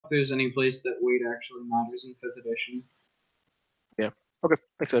there's any place that weight actually matters in 5th edition. Yeah. Okay.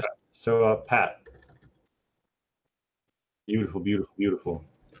 Thanks, guys. So, Pat. Beautiful, beautiful, beautiful.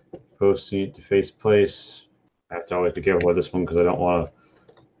 Posting it to FacePlace. I have to always be careful with this one because I don't want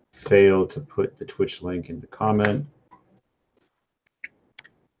to fail to put the Twitch link in the comment.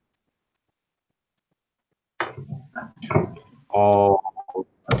 All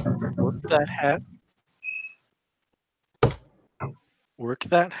Work that hat. Work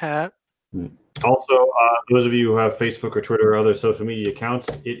that hat. Also, those of you who have Facebook or Twitter or other social media accounts,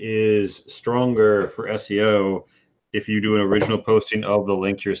 it is stronger for SEO if you do an original posting of the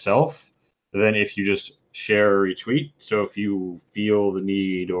link yourself than if you just share or retweet. So if you feel the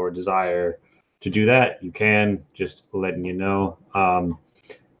need or desire to do that, you can, just letting you know.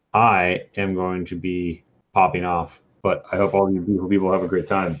 I am going to be popping off, but I hope all you beautiful people have a great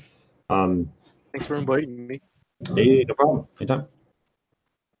time. Thanks for inviting me. Hey, no problem. Anytime.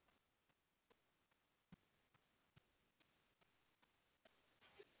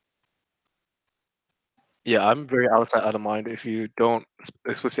 Yeah, I'm very outside out of mind. If you don't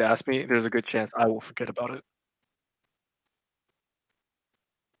explicitly ask me, there's a good chance I will forget about it.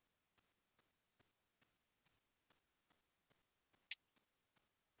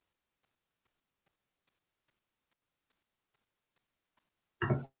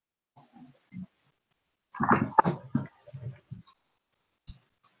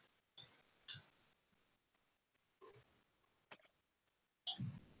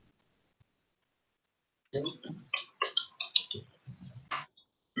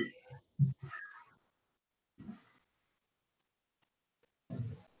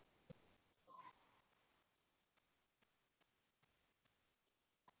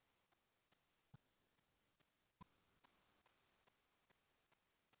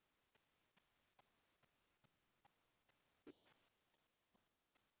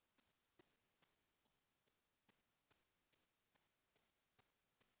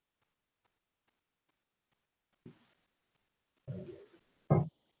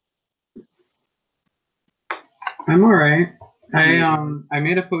 I'm alright. I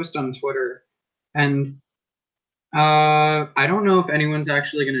made a post on Twitter, and I don't know if anyone's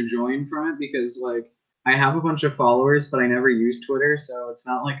actually gonna join from it because like I have a bunch of followers, but I never use Twitter, so it's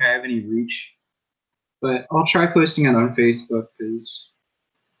not like I have any reach. But I'll try posting it on Facebook because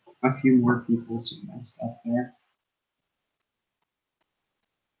a few more people see my stuff there.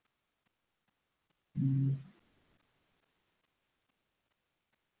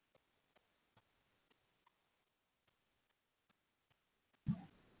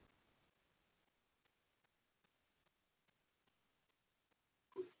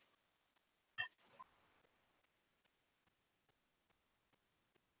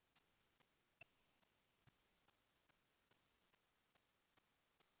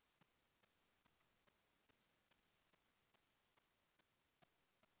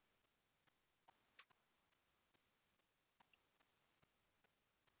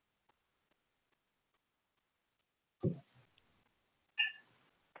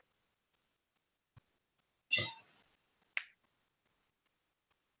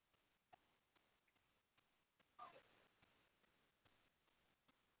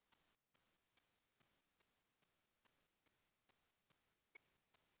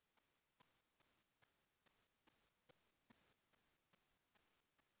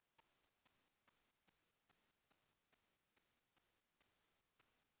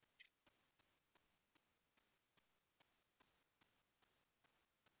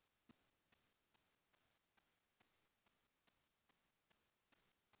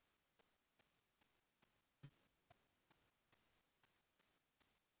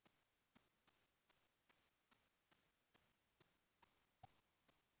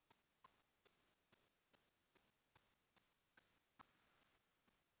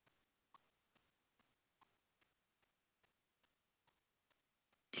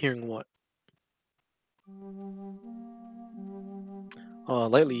 Hearing what?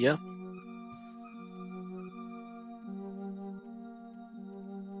 Lately, yeah.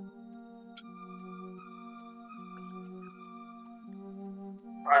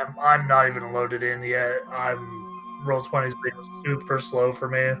 I'm not even loaded in yet. Roll20's been super slow for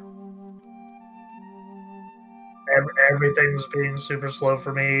me. Everything's being super slow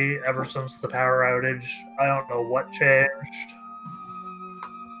for me ever since the power outage. I don't know what changed.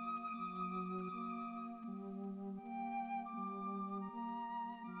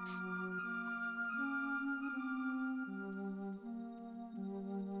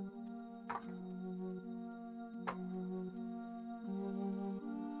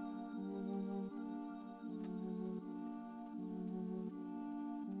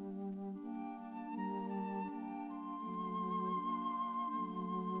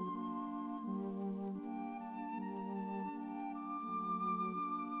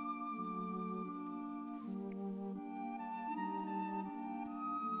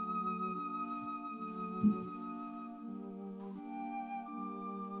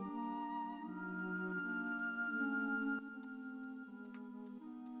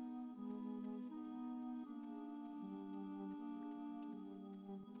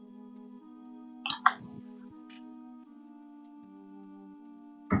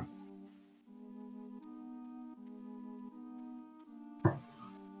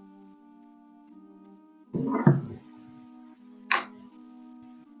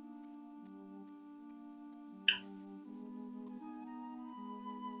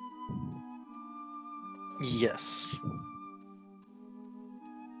 Yes.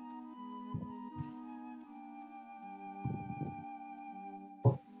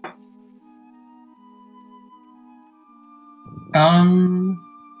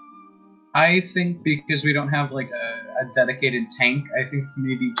 I think because we don't have like a dedicated tank, I think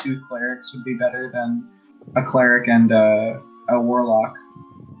maybe 2 clerics would be better than a cleric and a warlock.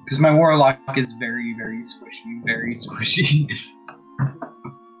 Because my warlock is very, very squishy, very squishy.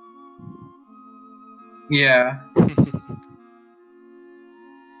 Yeah.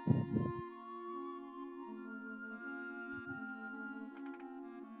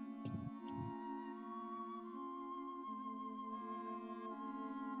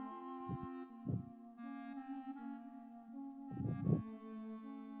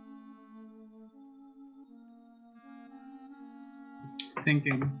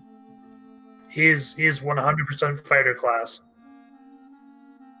 Thinking. He is 100% fighter class.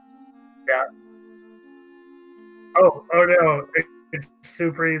 Yeah. Oh no! It's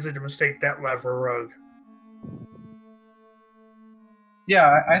super easy to mistake that lad for a rogue.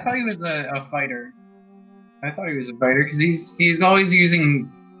 Yeah, I thought he was a fighter. I thought he was a fighter because he's always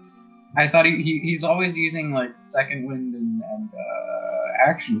using. I thought he's always using like second wind and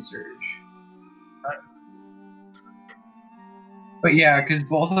action surge. But yeah, because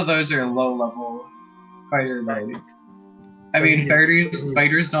both of those are low level fighter abilities. I mean,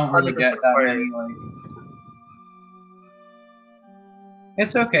 fighters don't really get that many like.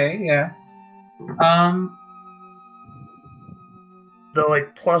 It's okay, yeah. The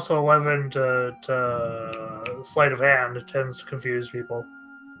like plus 11 to sleight of hand tends to confuse people.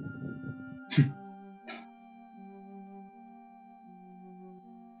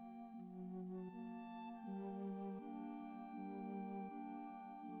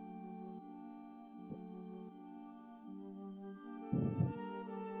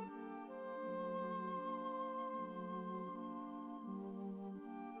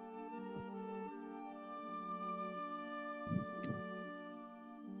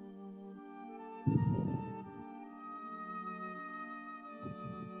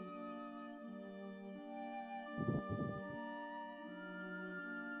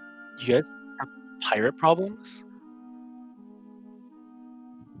 You guys have pirate problems?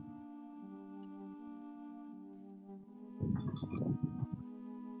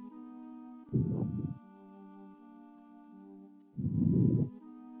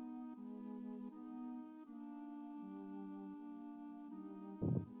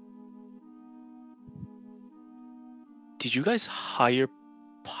 Did you guys hire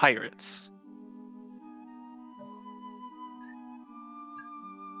pirates?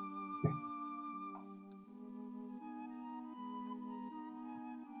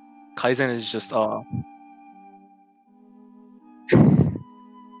 Kaizen is just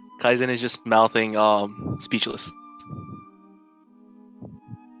Kaizen is just mouthing speechless.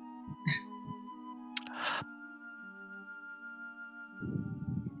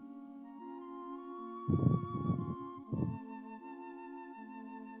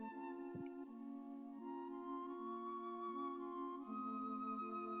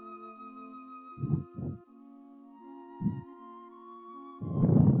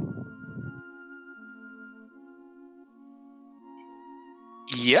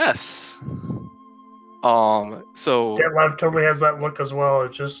 Yes. So Detlef totally has that look as well.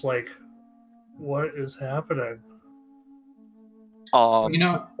 It's just like, what is happening? You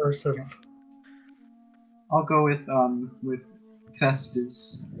know, This person. I'll go with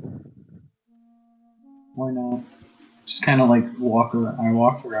Festus. Why not? Just kind of like walk around. I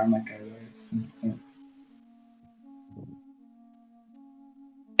walk around that guy. Right?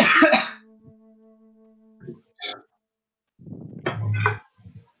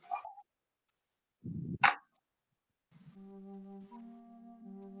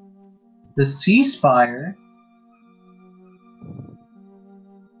 The Ceasefire.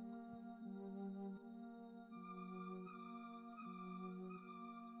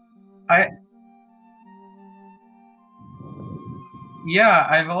 Yeah,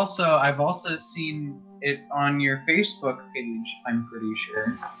 I've also seen it on your Facebook page, I'm pretty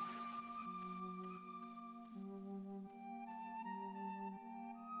sure.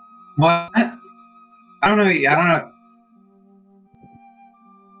 What? I don't know.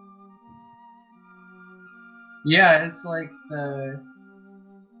 Yeah, it's like the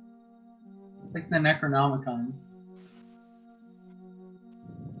Necronomicon.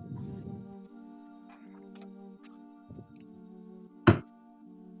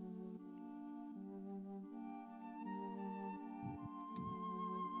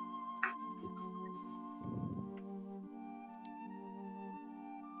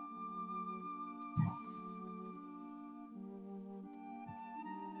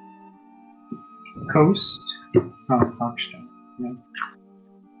 Coast. Oh, Foxstone. Yeah.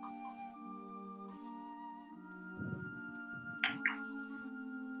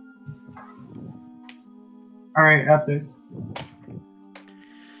 All right, epic.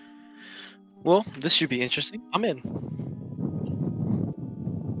 Well, this should be interesting. I'm in.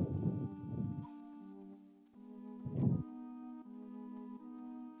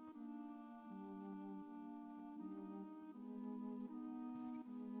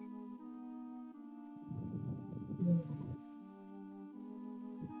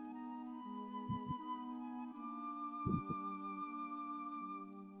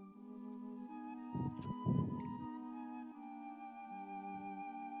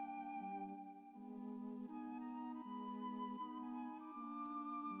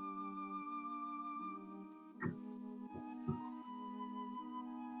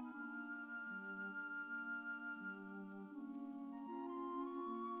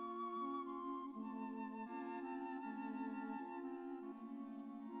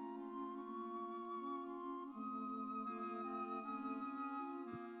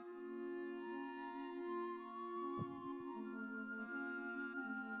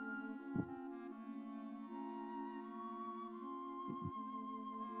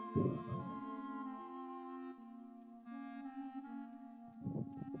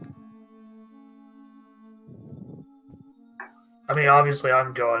 I mean, obviously,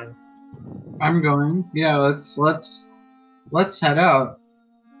 I'm going. I'm going. Yeah, let's head out.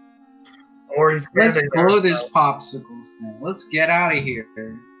 Or he's Let's standing there. blow this So. popsicles thing. Let's get out of here.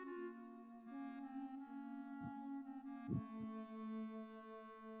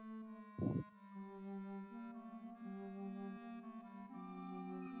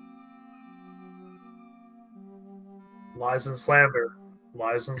 Lies and slander.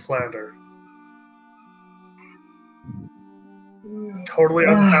 Lies and slander. Totally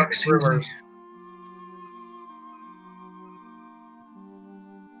unfounded rumors.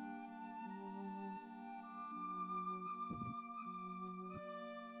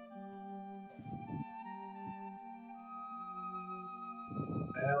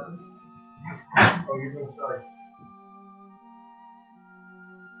 Oh, you're doing sorry.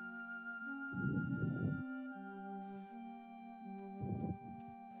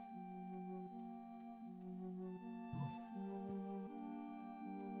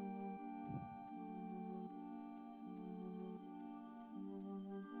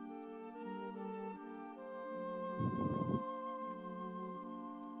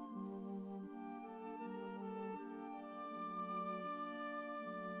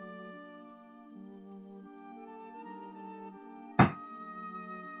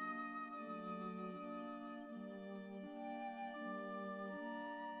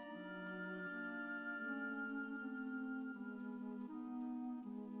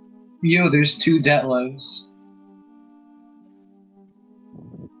 Yo, there's 2 Detlevs.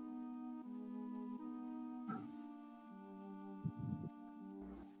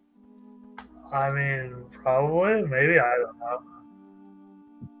 I mean, probably, maybe, I don't know.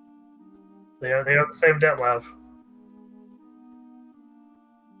 They are the same debt lev.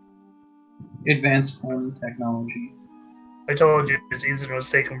 Advanced cloning technology. I told you it's easy to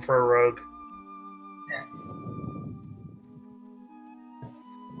mistake him for a rogue.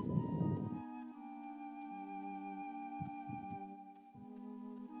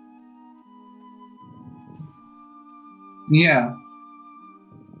 Yeah.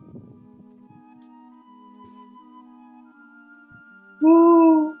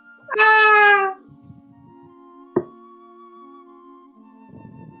 Woo! Ah!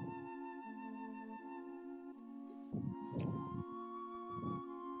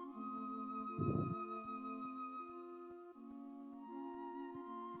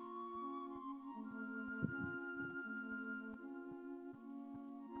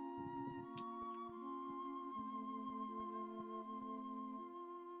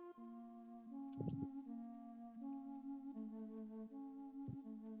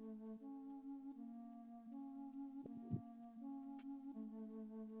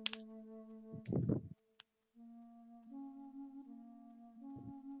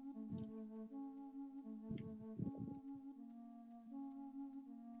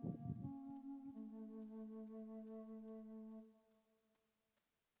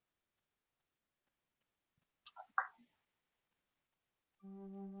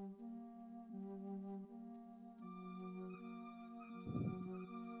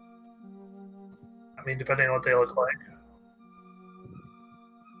 I mean, depending on what they look like.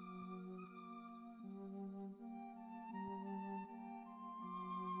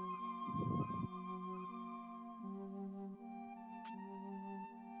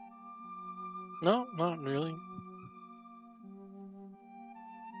 No, not really.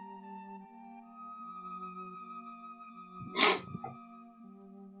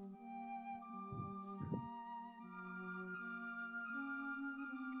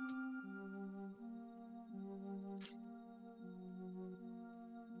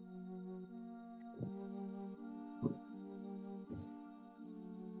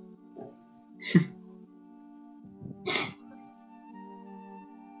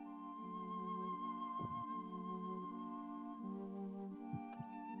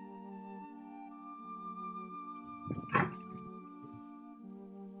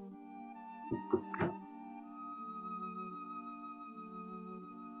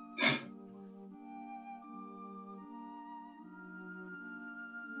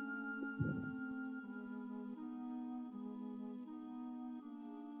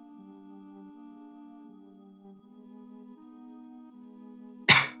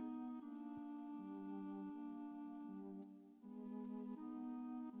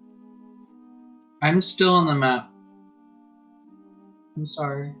 I'm still on the map. I'm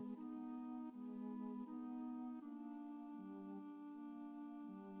sorry.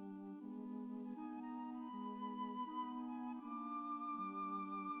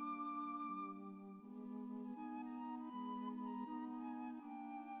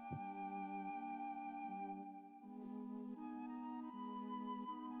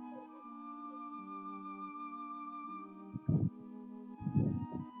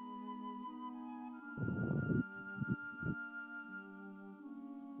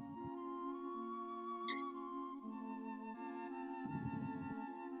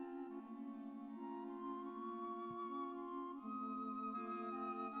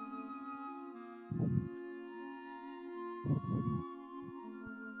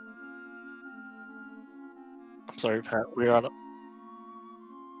 I'm sorry, Pat. We're on.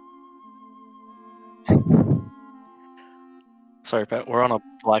 Sorry, Pat. We're on a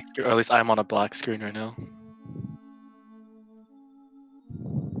black screen, or at least I'm on a black screen right now.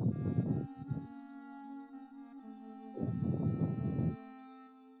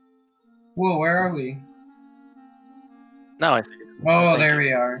 Whoa, where are we? Now I see. Oh, Thank there you.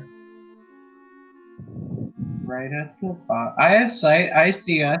 we are. Right at the bottom. I have sight. I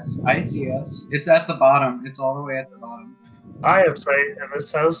see us. I see us. It's at the bottom. It's all the way at the bottom. I have sight, and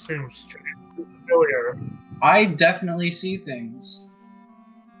this house seems strangely familiar. I definitely see things.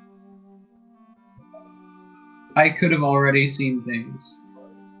 I could have already seen things.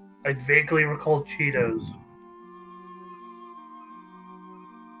 I vaguely recall Cheetos.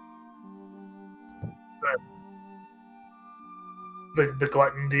 The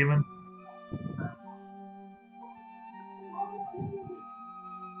glutton demon.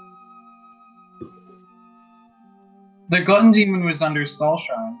 The glutton demon was under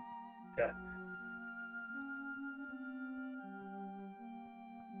Stallshine. Yeah.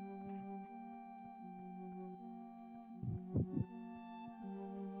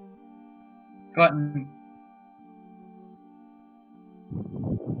 Glutton.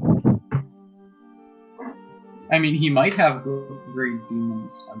 I mean, he might have great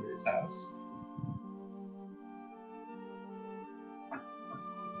demons under his house.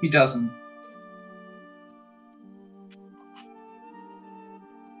 He doesn't.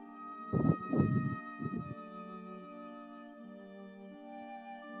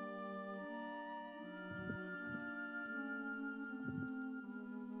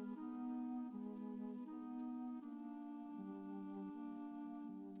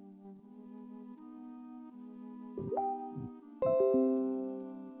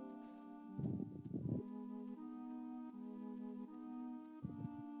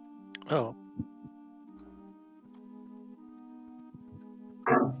 Oh,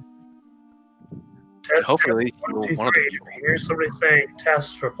 Test, hopefully test, you 1, were 2, one of the 3. people. If you hear somebody saying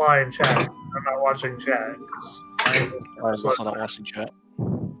test, reply in chat. I'm not watching chat. 'Cause I'm I'm also not watching chat.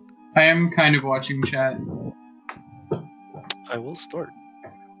 I am kind of watching chat. I will start.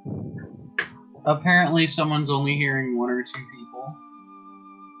 Apparently, someone's only hearing 1 or 2 people.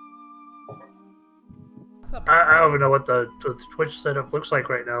 I don't even know what the Twitch setup looks like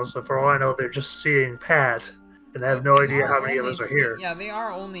right now, so for all I know, they're just seeing Pat, and I have no idea how many of us are here. Yeah, they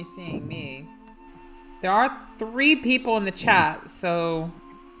are only seeing me. There are 3 people in the chat, so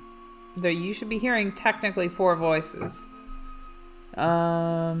you should be hearing technically 4 voices.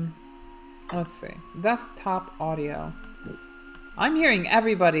 Let's see. Desktop audio. I'm hearing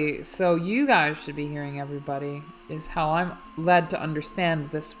everybody, so you guys should be hearing everybody, is how I'm led to understand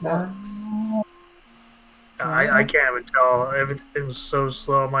this works. I can't even tell. Everything's so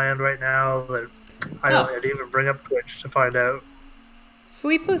slow on my end right now that I don't even bring up Twitch to find out.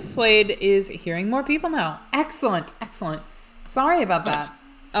 Sleepless Slade is hearing more people now. Excellent, excellent. Sorry about that.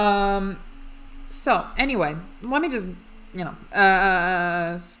 So, anyway, let me just,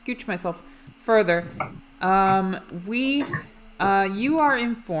 scooch myself further. You are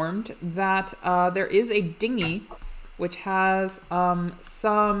informed that there is a dinghy which has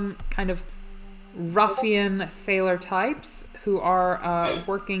some kind of ruffian sailor types who are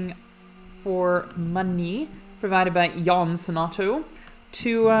working for money provided by Jan Sonato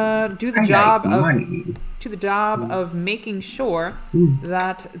to do the job of making sure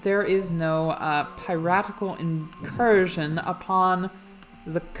that there is no piratical incursion upon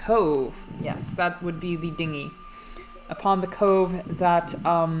the cove. Yes, that would be the dinghy. Upon the cove that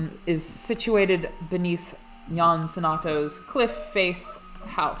is situated beneath Jan Sonato's cliff face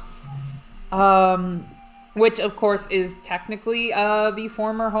house. Which, of course, is technically the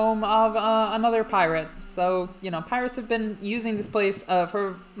former home of another pirate. So, pirates have been using this place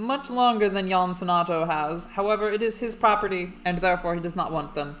for much longer than Jan Sonato has. However, it is his property, and therefore he does not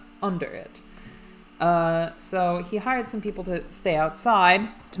want them under it. So he hired some people to stay outside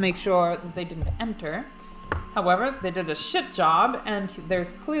to make sure that they didn't enter. However, they did a shit job, and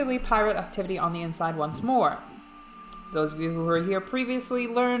there's clearly pirate activity on the inside once more. Those of you who were here previously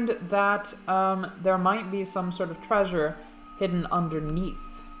learned that there might be some sort of treasure hidden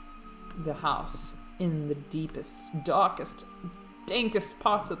underneath the house in the deepest, darkest, dankest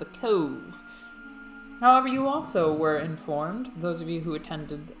parts of the cove. However, you also were informed, those of you who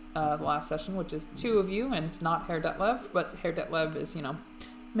attended the last session, which is 2 of you and not Herr Detlev, but Herr Detlev is,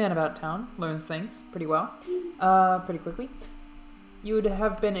 man about town, learns things pretty well, pretty quickly. You would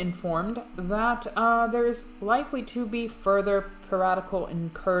have been informed that there is likely to be further piratical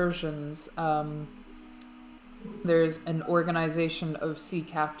incursions. There's an organization of sea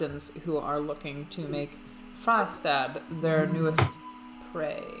captains who are looking to make Freistadt their newest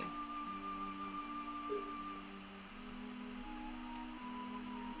prey.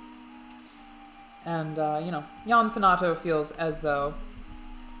 And, Jan Sonato feels as though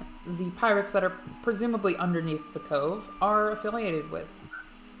the pirates that are presumably underneath the cove are affiliated with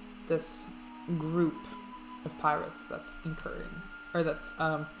this group of pirates that's incurring, or that's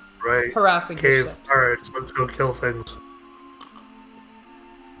harassing the Cave ships. pirates, let's go kill things.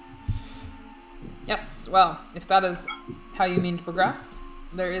 Yes, well, if that is how you mean to progress,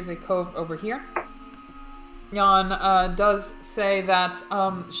 there is a cove over here. Jan does say that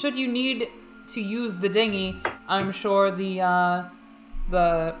should you need to use the dinghy, I'm sure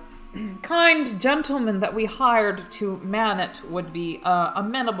the kind gentleman that we hired to man it would be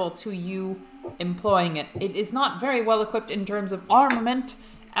amenable to you employing it. It is not very well equipped in terms of armament,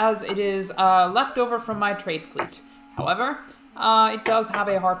 as it is left over from my trade fleet. However, it does have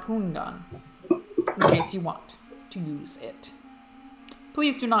a harpoon gun, in case you want to use it.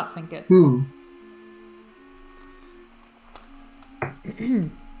 Please do not sink it.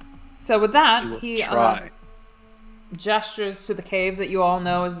 So with that, he gestures to the cave that you all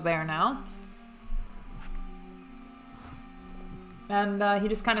know is there now. And he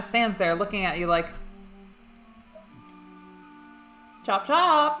just kind of stands there looking at you like, chop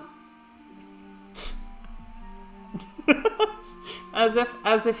chop! as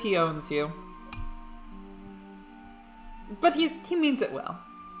if he owns you. But he means it well.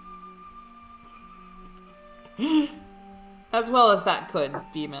 As well as that could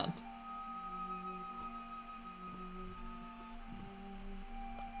be meant.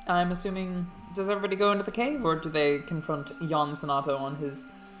 I'm assuming, does everybody go into the cave, or do they confront Jan Sonato on his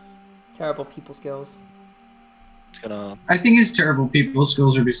terrible people skills? I think his terrible people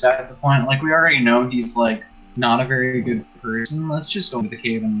skills are beside the point. Like, we already know he's, like, not a very good person. Let's just go into the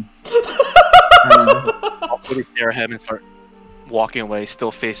cave and... I'll really stare at him and start walking away,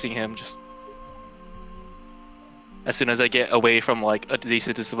 still facing him, just... As soon as I get away from, like, a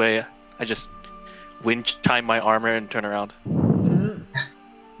decent distance away, I just wind chime my armor and turn around.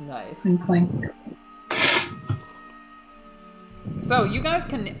 Nice. Clink, clink. So you guys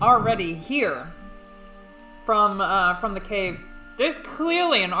can already hear from the cave. There's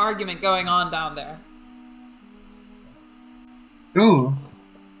clearly an argument going on down there. Ooh.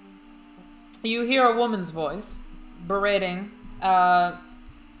 You hear a woman's voice berating a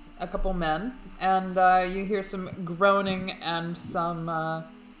couple men, and you hear some groaning and some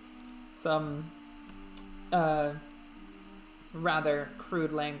rather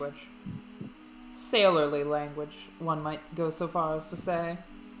crude language. Sailorly language, one might go so far as to say.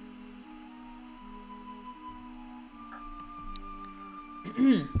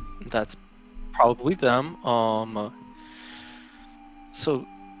 That's probably them. So,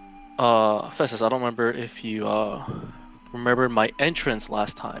 Festus, I don't remember if you remembered my entrance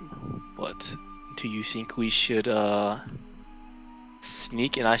last time, but do you think we should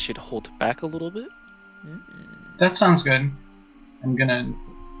sneak and I should hold back a little bit? That sounds good. I'm gonna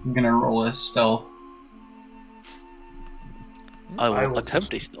roll a stealth. I will will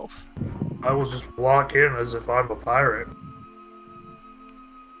attempt a stealth. I will just walk in as if I'm a pirate.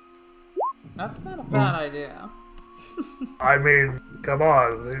 That's not a bad idea. I mean, come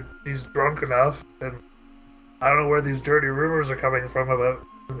on, he's drunk enough, and I don't know where these dirty rumors are coming from about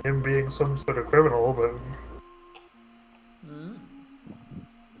him being some sort of criminal, but...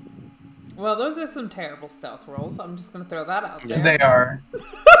 Well, those are some terrible stealth rolls. I'm just gonna throw that out there. They are.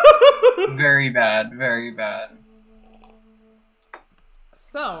 Very bad, very bad.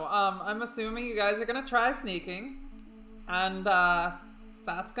 So, I'm assuming you guys are gonna try sneaking, and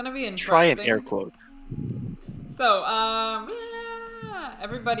that's gonna be interesting. Try in air quotes. So,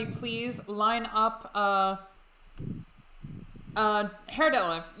 everybody, please line up.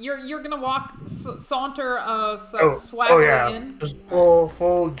 Hairdelif, you're gonna walk, saunter, swagger in. Just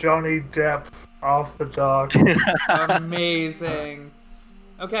full Johnny Depp off the dock. Amazing.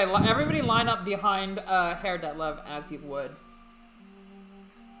 Okay, everybody line up behind Hairdelif as you would.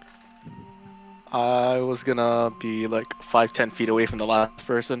 I was gonna be like 5-10 feet away from the last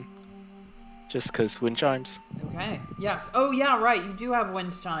person, just because wind chimes. Okay. Yes. Oh yeah, right. You do have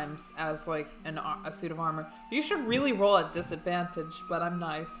wind chimes as like a suit of armor. You should really roll at disadvantage, but I'm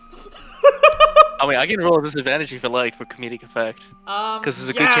nice. I mean, I can roll a disadvantage if you like for comedic effect, because there's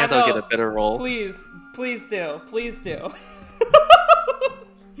a good chance I'll get a better roll. Please do.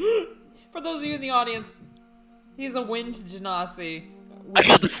 For those of you in the audience, he's a wind genasi. I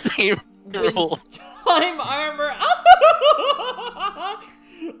got the same roll. Chime armor.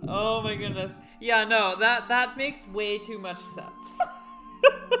 Oh my goodness. Yeah, no, that makes way too much sense.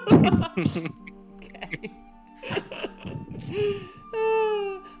 Okay.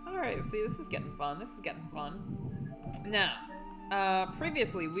 Alright, see, this is getting fun. Now,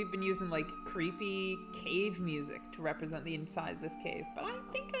 previously we've been using like creepy cave music to represent the insides of this cave, but I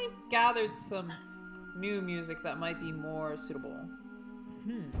think I've gathered some new music that might be more suitable.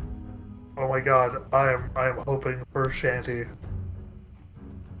 Oh my god, I am hoping for Shanty.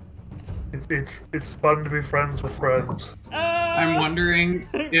 It's fun to be friends with friends. I'm wondering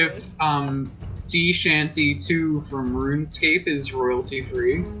if Sea Shanty 2 from RuneScape is royalty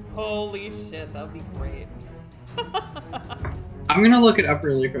free. Holy shit, that would be great. I'm gonna look it up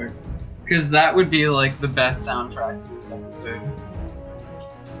really quick, because that would be like the best soundtrack to this episode.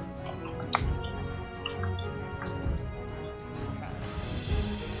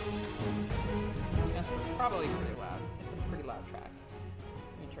 That's probably pretty loud. It's a pretty loud track.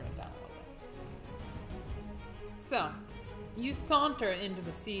 Let me turn it down a little bit. So, you saunter into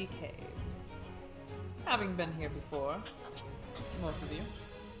the sea cave. Having been here before, most of you.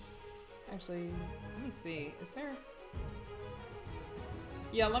 Actually, let me see. Is there...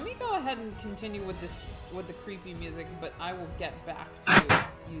 Yeah, let me go ahead and continue with the creepy music, but I will get back to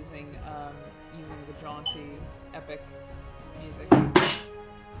using the jaunty, epic music. I'm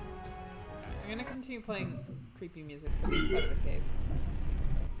gonna continue playing creepy music for the inside of the cave.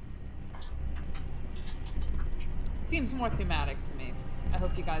 It seems more thematic to me. I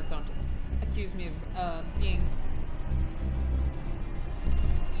hope you guys don't accuse me of being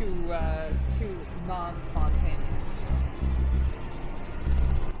too non-spontaneous here.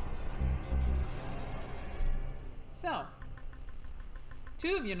 So,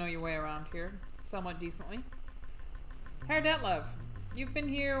 two of you know your way around here somewhat decently. Herr Detlev, you've been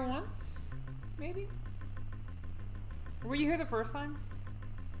here once, maybe? Were you here the first time?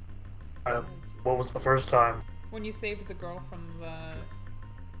 What was the first time? When you saved the girl from the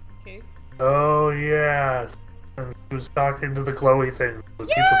cave? Oh, yes. And she was talking to the glowy thing. But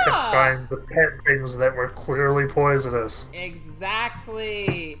Yeah! People kept trying the pet things that were clearly poisonous.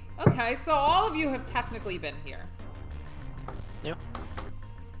 Exactly. Okay, so all of you have technically been here. Yep.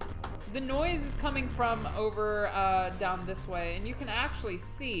 The noise is coming from over down this way, and you can actually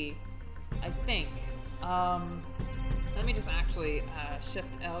see, I think. Let me just actually shift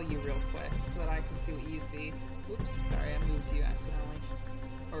L you real quick so that I can see what you see. Oops, sorry, I moved you accidentally.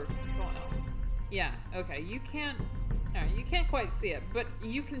 Or Control L. Yeah, okay, you can't quite see it, but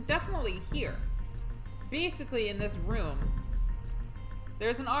you can definitely hear. Basically, in this room,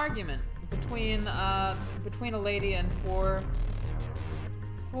 there's an argument between a lady and four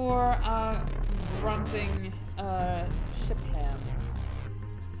grunting ship hands.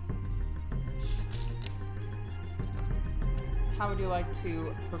 How would you like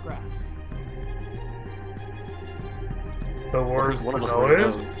to progress? Towards One the of us already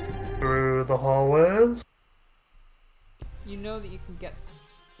noise? knows. Through the hallways? you know that you can get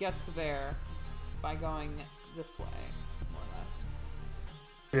to there by going this way, more or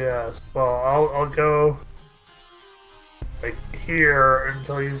less. Yes. Well, I'll go like here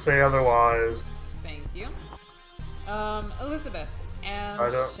until you say otherwise. Thank you. Elizabeth and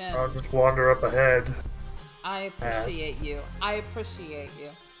Shin. I'll just wander up ahead. I appreciate you. I appreciate you.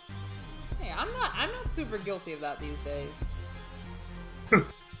 Hey, I'm not super guilty of that these days.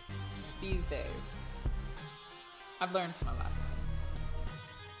 These days. I've learned my lesson.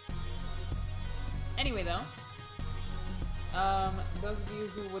 Anyway, though, those of you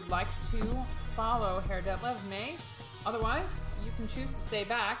who would like to follow Herr Detlev may. Otherwise, you can choose to stay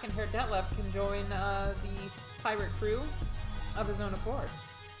back, and Herr Detlev can join the pirate crew of his own accord.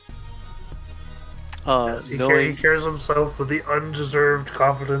 He carries himself with the undeserved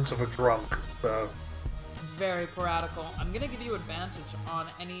confidence of a drunk. So. Very piratical. I'm gonna give you advantage on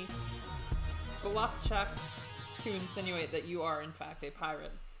any bluff checks to insinuate that you are in fact a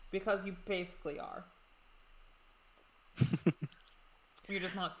pirate, because you basically are. You're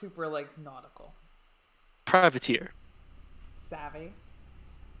just not super like nautical. Privateer. Savvy.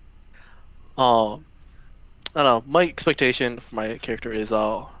 I don't know. My expectation for my character is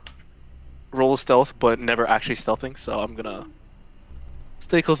roll stealth, but never actually stealthing. So I'm gonna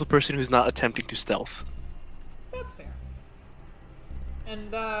stay close to the person who's not attempting to stealth. That's fair.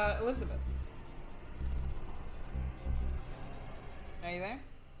 And Elizabeth, are you there,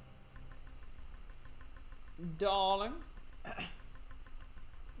 darling? Let me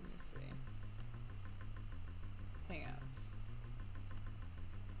see. Hang on.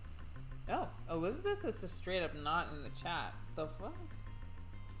 Oh, Elizabeth is just straight up not in the chat. The fuck?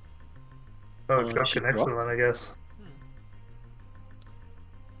 Oh, drunk connection then, I guess.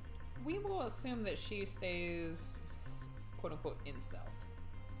 We will assume that she stays, quote unquote, in stealth.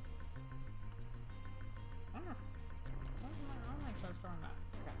 I don't know. I'm not sure it's strong that.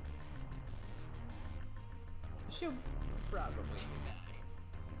 Okay. She'll probably be back.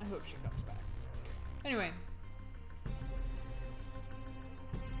 I hope she comes back. Anyway.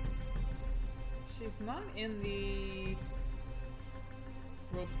 She's not in the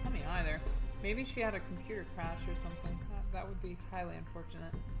Roll 20 either. Maybe she had a computer crash or something. That would be highly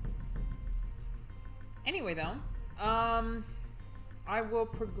unfortunate. Anyway, though, I will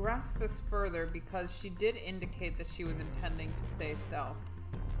progress this further because she did indicate that she was intending to stay stealth.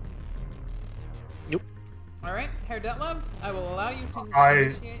 Nope. Alright, Herr Detlev, I will allow you to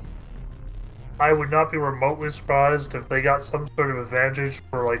initiate. I would not be remotely surprised if they got some sort of advantage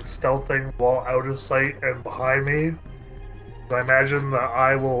for like stealthing while out of sight and behind me. I imagine that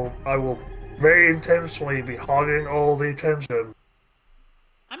I will very intentionally be hogging all the attention.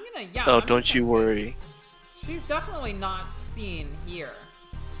 Oh, don't you worry. She's definitely not seen here,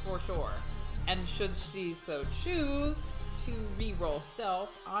 for sure. And should she so choose to re-roll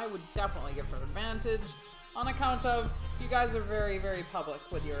stealth, I would definitely give her advantage on account of you guys are very, very public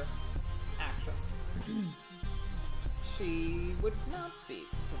with your actions. She would not be,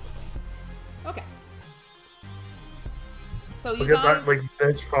 presumably. Okay. So you guys... That, like,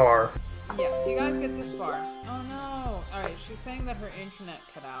 this far. Yeah, so you guys get this far. Oh no! Alright, she's saying that her internet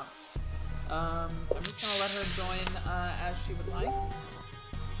cut out. I'm just gonna let her join as she would like.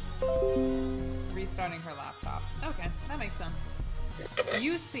 Restarting her laptop. Okay, that makes sense.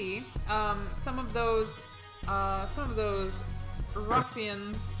 You see some of those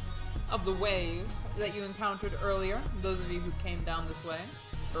ruffians of the waves that you encountered earlier. Those of you who came down this way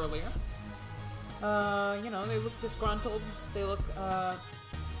earlier. You know, they look disgruntled. They look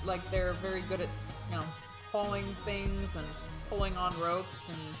like they're very good at, you know, hauling things and pulling on ropes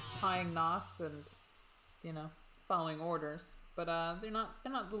and tying knots and, you know, following orders. But they're not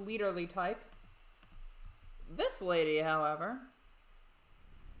the leaderly type. This lady, however,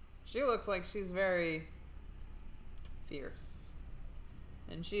 she looks like she's very fierce.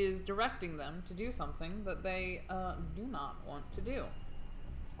 And she is directing them to do something that they do not want to do.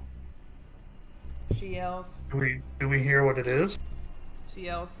 She yells. Do we hear what it is? She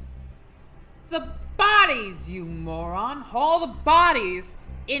yells, "The bodies, you moron! Haul the bodies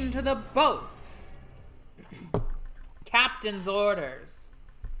into the boats! Captain's orders."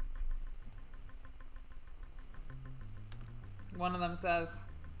 One of them says,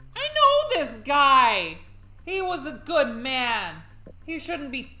 "I know this guy! He was a good man! He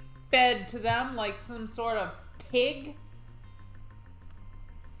shouldn't be fed to them like some sort of pig."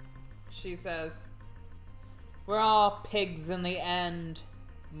 She says, "We're all pigs in the end,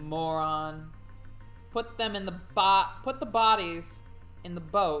 moron. Put them in the put the bodies in the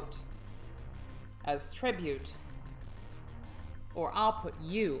boat as tribute, or I'll put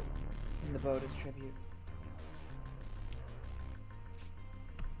you in the boat as tribute."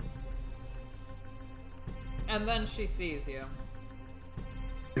 And then she sees you.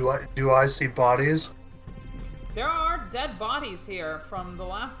 Do I see bodies? There are dead bodies here from the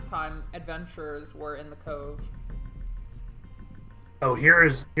last time adventurers were in the cove. Oh, here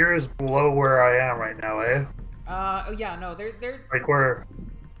is below where I am right now, eh? Oh yeah, no, there Like where?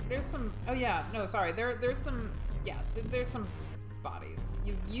 there's some. Oh yeah, no, sorry, there's some. Yeah, there's some bodies.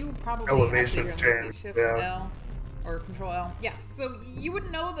 You probably Elevation actually you're gonna change, see Shift yeah. L or Control L. Yeah, so you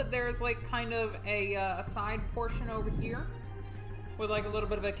would know that there's like kind of a side portion over here with like a little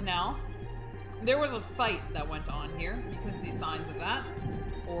bit of a canal. There was a fight that went on here. You can see signs of that,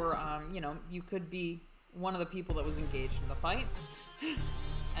 or you know, you could be one of the people that was engaged in the fight,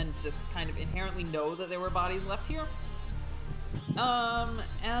 and just kind of inherently know that there were bodies left here.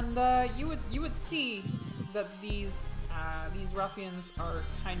 And you would see that these ruffians are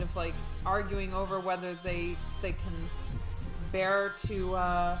kind of like arguing over whether they can bear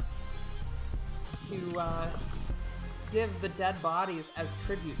to give the dead bodies as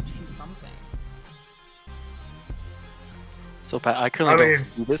tribute to something. So, Pat, I currently don't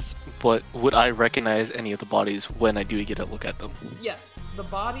see this, but would I recognize any of the bodies when I do get a look at them? Yes, the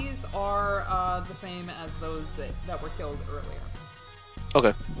bodies are the same as those that were killed earlier.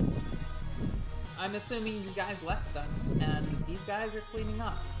 Okay. I'm assuming you guys left them, and these guys are cleaning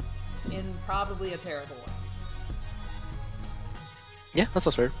up in probably a terrible way. Yeah, that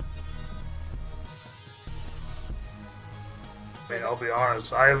sounds fair. I mean, I'll be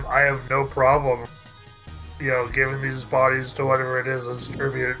honest. I have no problem, you know, giving these bodies to whatever it is as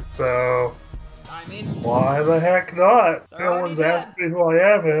tribute. So I mean, why the heck not? They're No already one's dead. asked me who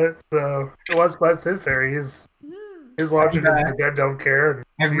I am yet. So what's his theory? His logic is the dead don't care.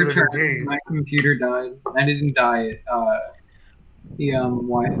 And Every neither turn do my computer died. I didn't die. The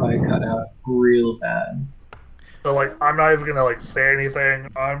Wi-Fi cut out real bad. So like, I'm not even gonna like say anything.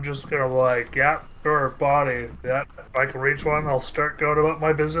 I'm just gonna like, yeah, sure, body. Yeah, if I can reach one, I'll start going about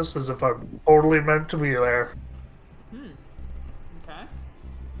my business as if I'm totally meant to be there. okay.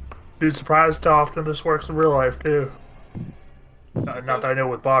 Be surprised how often this works in real life too. Not that I know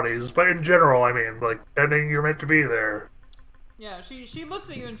with bodies, but in general, I mean, like, pretending you're meant to be there. Yeah, she looks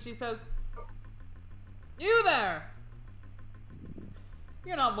at you and she says, "You there!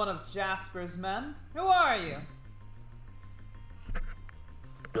 You're not one of Jasper's men. Who are you?"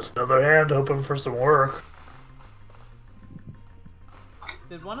 Just another hand hoping for some work.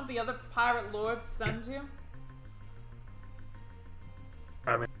 Did one of the other pirate lords send you?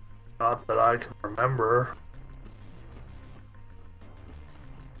 I mean, not that I can remember.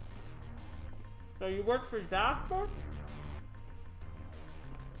 So you work for Jasper? Is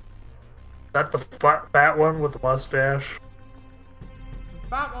that the fat one with the mustache?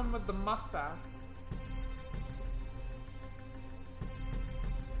 That one with the mustache.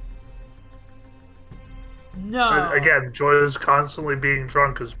 No. Again, Joy is constantly being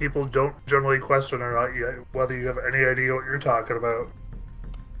drunk because people don't generally question or not yet whether you have any idea what you're talking about.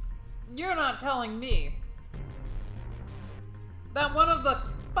 You're not telling me that one of the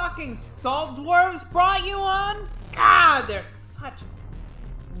fucking salt dwarves brought you on? God, they're such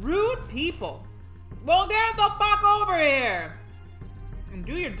rude people. Well, get the fuck over here and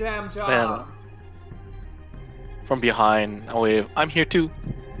do your damn job. From behind, I wave, "I'm here too."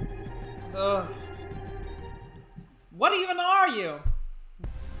 Ugh. What even are you?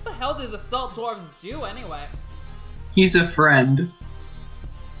 What the hell do the salt dwarves do anyway? He's a friend.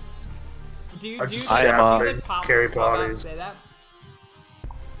 Do I you just carry bodies. Say that?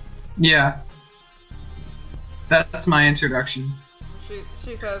 Yeah. That's my introduction.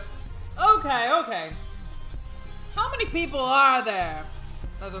 She says, okay. How many people are there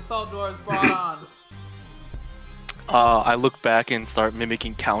that the salt dwarves brought on? I look back and start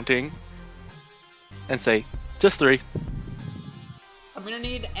mimicking counting, and say, "Just 3." I'm gonna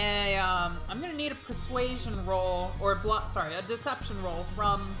need a persuasion roll or a deception roll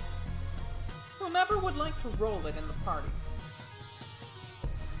from whomever would like to roll it in the party.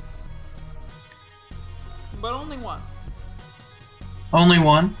 But only one. Only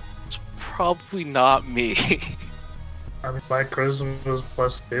one? It's probably not me. I mean, my charisma was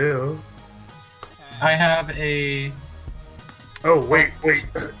 +2. I have a... Oh, wait.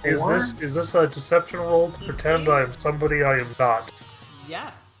 Is this a deception roll to pretend I am somebody I am not?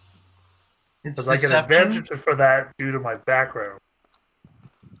 Yes. It's Because I get deception? advantage for that due to my background.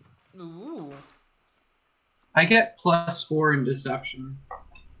 Ooh. I get +4 in deception.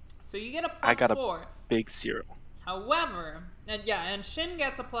 So you get a I got a +4. big 0. However, and Shin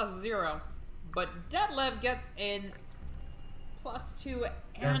gets a +0, but Detlev gets a +2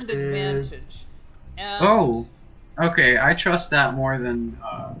 and advantage. And Oh! Okay, I trust that more than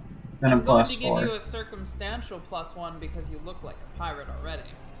then a I'm going to +4. give you a circumstantial +1 because you look like a pirate already.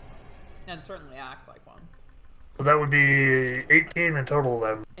 And certainly act like one. So that would be 18 in total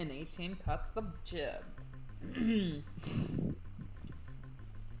then. An 18 cuts the jib.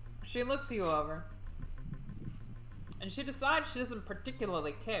 She looks you over. And she decides she doesn't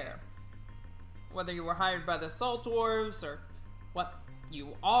particularly care whether you were hired by the Salt Dwarves, or what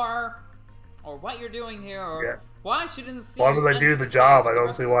you are, or what you're doing here, or why she didn't see As long you as I do enter the cave job, with I the don't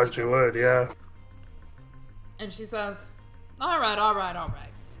rest see of the why people. she would, yeah. And she says, alright.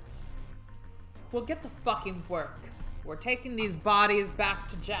 We'll get to fucking work. We're taking these bodies back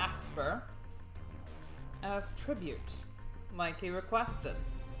to Jasper as tribute, like he requested.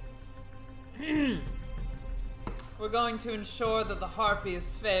 We're going to ensure that the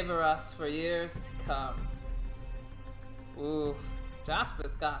Harpies favor us for years to come. Ooh,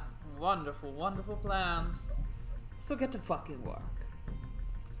 Jasper's got wonderful, wonderful plans. So get to fucking work.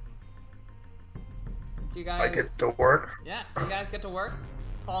 Do you guys... I get to work. Yeah, you guys get to work?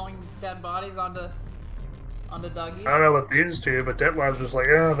 Hauling dead bodies onto Dougie's? I don't know about these two, but Deadline's just like,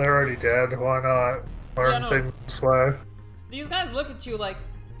 yeah, they're already dead. Why not learn things this way? These guys look at you like,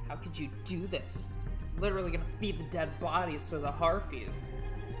 how could you do this? Literally gonna feed the dead bodies to the Harpies.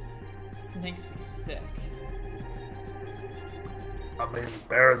 This makes me sick. I mean,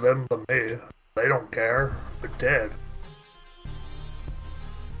 better them than me. They don't care. They're dead.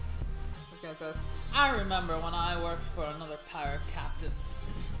 This guy says, I remember when I worked for another pirate captain.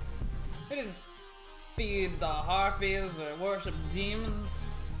 We didn't feed the Harpies or worship demons.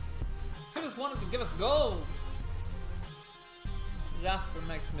 He just wanted to give us gold. Jasper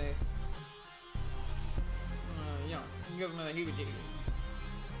makes me... give him the heebie-jeebies.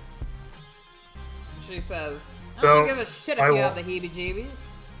 She says, I don't give a shit if you have the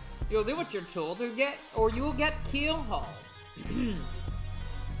heebie-jeebies. You'll do what you're told, or you'll get keel-hauled.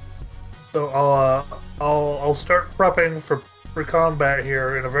 So I'll start prepping for combat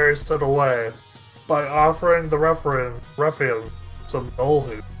here in a very subtle way by offering the ruffian some knoll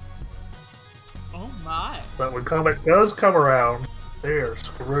hoop. Oh my! But when combat does come around, they are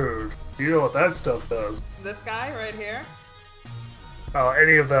screwed. You know what that stuff does. This guy right here? Oh,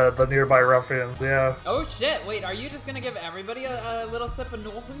 any of the nearby ruffians, yeah. Oh shit! Wait, are you just gonna give everybody a little sip of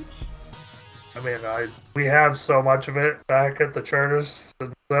knoll hooch? I mean, we have so much of it back at the Charters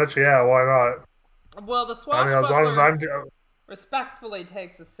and such. Yeah, why not? Well, the I swashbuckler mean, as long as I'm respectfully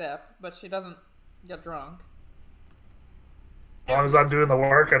takes a sip, but she doesn't get drunk. as long as I'm doing the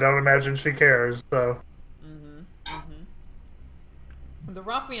work, I don't imagine she cares. So. The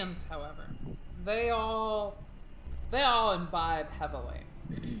ruffians, however, they all imbibe heavily.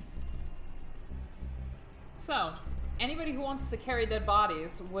 So, anybody who wants to carry dead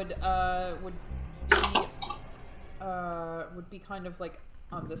bodies would be kind of like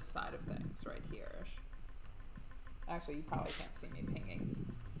on this side of things right here. Actually, you probably can't see me pinging.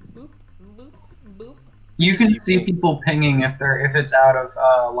 Boop, boop, boop. You can see people pinging if it's out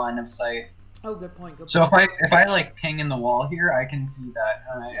of line of sight. Oh, good point. Good point. So if I like ping in the wall here, I can see that.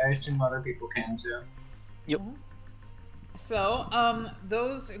 I assume other people can too. Yep. So,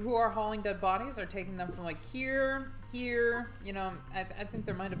 those who are hauling dead bodies are taking them from like here. You know, I think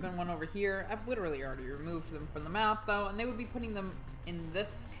there might have been one over here. I've literally already removed them from the map though, and they would be putting them in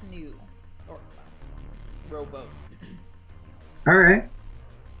this canoe or rowboat. All right.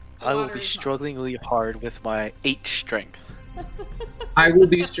 I will be struggling really hard with my 8 strength. I will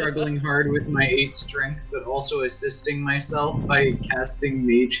be struggling hard with my 8 strength, but also assisting myself by casting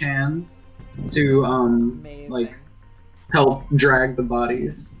Mage Hands to like help drag the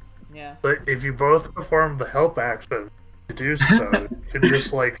bodies. Yeah. But if you both perform the help action to do so, you can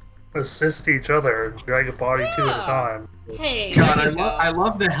just like assist each other and drag a body 2 at a time. Hey, God, I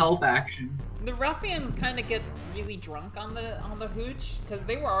love the help action. The ruffians kind of get really drunk on the hooch because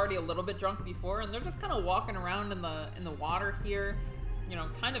they were already a little bit drunk before, and they're just kind of walking around in the water here, you know,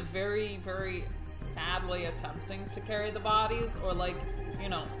 kind of very, very sadly attempting to carry the bodies, or like, you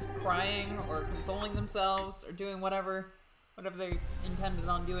know, crying or consoling themselves or doing whatever they intended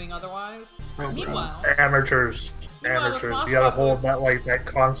on doing otherwise. Meanwhile, amateurs. You gotta hold that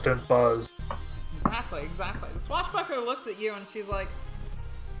constant buzz. Exactly. The swashbuckler looks at you and she's like,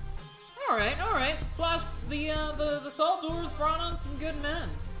 All right. Swash, the Salt Dwarves brought on some good men.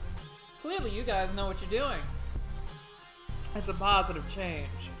 Clearly, you guys know what you're doing. It's a positive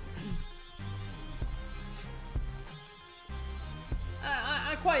change.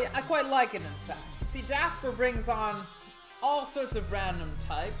 I quite like it, in fact. See, Jasper brings on all sorts of random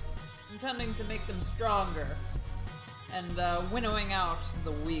types, intending to make them stronger, and winnowing out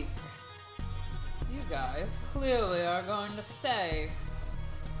the weak. You guys clearly are going to stay.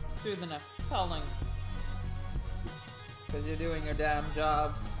 do the next culling. Because you're doing your damn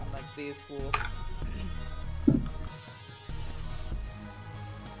jobs, unlike these fools.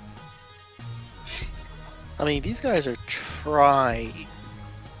 I mean, these guys are trying,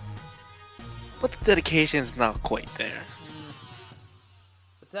 but the dedication's not quite there.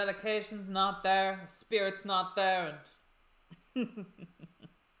 The dedication's not there, the spirit's not there, and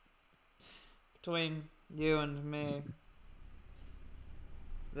between you and me,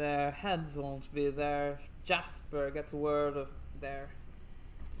 their heads won't be there. If Jasper gets word of their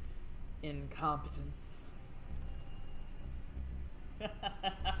incompetence.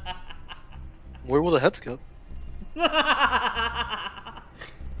 Where will the heads go? The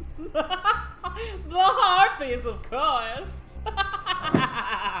harpies, of course.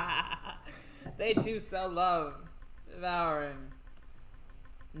 They too so love devouring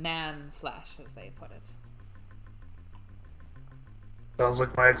man flesh, as they put it. Sounds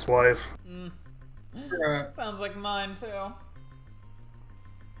like my ex-wife. Sounds like mine too.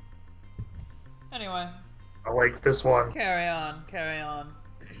 Anyway, I like this one. carry on, carry on.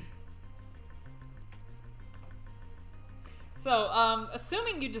 So,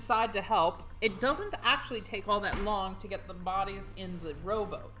 assuming you decide to help, it doesn't actually take all that long to get the bodies in the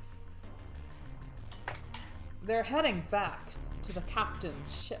rowboats. They're heading back to the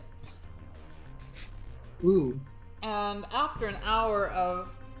captain's ship. Ooh. And after an hour of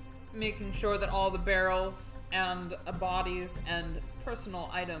making sure that all the barrels and bodies and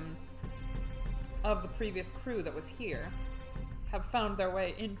personal items of the previous crew that was here have found their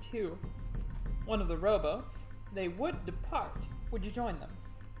way into one of the rowboats, they would depart. Would you join them?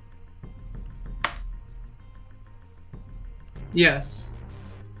 Yes.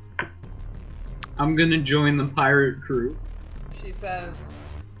 I'm gonna join the pirate crew. She says,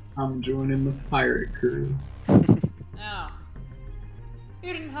 I'm joining the pirate crew. "Oh,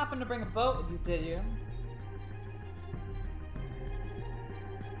 you didn't happen to bring a boat with you, did you?"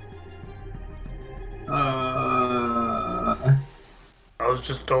 I was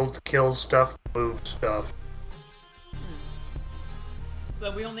just told to kill stuff, move stuff.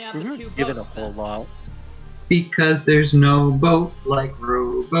 So we only have We the were two boats. given a whole then. lot. Because there's no boat like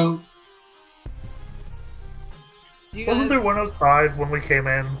rowboat. Do you Wasn't guys- there one outside when we came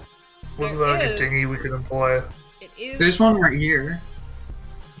in? Wasn't there like There a is. dinghy we could employ? It is. There's one right here.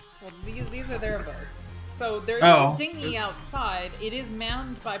 Well, these are their boats. So there is Oh. a dinghy outside. It is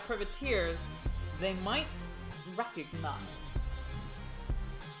manned by privateers. They might recognize.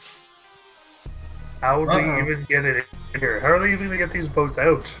 How would we Uh-oh. even get it in here? How are they even gonna get these boats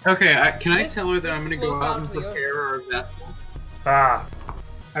out? Okay, can I This- tell her that this I'm gonna go floats out out and to the prepare our vessel? Ah,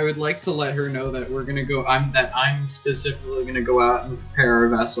 I would like to let her know that we're gonna go. I'm specifically gonna go out and prepare our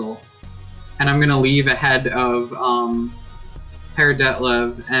vessel, and I'm gonna leave ahead of Herr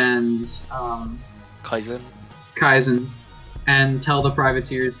Detlev and Kaizen. Kaizen, and tell the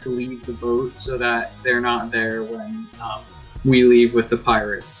privateers to leave the boat so that they're not there when we leave with the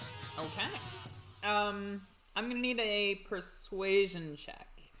pirates. Okay. I'm gonna need a persuasion check,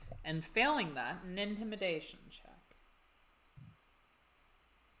 and failing that, an intimidation check.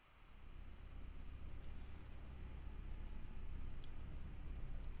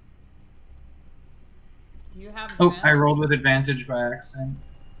 Do you have? Oh, I advantage? rolled with advantage by accident.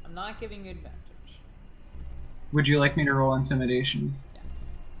 I'm not giving you advantage. Would you like me to roll intimidation? Yes.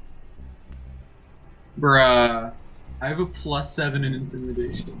 Bruh, I have a +7 in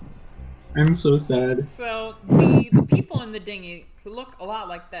intimidation. I'm so sad. So the people in the dinghy who look a lot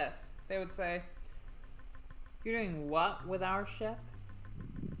like this, they would say, "You're doing what with our ship?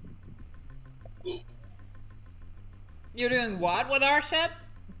 You're doing what with our ship?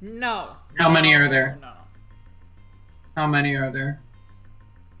 No. How many are No, there? No. How many are there?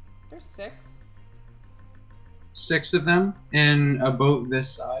 There's 6. 6 of them in a boat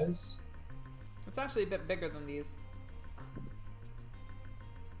this size? It's actually a bit bigger than these.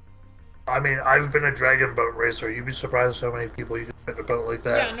 I mean, I've been a dragon boat racer. You'd be surprised how many people you can fit in a boat like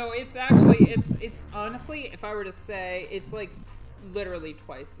that. Yeah, no, it's actually it's honestly, if I were to say, it's like literally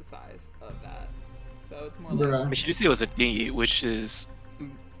twice the size of that. So it's more Bruh. I like mean, she did say it was a dinghy, which is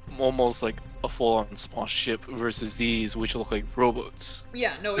almost like a full-on small ship versus these, which look like rowboats.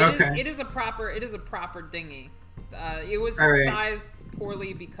 yeah, no, Okay. it is a proper dinghy. It was just Alright. sized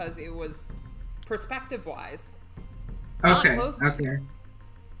poorly because it was perspective wise. Not Okay, close to you. okay.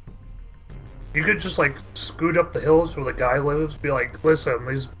 You could just like scoot up the hills where the guy lives, be like, listen,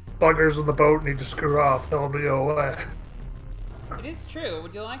 these buggers in the boat need to screw off, tell them to go away. It is true.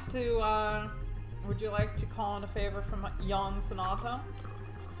 Would you like to call in a favor from Jan Sonato?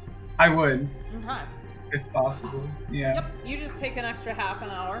 I would. Okay. if possible. Yeah. Yep, you just take an extra half an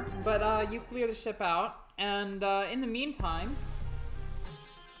hour, but you clear the ship out, and in the meantime...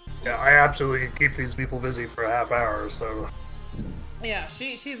 Yeah, I absolutely can keep these people busy for a half hour, so... Yeah,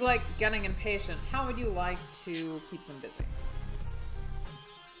 she's like getting impatient. How would you like to keep them busy?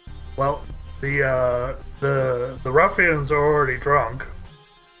 Well, the ruffians are already drunk.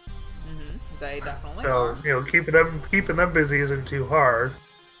 They definitely So, are. you know, keeping them busy isn't too hard.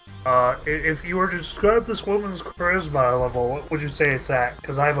 If you were to describe this woman's charisma level, what would you say it's at?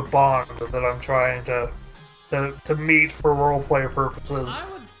 Because I have a bond that I'm trying to meet for roleplay purposes.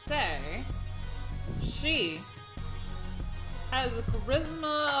 I would say she has a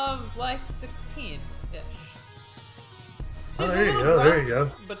charisma of like 16-ish. She's There you a little go, rough, there you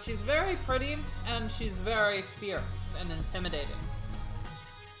go. but she's very pretty and she's very fierce and intimidating.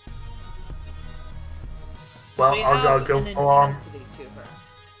 Well, She I'll has go an full on. intensity to her.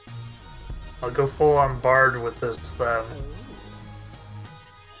 I'll go full on bard with this then.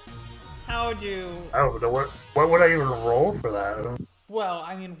 How would you? I don't know what would I even roll for that? Well,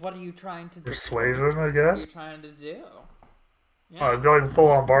 I mean, what are you trying to do? Persuasion, I What are guess. you trying to do? I'm going full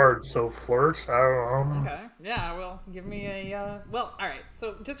on bard, so flirt. I don't know. Okay. Yeah. Well, give me a. Well, all right.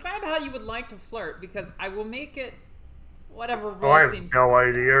 So describe how you would like to flirt, because I will make it whatever Oh, role I have seems. no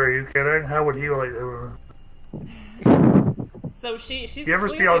idea. Are you kidding? How would he like? So she's You ever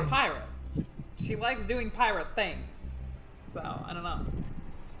see clearly a on- pirate. She likes doing pirate things. So I don't know.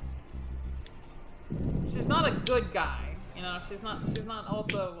 She's not a good guy. You know, she's not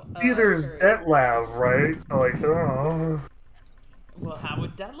also. Neither is very- Detlav, right? So like, I don't know. Well, how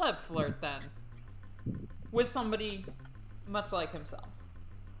would Detlef flirt then? With somebody much like himself.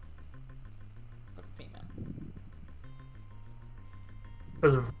 A female.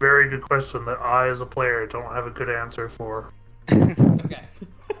 That's a very good question that I, as a player, don't have a good answer for. Okay.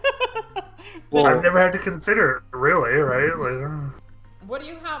 Well, I've never had to consider it, really, right? Like, What do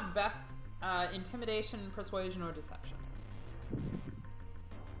you have best? Intimidation, persuasion, or deception?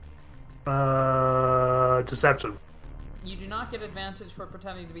 Deception. You do not get advantage for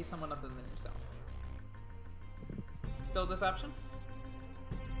pretending to be someone other than yourself. Still deception?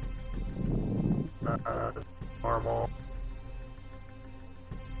 Normal.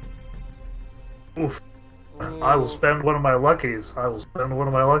 Oof. Ooh, I will spend one of my luckies. Go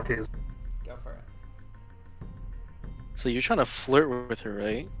for it. so you're trying to flirt with her,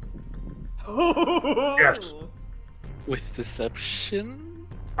 right? Yes. With deception?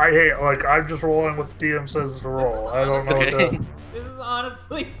 I hate, like, I'm just rolling what the DM says to roll. I don't know Okay. what to... This is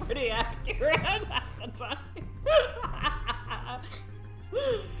honestly pretty accurate at the time.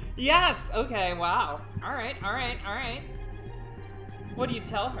 Yes. Okay. Wow. All right. What do you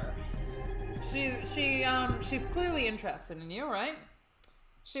tell her? She's clearly interested in you, right?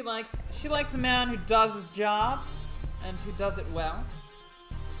 She likes a man who does his job and who does it well.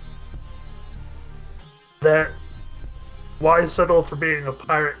 That... Why settle for being a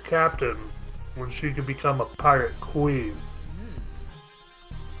pirate captain when she could become a pirate queen?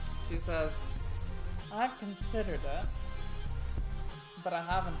 She says, I've considered it, but I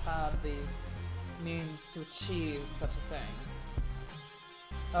haven't had the means to achieve such a thing.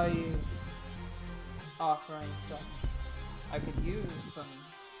 Are you offering some? I could use some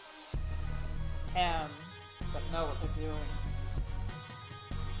hands that know what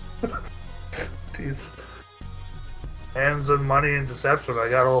they're doing. Jeez. Hands and money and deception. I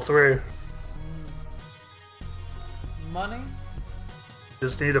got all three. Money,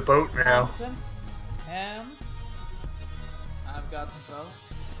 Just need a boat now. competence, hands. I've got the boat.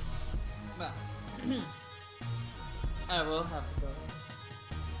 Well, I will have the boat.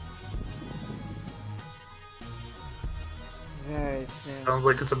 Very soon. Sounds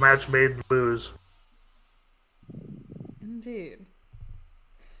like it's a match made in booze. Indeed.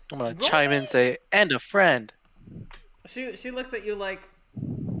 I'm gonna chime in and say, and a friend. She looks at you like,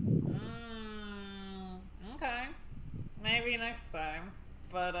 okay, maybe next time,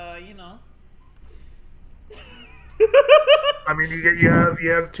 but you know. I mean, you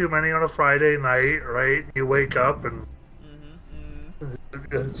have too many on a Friday night, right? You wake up and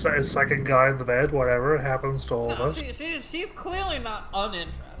a second guy in the bed, whatever. It happens to all of No, us. she's clearly not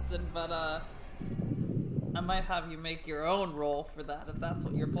uninterested, but I might have you make your own roll for that if that's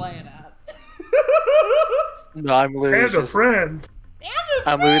what you're playing at. No, I'm literally And a just. friend.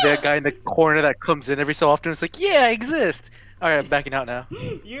 I'm literally that guy in the corner that comes in every so often. It's like, yeah, I exist. All right, I'm backing out now.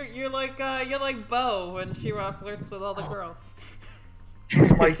 You're like Bo when she flirts with all the girls. He's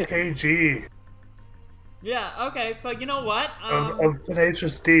my KG Yeah. Okay. So you know what? of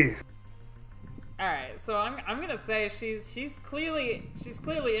Tenacious D. right, so I'm gonna say she's clearly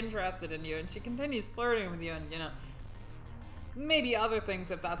interested in you, and she continues flirting with you, and maybe other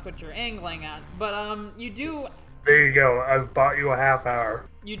things if that's what you're angling at. But you do. There you go. I've bought you a half hour.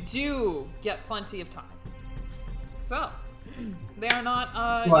 You do get plenty of time. So they are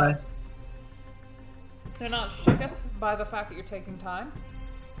not. What? They're not shooketh by the fact that you're taking time,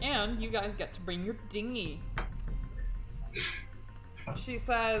 and you guys get to bring your dinghy. She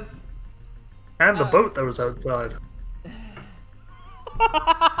says. And the boat that was outside.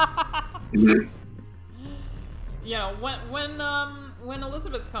 When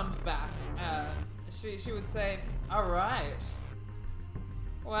Elizabeth comes back, she would say, "All right.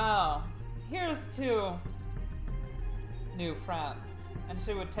 Well, here's to new friends," and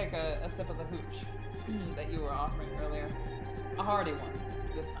she would take a sip of the hooch that you were offering earlier, a hearty one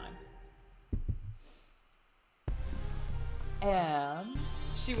this time, and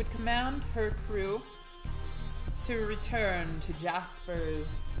she would command her crew to return to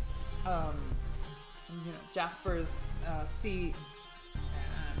Jasper's, sea.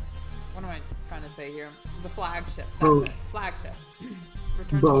 What am I trying to say here? The flagship. That's it. Flagship.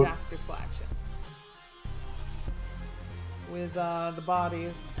 Return to Jasper's flagship. With the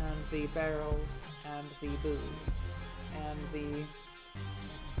bodies and the barrels and the booze and the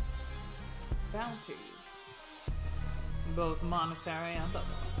bounties. Both monetary and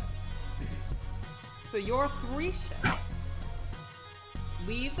otherwise. So your 3 ships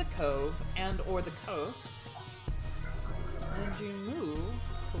leave the cove and or the coast, and you move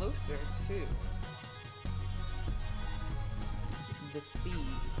closer to the sea.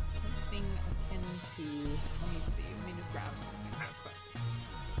 Something akin to, let me see, let me just grab something real quick.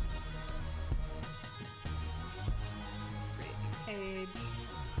 Create a new page.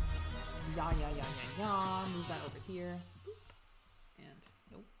 Move that over here. And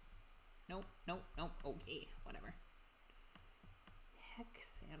nope. Okay, whatever. Heck,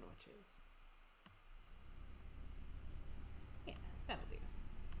 sandwiches. Yeah, that'll do.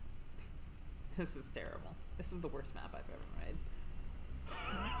 This is terrible. This is the worst map I've ever made.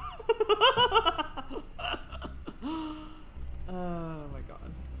 Oh my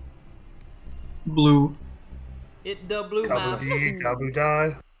god. Blue. It the blue map. Gabu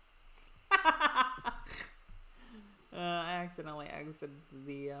die. I accidentally exited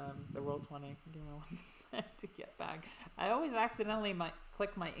the Roll20. Give me 1 sec to get back. I always accidentally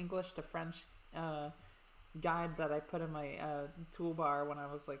click my English to French guide that I put in my toolbar when I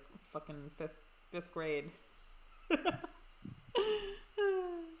was like fucking fifth grade.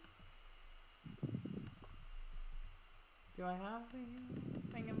 Do I have the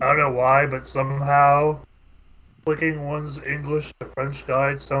thing in I don't know why, but somehow clicking one's English to French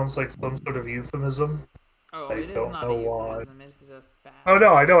guide sounds like some sort of euphemism. Oh, I it is don't not know a why. euphemism, it's just bad. Oh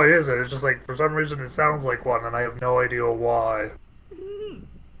no, I know it isn't. It's just like for some reason it sounds like one, and I have no idea why.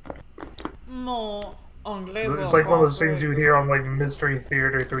 Mon anglais. It's like one of those things you would hear on like Mystery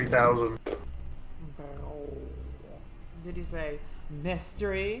Theater 3000. Did you say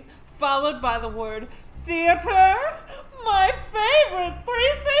mystery followed by the word theater? My favorite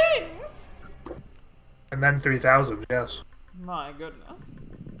 3 things. And then 3000, yes. My goodness.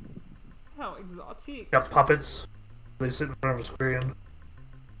 How exotic. Got puppets. They sit in front of a screen.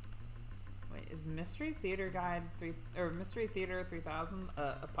 Wait, is Mystery Theater Guide 3 or Mystery Theater 3000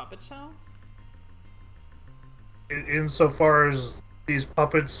 a puppet show? Insofar as these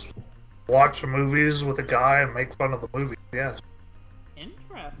puppets watch movies with a guy and make fun of the movie, yes.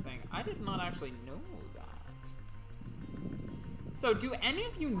 Interesting. I did not actually know that. So, do any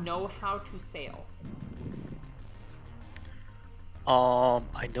of you know how to sail?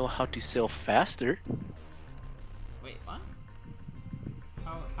 I know how to sail faster. Wait, what?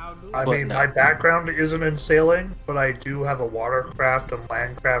 How do I But mean, no. my background isn't in sailing, but I do have a watercraft and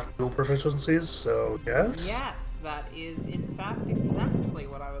landcraft dual proficiencies, so yes. Yes, that is in fact exactly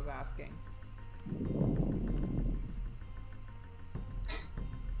what I was asking.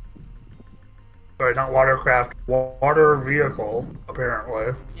 Sorry, not watercraft, water vehicle,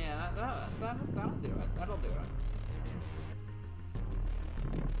 apparently. Yeah, that'll do it. That'll do it.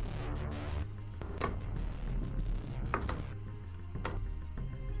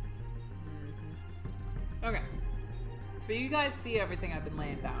 Okay. So you guys see everything I've been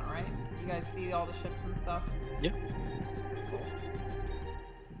laying down, right? You guys see all the ships and stuff? Yeah. Cool.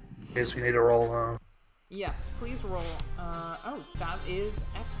 In case we need to roll now. Yes, please roll. Oh, that is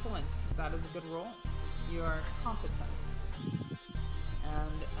excellent. That is a good roll. You are competent.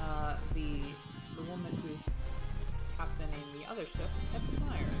 And the woman who's captaining the other ship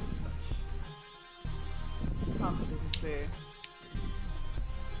admires such competency.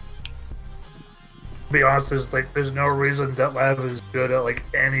 To be honest, there's no reason Detlef is good at like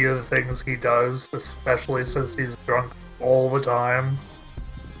any of the things he does, especially since he's drunk all the time.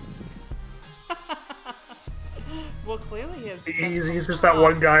 Well, clearly he has. He's just that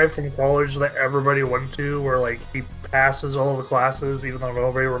one guy from college that everybody went to, where like he passes all the classes, even though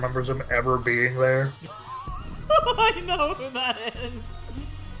nobody remembers him ever being there. I know who that is.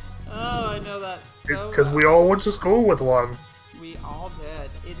 Oh, I know that so Because we all went to school with one. We all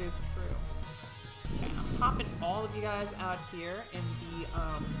did. It is true. Okay, I'm popping all of you guys out here in the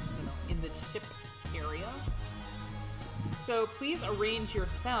in the ship area. So please arrange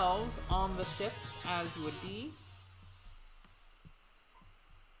yourselves on the ships as you would be.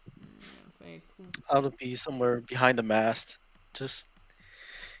 I'll be somewhere behind the mast, just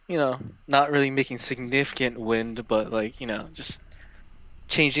not really making significant wind, but like just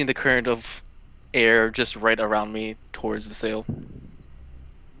changing the current of air just right around me towards the sail.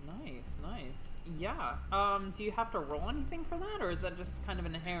 Nice. Yeah. Do you have to roll anything for that, or is that just kind of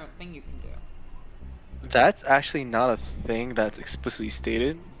an inherent thing you can do? That's actually not a thing that's explicitly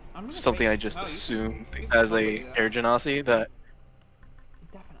stated. Something I just assume as a air genasi that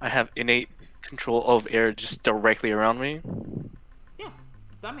Definitely. I have innate control of air just directly around me. Yeah,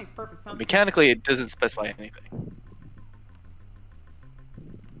 that makes perfect sense. Mechanically, it doesn't specify anything.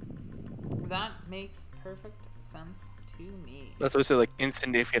 That makes perfect sense to me. That's what I say, like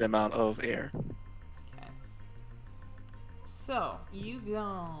insignificant amount of air. Okay. So you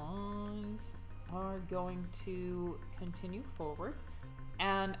guys are going to continue forward,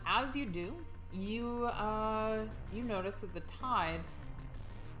 and as you do, you notice that the tide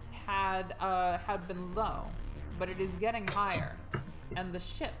had been low, but it is getting higher, and the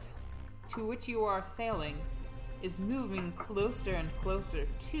ship to which you are sailing is moving closer and closer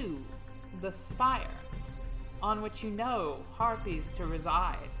to the spire on which you know harpies to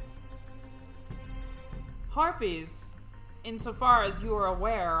reside. Harpies, insofar as you are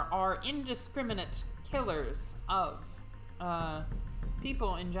aware, are indiscriminate killers of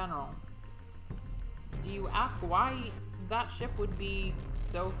people in general. Do you ask why that ship would be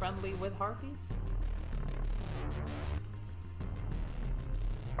so friendly with harpies?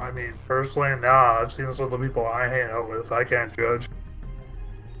 I mean, personally, nah. I've seen some of the people I hang out with. I can't judge.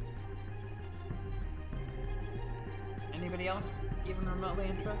 Anybody else even remotely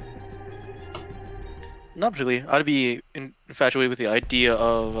interested? Not particularly. I'd be infatuated with the idea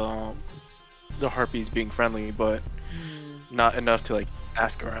of the harpies being friendly, but not enough to like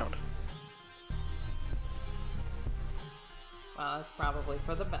ask around. Well, that's probably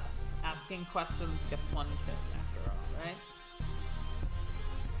for the best. Asking questions gets one killed after all, right?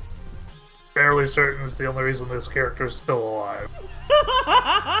 Fairly certain it's the only reason this character is still alive.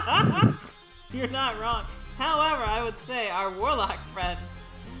 You're not wrong. However, I would say our warlock friend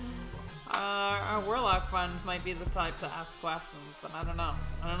might be the type to ask questions, but I don't know.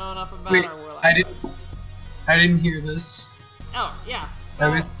 I don't know enough about our warlock. I didn't hear this. Oh, yeah. So, I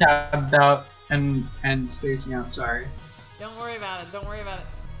was tabbed out and spacing out. Sorry. Don't worry about it.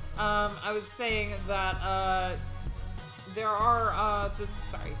 I was saying that there are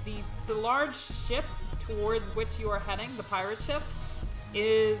the large ship towards which you are heading, the pirate ship,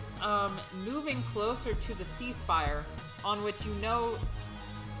 is moving closer to the sea spire on which you know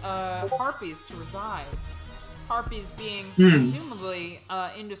harpies to reside. Harpies being presumably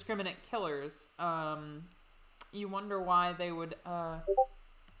indiscriminate killers. You wonder why they would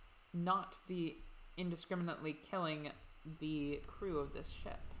not be indiscriminately killing the crew of this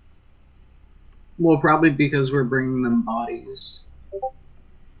ship. Well, probably because we're bringing them bodies.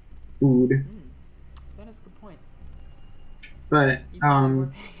 Food. That is a good point. But, You probably were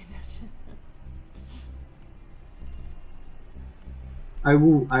paying attention.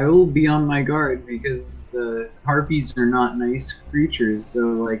 I will be on my guard because the harpies are not nice creatures, so,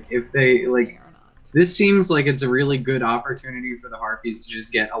 like, if they, like, They are not. this seems like it's a really good opportunity for the harpies to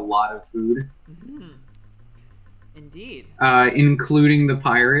just get a lot of food. Indeed. Including the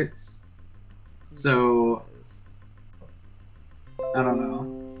pirates. So, I don't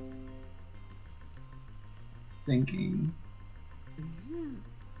know. Thinking.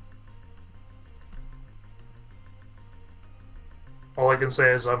 All I can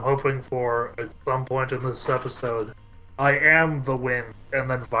say is I'm hoping for, at some point in this episode, I am the wind, and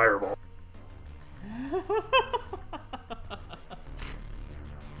then fireball.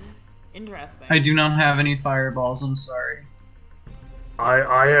 Interesting. I do not have any fireballs, I'm sorry.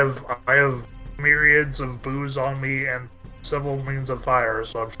 I have myriads of booze on me and several means of fire,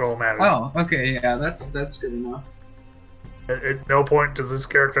 so I'm sure I'll manage. Oh, okay, yeah, that's good enough. At no point does this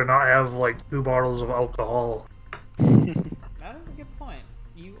character not have like 2 bottles of alcohol. That is a good point.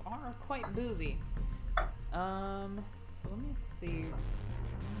 You are quite boozy. So let me see.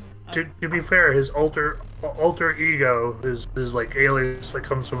 To be fair, his alter ego, his like alias that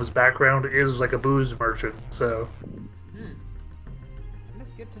comes from his background is like a booze merchant. So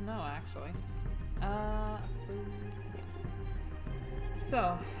That's good to know, actually.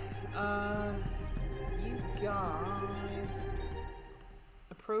 So, you guys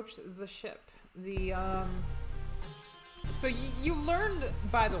approach the ship. So you learned,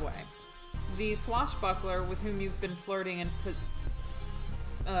 by the way, the swashbuckler with whom you've been flirting and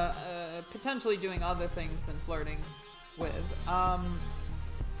potentially doing other things than flirting with. Her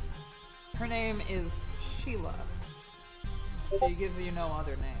name is Sheila. She gives you no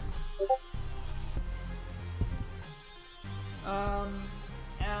other name.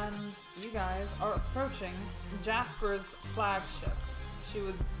 And you guys are approaching Jasper's flagship. She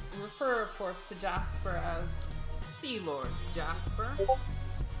would refer, of course, to Jasper as Sea Lord Jasper.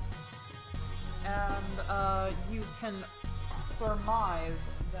 And you can surmise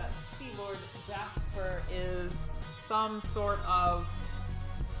that Sea Lord Jasper is some sort of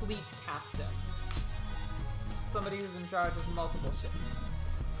fleet captain. Somebody who's in charge of multiple ships.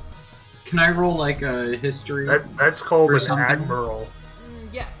 Can I roll like a history? That's called or an something? admiral.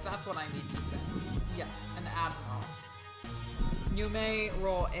 Yes, that's what I mean to say. Yes, an admiral. You may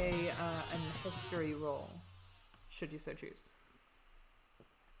roll an history roll, should you so choose.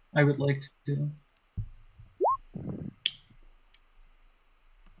 I would like to.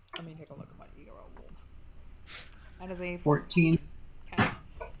 Let me take a look at what you rolled. That is a 14. Okay.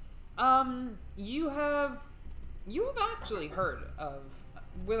 You have actually heard of,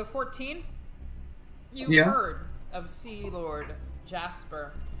 with a 14, you've heard of Sea Lord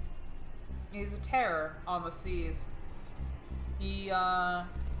Jasper. He's a terror on the seas. He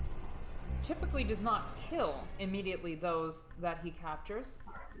typically does not kill immediately those that he captures.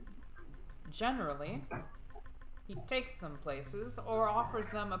 Generally, he takes them places or offers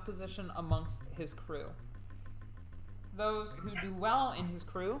them a position amongst his crew. Those who do well in his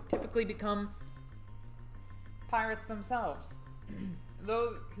crew typically become pirates themselves.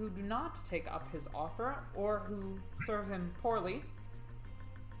 Those who do not take up his offer or who serve him poorly,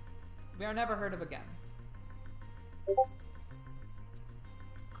 they are never heard of again.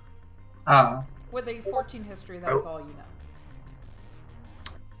 With a 14 history, that is all you know.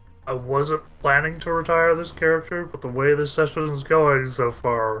 I wasn't planning to retire this character, but the way this session is going so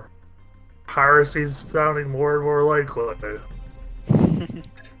far, piracy's sounding more and more likely.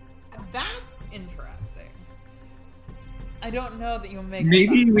 That's interesting. I don't know that you'll make.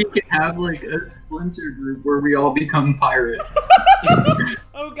 Maybe we could have like a splinter group where we all become pirates.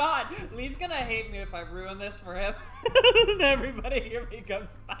 Oh God, Lee's gonna hate me if I ruin this for him. And everybody here becomes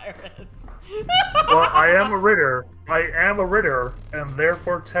pirates. Well, I am a Ritter, and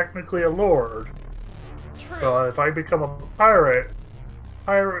therefore technically a lord. True. So if I become a pirate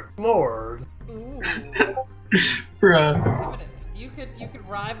lord. Ooh. Bruh. You could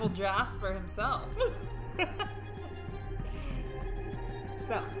rival Jasper himself.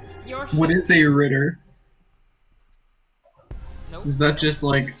 So, your ship. What is a Ritter? Nope. Is that just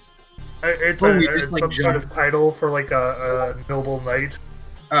like... It's Oh, we just, it's like, some sort jump. of title for like a noble knight.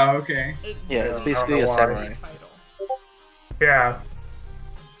 Oh, okay. Yeah, it's I don't basically know a why. samurai. Title. Yeah.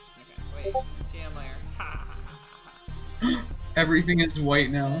 Okay, wait. GM layer. Ha ha ha ha. Everything is white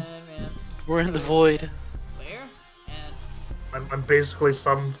now. Advanced We're in the void. layer, and I'm basically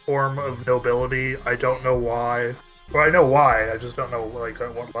some form of nobility. I don't know why. Well, I know why. I just don't know like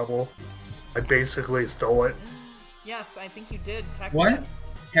at what level. I basically stole it. yes, I think you did technically. What?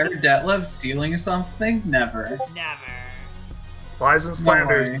 Herr Detlev stealing something? Never. Never. Lies and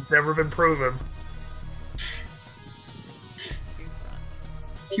slanders way. never been proven. Too front.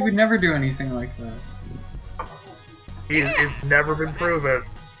 He would never do anything like that. It's never been proven.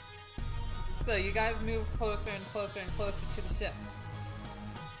 So you guys move closer and closer and closer to the ship.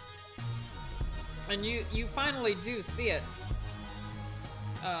 And you finally do see it.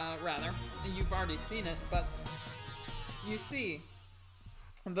 Rather. You've already seen it, but you see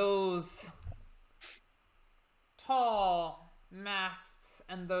those tall masts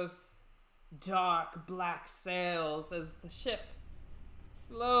and those dark black sails as the ship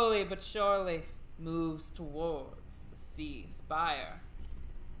slowly but surely moves towards the sea spire.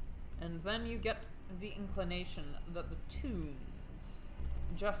 And then you get the inclination that the tunes,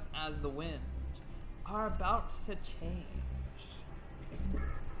 just as the wind, are about to change.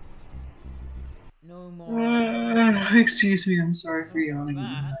 No more. Excuse me, I'm sorry for yawning.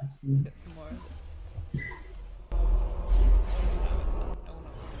 that. Let's get some more of this. No, it's not. Oh,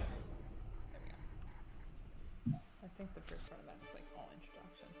 no. There we go. I think the first part of that is like all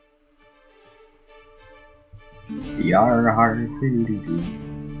introduction. Yar har doo-doo-doo.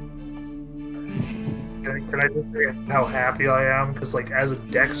 Can I just say how happy I am? Because, like, as a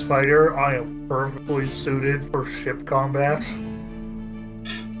Dex fighter, I am perfectly suited for ship combat.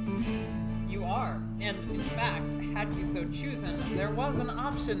 You are, and in fact, had you so chosen, there was an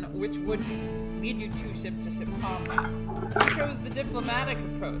option which would lead you to ship-to-ship combat. You chose the diplomatic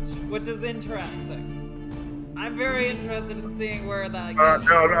approach, which is interesting. I'm very interested in seeing where that goes.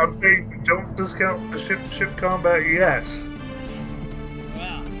 No, I'm saying don't discount the ship-to-ship combat yet.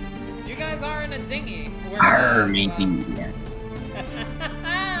 Well, you guys are in a dinghy. Arr, matey.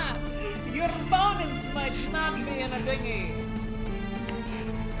 Your opponents might not be in a dinghy.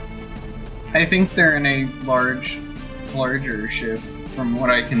 I think they're in a larger ship from what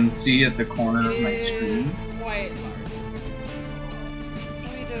I can see at the corner of my It is screen. quite large.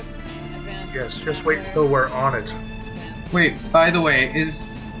 Let me just advance. Yes, just wait until we're on it. Advance. Wait, by the way,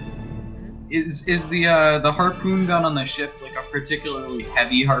 is the harpoon gun on the ship like a particularly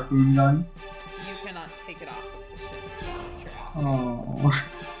heavy harpoon gun? You cannot take it off of the ship. That's what you're asking.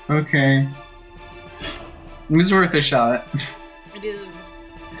 Oh, okay. It was worth a shot. It is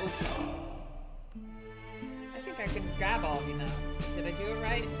okay. I think I can just grab all of you now. Did I do it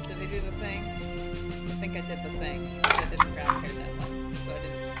right? Did I do the thing? I think I did the thing. I didn't grab hair deadline, so I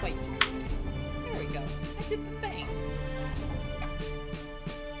didn't quite do it. There we go. I did the thing.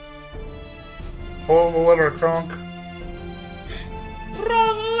 Pull the lever, Kronk.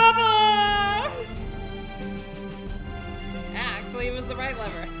 Wrong lever! Actually, it was the right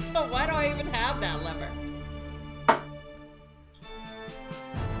lever. Why do I even have that lever?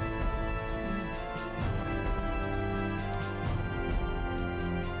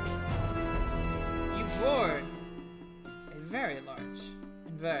 You board a very large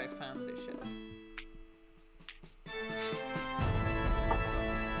and very fancy ship.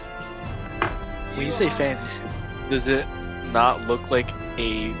 When you say fancy, does it not look like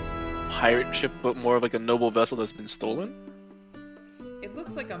a pirate ship, but more like a noble vessel that's been stolen? It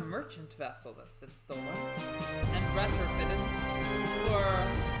looks like a merchant vessel that's been stolen and retrofitted for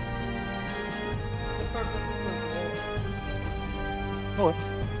the purposes of war. Oh,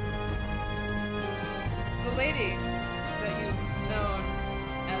 The lady that you've known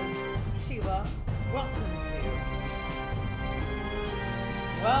as Sheila welcomes you.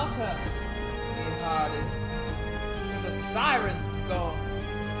 Welcome, ye hearties, to the Siren-Scorned.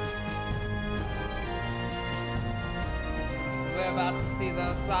 We're about to see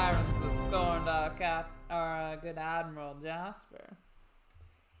those sirens that scorned our good Admiral Jasper.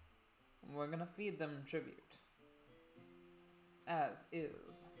 We're gonna feed them tribute, as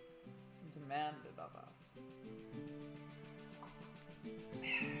is demanded of us.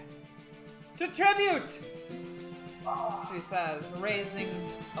 To tribute! She says, raising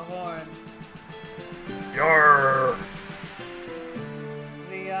a horn. Yarr!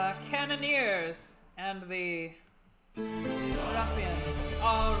 The cannoneers and the ruffians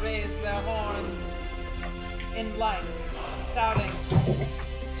all raise their horns in like, shouting,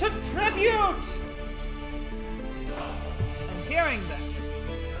 to tribute! And hearing this,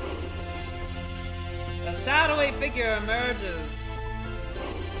 a shadowy figure emerges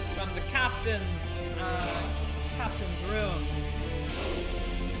from the captain's room.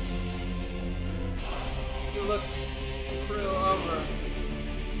 He looks the crew over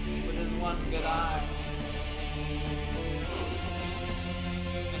with his one good eye.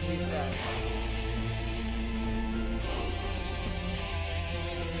 And he says,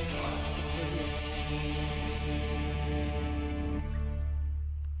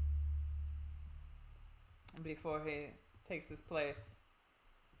 before he takes his place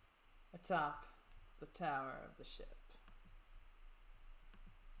atop the tower of the ship.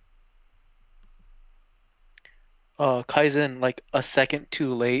 Kaizen, like a second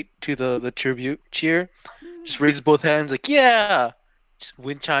too late to the tribute cheer, just raises both hands like, yeah! Just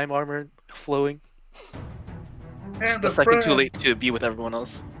wind chime armor flowing. Just And a a second too friend. late to be with everyone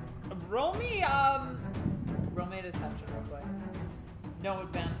else. Roll me deception real quick. No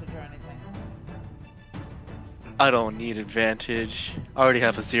advantage or anything. I don't need advantage. I already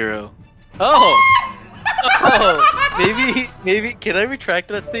have a 0. Oh! Oh! Maybe, can I retract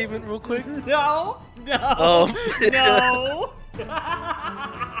that statement real quick? No! Oh. No!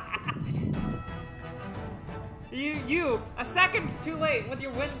 You, a second too late with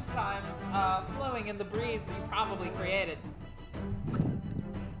your wind chimes flowing in the breeze that you probably created.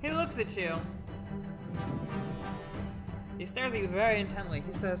 He looks at you. He stares at you very intently.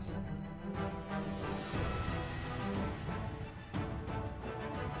 He says,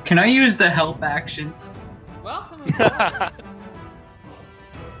 Can I use the help action? welcome aboard.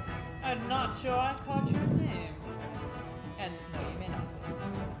 I'm not sure I caught your name.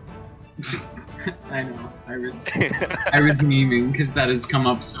 I know. I was memeing because that has come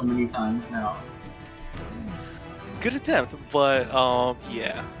up so many times now. Good attempt, but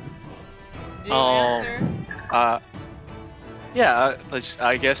yeah. Do you answer? Yeah.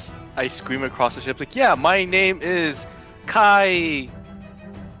 I guess I scream across the ship like, yeah, my name is Kai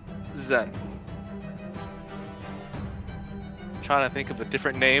Zen. Trying to think of a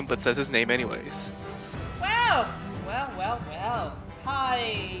different name, but says his name anyways. Well.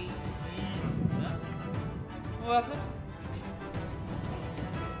 Hi. Was it?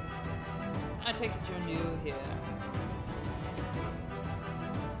 I take it you're new here.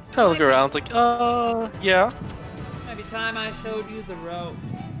 Kind of look around, it's like, yeah. Maybe time I showed you the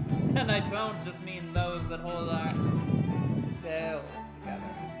ropes. And I don't just mean those that hold our sails together.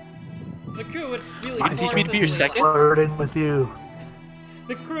 The crew would really You teach me to be your second? Flirting with you.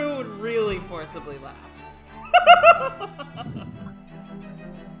 The crew would really forcibly laugh.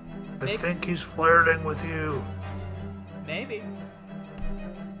 I think he's flirting with you. Maybe.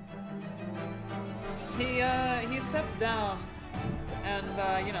 He steps down,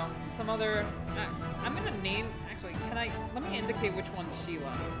 and you know, some other. I'm gonna name. Actually, let me indicate which one's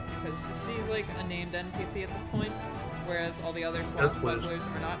Sheila, because she's like a named NPC at this point, whereas all the other swashbucklers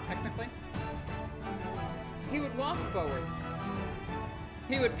are not technically. He would walk forward.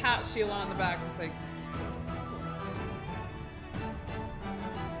 He would pat Sheila on the back and say,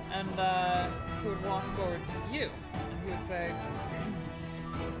 and he would walk forward to you, and he would say,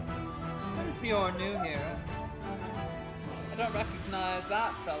 since you're new here, I don't recognize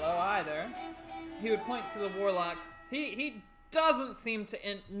that fellow either. He would point to the warlock. He doesn't seem to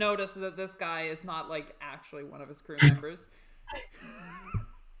notice that this guy is not, like, actually one of his crew members.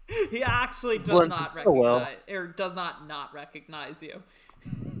 He actually does not recognize, or does not recognize you.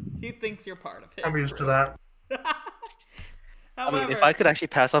 He thinks you're part of his. I'm used to that. However, I mean, if I could actually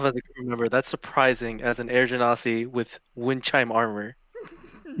pass off as a crew member, that's surprising as an Air Genasi with wind chime armor.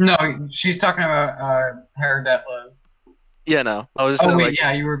 No, she's talking about Herr Detlev. Yeah, no. I was just Oh wait, like,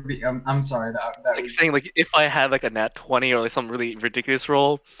 yeah, you were. I'm sorry. That like was... saying like if I had like a nat 20 or like some really ridiculous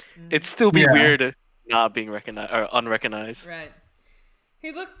role, it'd still be weird not being recognized or unrecognized. Right.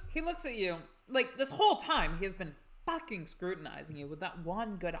 He looks at you like this whole time. He has been fucking scrutinizing you with that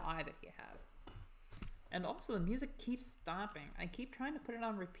one good eye that he has. And also the music keeps stopping. I keep trying to put it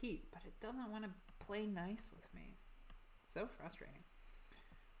on repeat, but it doesn't want to play nice with me. So frustrating.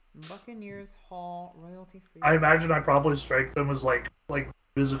 Buccaneers Hall, royalty free. I imagine I probably strike them as like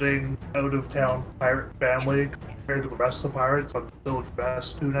visiting out of town pirate family compared to the rest of the pirates. I'm still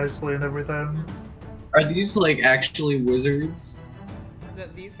dressed too nicely and everything. Are these like actually wizards?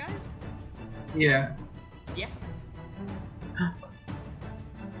 These guys? Yeah. Yes.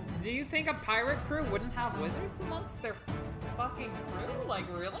 Do you think a pirate crew wouldn't have wizards amongst their fucking crew? Like,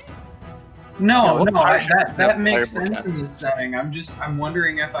 really? No, that makes sense in this setting. I'm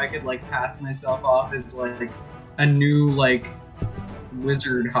wondering if I could like pass myself off as like a new like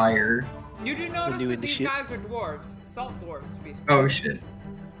wizard hire. You do notice that these guys are dwarves, salt dwarves to be specific. Oh shit.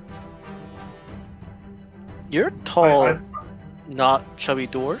 You're a tall, not chubby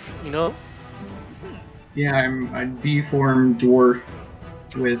dwarf, you know? Yeah, I'm a deformed dwarf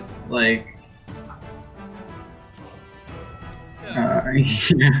with like.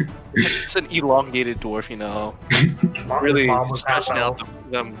 It's an elongated dwarf, you know. Really stretching out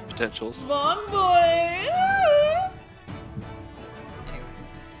them potentials. Long boy! Anyway,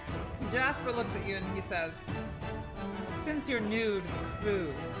 Jasper looks at you and he says, since you're new to the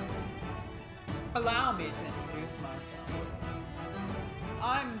crew, allow me to introduce myself.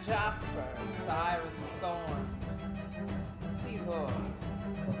 I'm Jasper, Siren-Scorned, Sea Lord.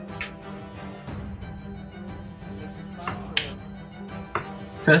 This is my crew.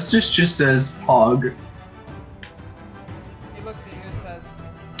 Festus just says Pog. He looks at you and says,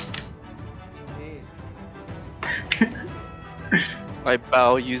 indeed. I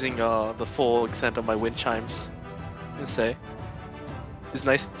bow using the full extent of my wind chimes and say, it's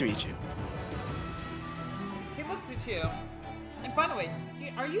nice to meet you. He looks at you. And by the way, do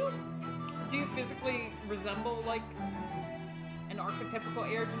you physically resemble like an archetypical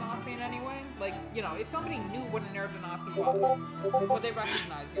Air Genasi in any way? Like, you know, if somebody knew what an Air Genasi was, would they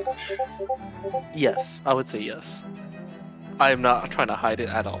recognize you? Yes, I would say yes. I am not trying to hide it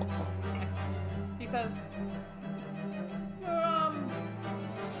at all. Excellent. He says, you're an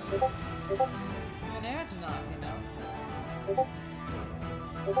Air Genasi now.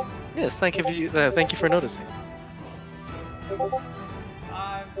 Yes, thank you for noticing.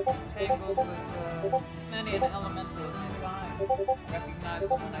 I've tangled with many an elemental in my time. I recognize them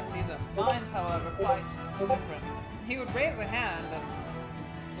when I see them. Mine's, however, quite different. He would raise a hand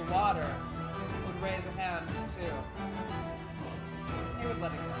and the water would raise a hand too. He would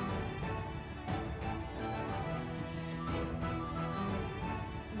let it go.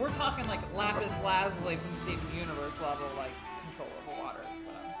 We're talking like lapis lazuli from Steven Universe level, like control over water is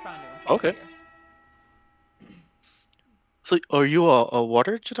what I'm trying to imply Okay. here. So, are you a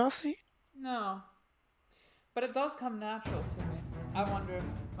water genasi? No. But it does come natural to me. I wonder if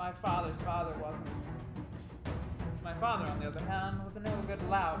my father's father wasn't. My father, on the other hand, was a no good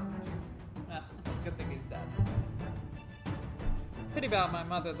lout. It's a good thing he's dead. Pity about my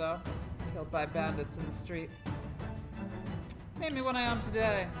mother, though. Killed by bandits in the street. Made me what I am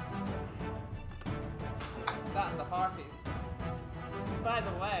today. That and the Harpies. By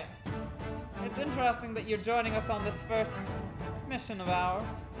the way, it's interesting that you're joining us on this first mission of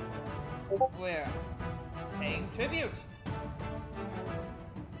ours. We're paying tribute.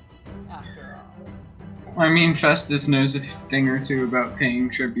 After all. I mean, Festus knows a thing or two about paying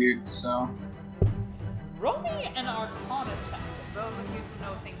tribute, so. Roll me an Arcana check, those of you who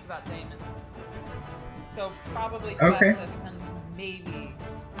know things about daemons. So probably Okay. Festus and maybe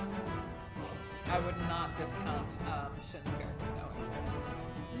I would not discount Shin's character knowing.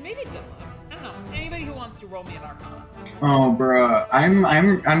 Maybe Dimlo. I don't know. Anybody who wants to roll me an Arcana. Oh, bruh.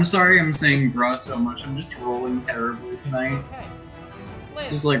 I'm sorry I'm saying bruh so much. I'm just rolling terribly tonight. Okay. Liz,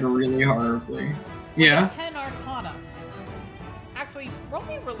 Just like really horribly. with Yeah? a 10 Arcana. Actually, roll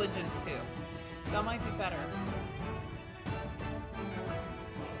me religion too. That might be better.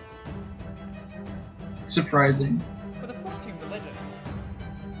 Surprising. With a 14 religion,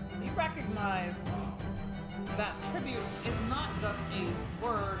 you recognize that tribute is not just a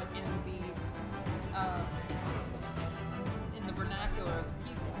word in the vernacular of the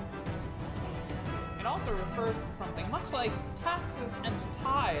people. It also refers to something much like taxes and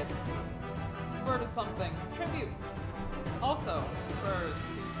tithes refer to something. Tribute also refers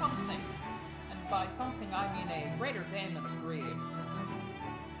to something, and by something I mean a greater daemon of greed.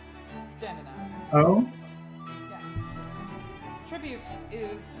 Daemoness. Oh? Yes. Tribute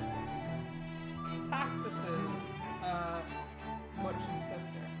is Taxus's butch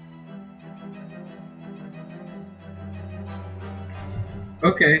sister.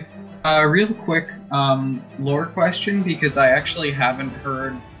 Okay. Real quick, lore question, because I actually haven't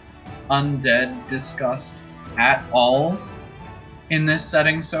heard undead discussed at all in this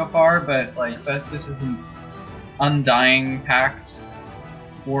setting so far, but like Festus is an Undying Pact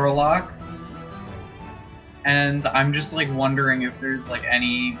warlock, and I'm just like wondering if there's like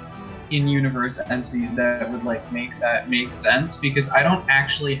any in-universe entities that would like make that make sense, because I don't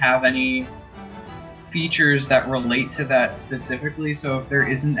actually have any features that relate to that specifically. So if there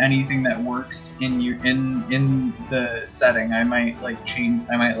isn't anything that works in the setting, I might like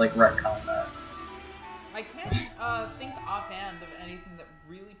retcon that. I can't think offhand of anything that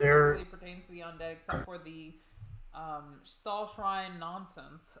really There- particularly pertains to the undead, except for the Stall Shrine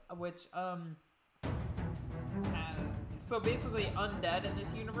nonsense, which so basically undead in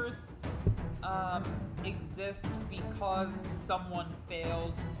this universe exist because someone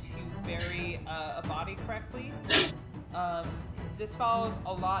failed to bury a body correctly. This follows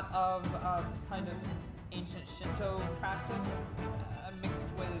a lot of kind of ancient Shinto practice mixed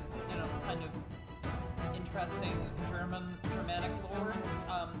with, kind of interesting Germanic lore.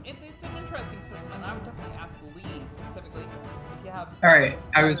 It's an interesting system, and I would definitely ask Lee specifically if you have. Alright,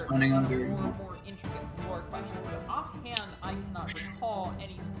 I was other, planning on doing that. more intricate lore questions, but offhand, I cannot recall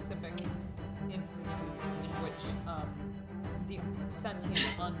any specific instances in which the sentient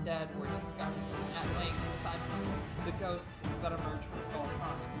undead were discussed at length, aside from the ghosts that emerged from Soul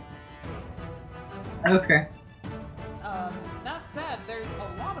Shrine. Okay. That said, there's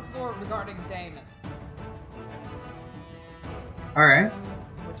a lot of lore regarding daemons, Alright.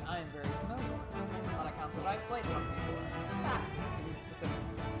 which I am very familiar with, on account that I've played one before. Taxes, to be specific,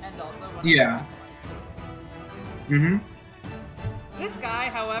 and also one of Yeah. the acolytes. Mm-hmm. This guy,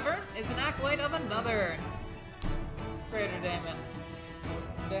 however, is an acolyte of another greater daemon.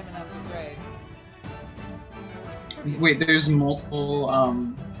 Daemoness of Grade. Wait, there's multiple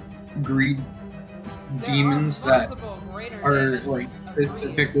greed There demons are that multiple greater are daemons like of greed.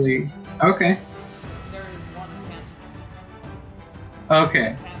 specifically. Okay. There is one canticle.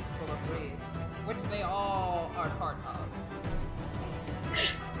 Okay. Canticle of Greed, which they all are part of.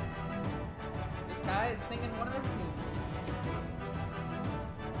 This guy is singing one of their tunes.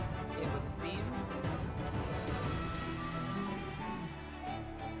 It would seem.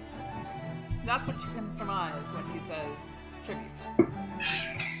 That's what you can surmise when he says tribute.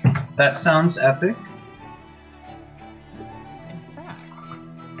 That sounds epic. In fact,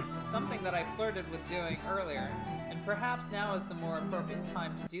 something that I flirted with doing earlier, and perhaps now is the more appropriate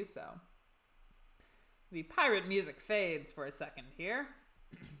time to do so. The pirate music fades for a second here,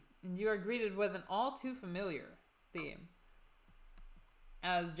 and you are greeted with an all too familiar theme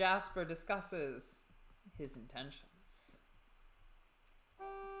as Jasper discusses his intentions.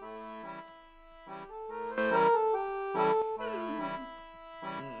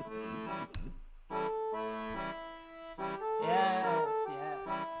 Yes.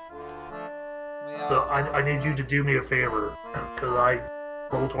 So I need you to do me a favor, because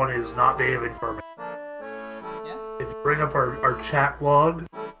Roll20 is not behaving for me. Yes? If you bring up our chat log,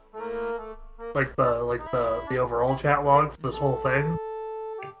 like the overall chat log for this whole thing,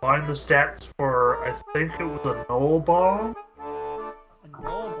 find the stats for, I think it was a Knoll Bomb? A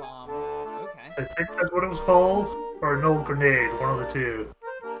Knoll Bomb. Okay. I think that's what it was called. Or a Knoll Grenade, one of the two.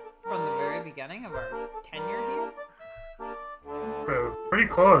 From the very beginning of our tenure here? Pretty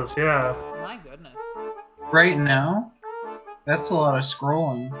close, yeah. My goodness. Right now? That's a lot of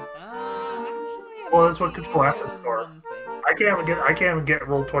scrolling. Actually, Well, that's what Control F is easier than for. one thing. I can't even get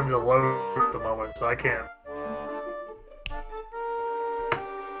Roll20 to load at the moment, so I can't.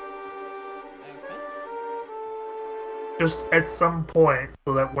 Okay. Just at some point,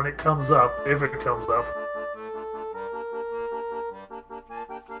 so that when it comes up, if it comes up,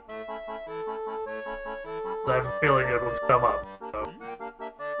 I have a feeling it will come up. So.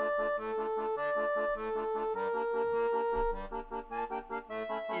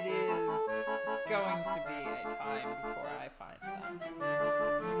 It is going to be a time before I find them.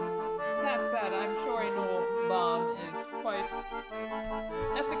 That said, I'm sure a Knoll Bomb is quite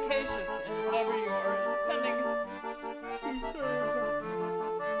efficacious in whatever you're intending to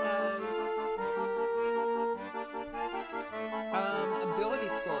serve as ability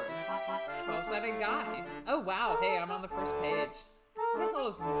scores. 12-sided guy. Oh wow, hey, I'm on the first page. What the hell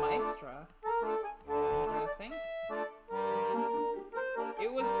is Maestra? Interesting.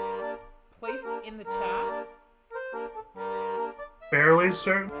 It was placed in the chat. Fairly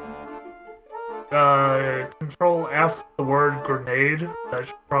certain. Control F, the word grenade. That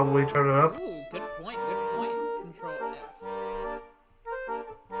should probably turn it up. Ooh, good point, good point. Control F.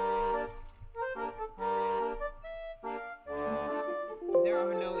 There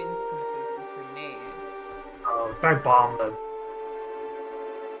are no instances of grenade. Try bomb then.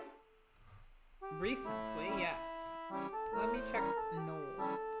 Recently, yes. Let me check Knoll.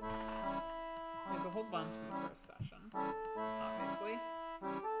 There's a whole bunch in the first session, obviously.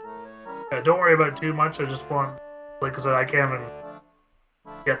 Yeah, don't worry about it too much. I just want, like I said, I can't even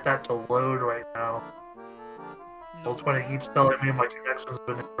get that to load right now. Roll20 keeps telling me my connection's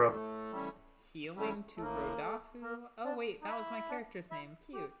been interrupted. Healing to Rodafu? Oh wait, that was my character's name.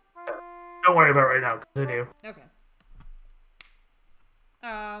 Cute. Don't worry about it right now. Continue. Okay.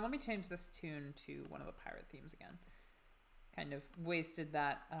 Let me change this tune to one of the pirate themes again. Kind of wasted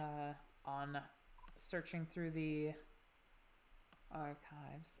that on searching through the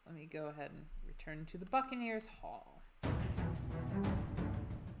archives. Let me go ahead and return to the Buccaneers Hall.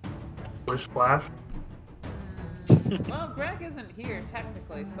 Splish Splash. Well, Greg isn't here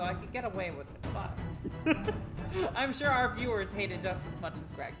technically, so I could get away with it, but I'm sure our viewers hate it just as much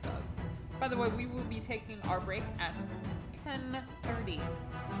as Greg does. By the way, we will be taking our break at 10:30.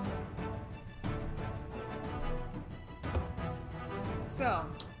 So,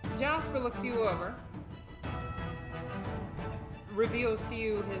 Jasper looks you over, reveals to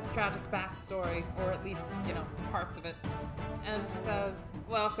you his tragic backstory, or at least, you know, parts of it, and says,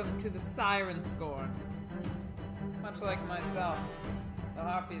 "Welcome to the Siren-Scorned. Much like myself, the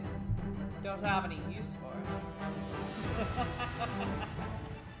Harpies don't have any use for it."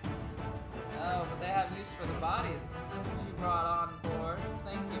 Oh, but they have use for the bodies that you brought on board.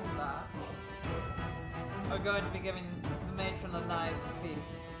 Thank you for that. We're going to be giving the matron a nice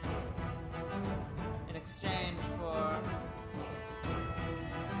feast in exchange for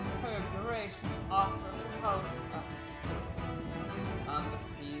her gracious offer to host us on the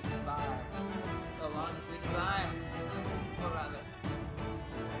sea spire, so long as we climb, or rather,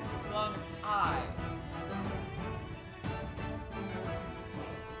 as long as I.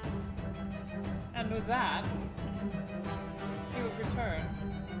 And with that, he would return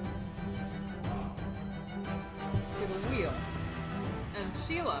to the wheel. And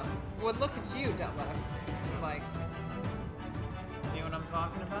Sheila would look at you, Detlef, like, see what I'm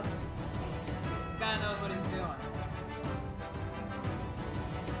talking about? This guy knows what he's doing.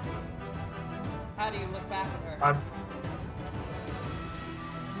 How do you look back at her?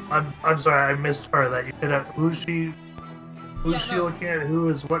 I'm sorry, I missed part of that. You said who's she? Who's she looking at? Who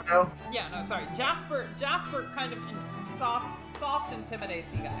is what now? Yeah, no, sorry. Jasper kind of soft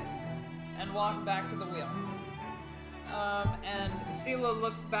intimidates you guys, and walks back to the wheel. And Sheila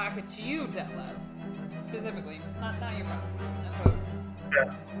looks back at you, Detlev, specifically, not your friends, and says,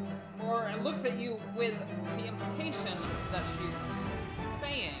 Yeah. or looks at you with the implication that she's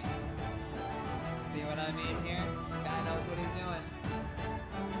saying, see what I mean here? Guy knows what he's doing.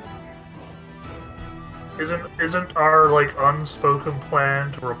 Isn't our like unspoken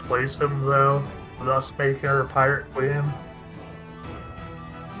plan to replace him though, thus making her a pirate queen?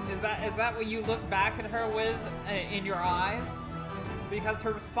 Is that what you look back at her with in your eyes? Because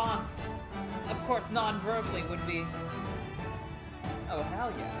her response, of course, non-verbally would be, "Oh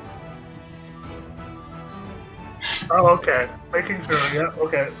hell yeah." Oh, okay. Making sure. Yeah.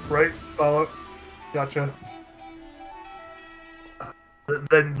 Okay. Right. Follow. Gotcha.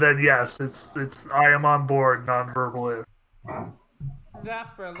 Then yes, it's I am on board non-verbally.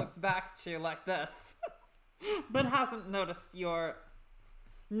 Jasper looks back at you like this, but hasn't noticed your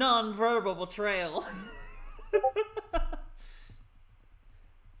non-verbal betrayal.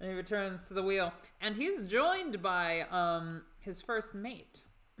 And he returns to the wheel, and he's joined by his first mate.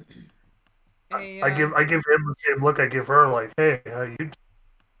 I give him the same look I give her, like, hey, how you?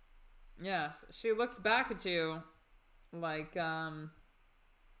 Yes, she looks back at you like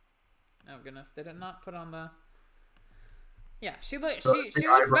oh goodness, did it not put on the? Yeah, she looks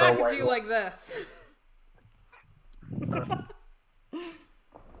back at you like this.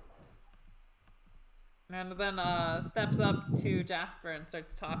 And then steps up to Jasper and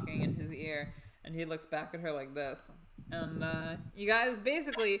starts talking in his ear, and he looks back at her like this. And you guys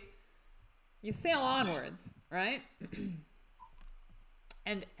basically, you sail onwards, right?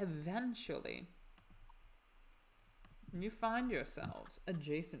 And eventually, you find yourselves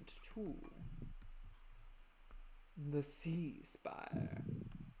adjacent to the Sea Spire.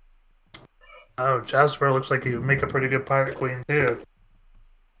 Oh, Jasper looks like he would make a pretty good pirate queen too.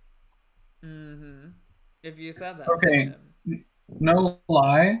 Mm-hmm. If you said that. Okay. No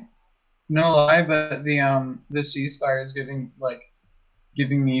lie, but the Sea Spire is giving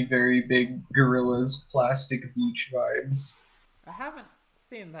me very big Gorillas plastic beach vibes. I haven't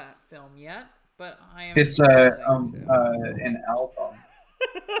seen that film yet, but I am. It's an album.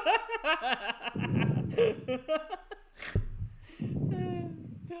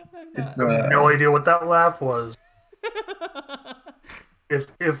 It's I have no idea what that laugh was.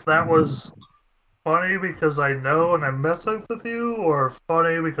 If that was funny because I know and I'm messing with you, or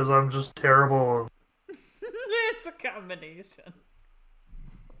funny because I'm just terrible. It's a combination.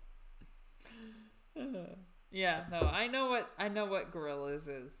 Yeah, no, I know what Gorillas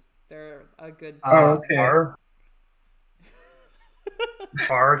is. They're a good. Okay.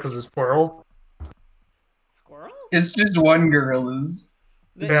 Bar because it's plural. Squirrel? It's just one Gorillas.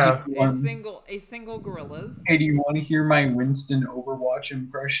 Yeah. A single Gorillas. Hey, do you want to hear my Winston Overwatch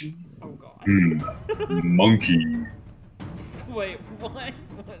impression? Oh god. Monkey. Wait, what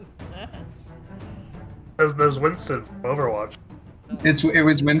was that? There's Winston from Overwatch. No. It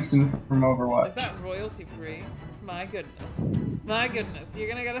was Winston from Overwatch. Is that royalty free? My goodness, you're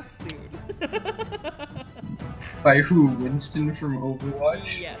gonna get us sued. By who? Winston from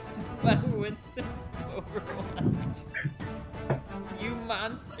Overwatch? Yes, by Winston from Overwatch. You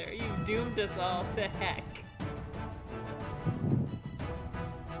monster, you doomed us all to heck.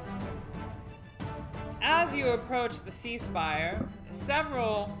 As you approach the Sea Spire,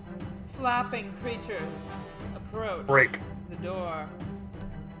 several flapping creatures approach the door,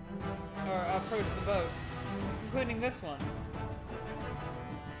 or approach the boat, including this one.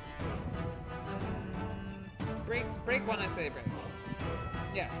 Break when I say break.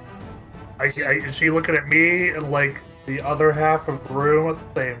 Yes. Is she looking at me and like the other half of the room at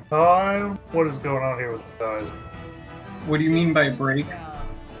the same time? What is going on here with you guys? What do you mean by break?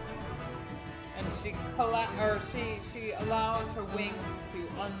 And she allows her wings to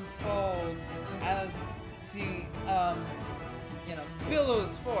unfold as she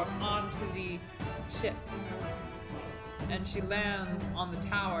billows forth onto the ship. And she lands on the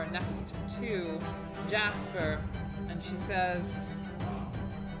tower next to Jasper, and she says,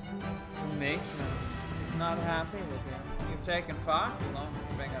 "The matron is not happy with you. You've taken far too long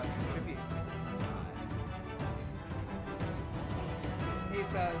to bring us tribute this time." He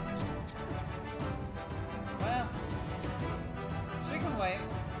says, "Well, she can wait.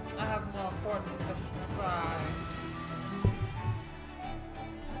 I have more important fish to fry."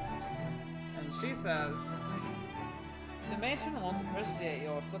 And she says, "The matron won't appreciate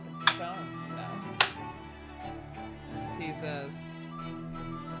your flippant tone, you know." He says,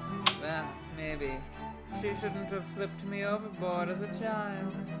 "Well, maybe. She shouldn't have flipped me overboard as a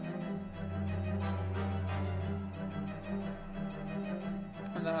child."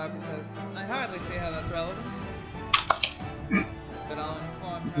 And the harpy says, I hardly see how that's relevant. But I'll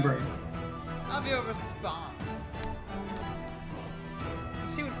inform her of your response.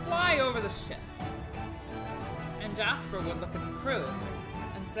 She would fly over the ship. And Jasper would look at the crew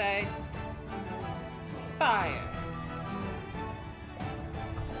and say, fire.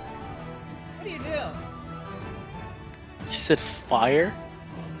 What do you do? She said fire?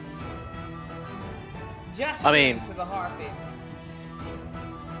 Gesturing to the harpy.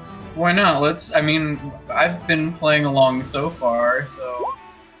 Why not? I've been playing along so far, so...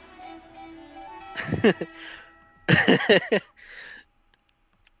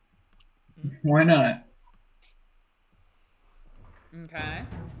 Why not? Okay.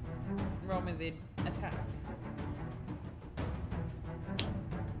 Roll me the attack.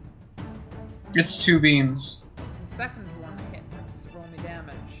 It's 2 beams. The second one hits. Roll me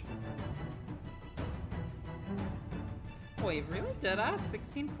damage. Wait, really? Did I?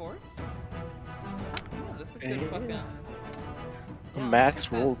 16 force? Damn, that's a good fucking... Yeah,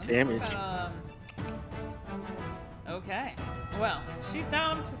 max roll damage. Okay. Well, she's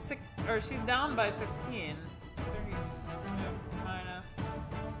down to she's down by 16. 30 minus.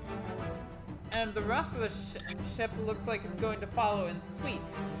 And the rest of the ship looks like it's going to follow in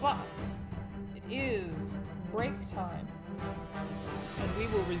suite, but it is break time. And we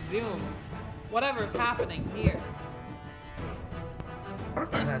will resume whatever's happening here.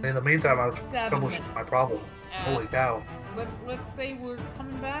 And in the meantime, I'll finish my problem. Holy cow. Let's say we're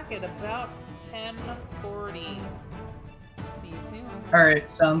coming back at about 10:40. See you soon. Alright,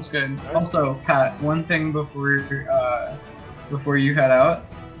 sounds good. Also, Pat, one thing before you head out.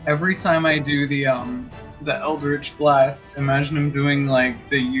 Every time I do the Eldritch Blast, imagine him doing like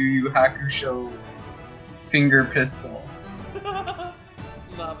the Yu Yu Hakusho finger pistol.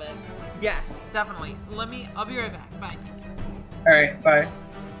 Love it. Yes, definitely. I'll be right back. Bye. Alright, bye.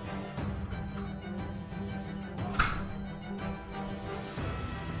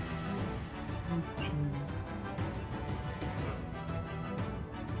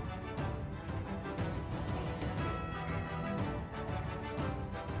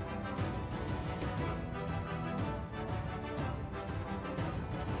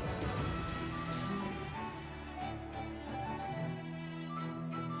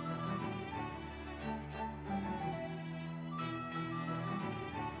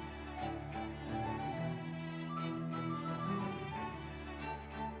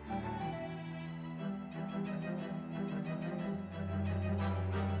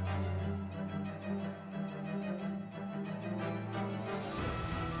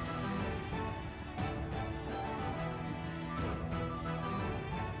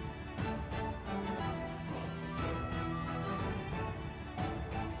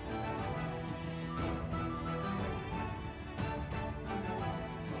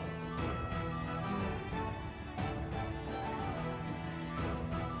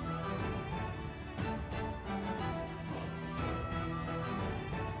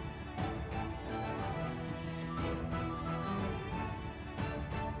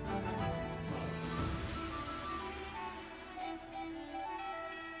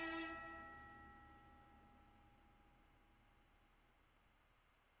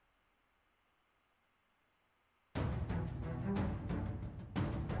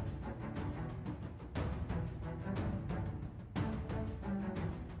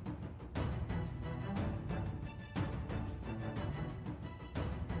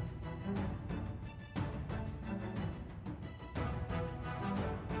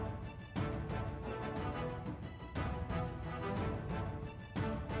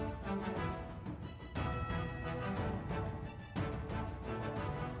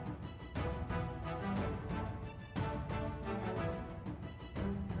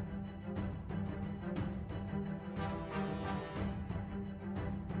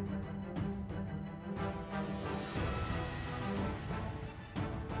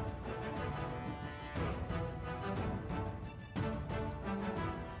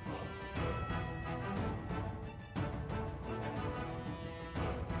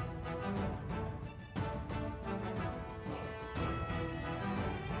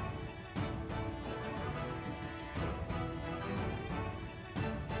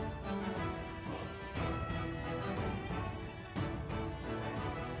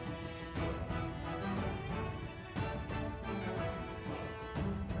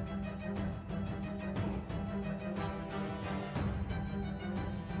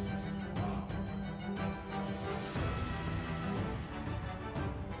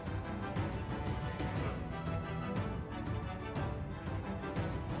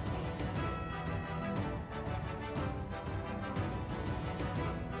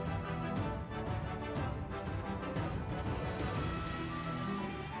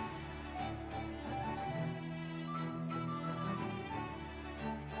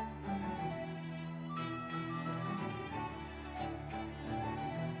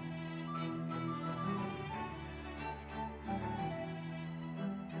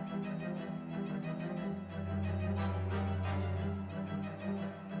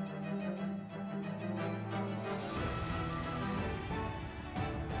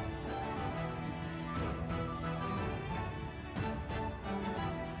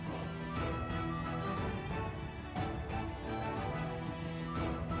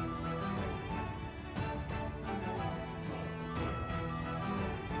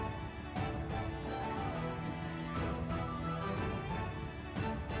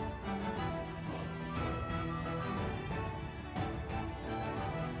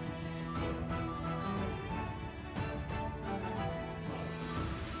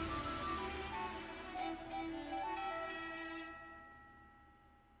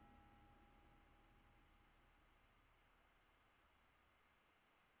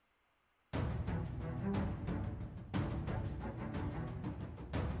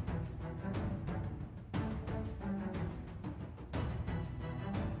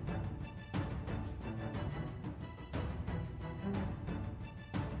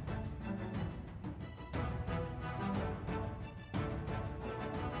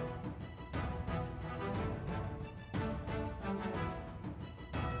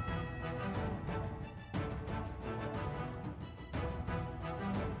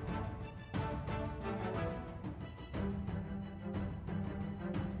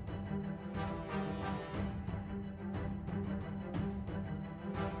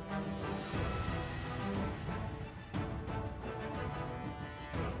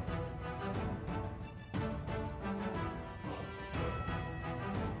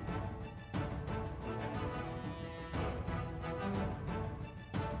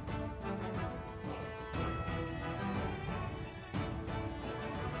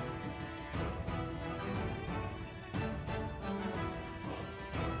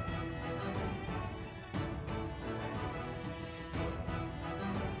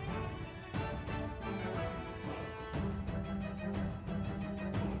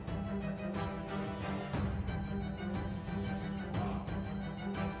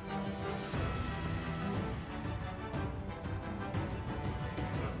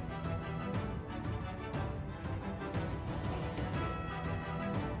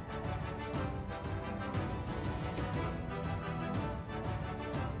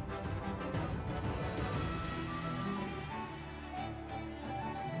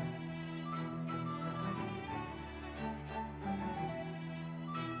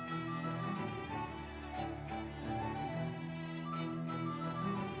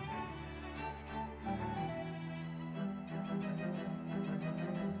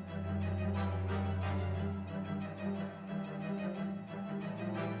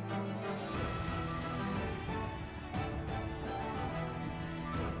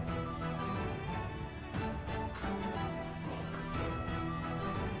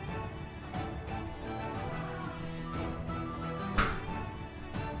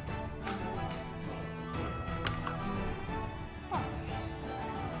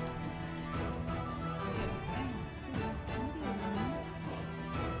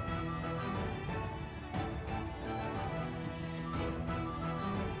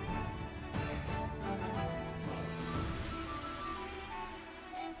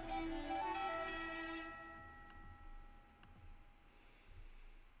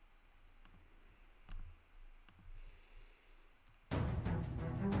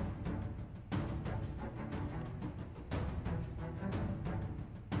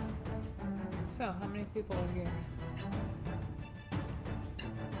 So, how many people are here?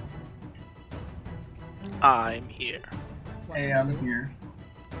 I'm here. Hey, I'm here.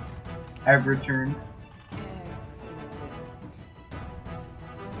 I've returned. Excellent.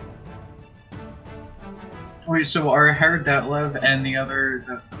 Wait, so are Herodetlev and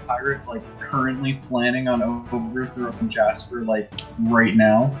the pirate, like, currently planning on overthrowing Jasper, like, right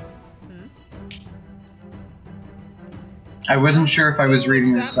now? Hmm? I wasn't sure if I was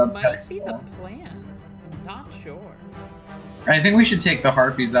reading the That might subtext. be the plan. I'm not sure. I think we should take the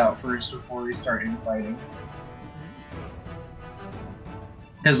Harpies out first before we start infighting.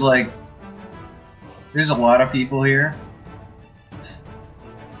 Because, like, there's a lot of people here.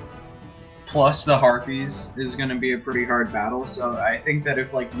 Plus the Harpies is going to be a pretty hard battle, so I think that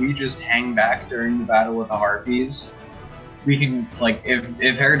if, like, we just hang back during the battle with the Harpies, we can, like, if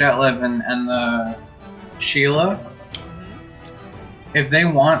Herodetlev and the Sheila, if they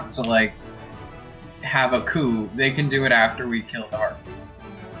want to, like, have a coup, they can do it after we kill the Harpies.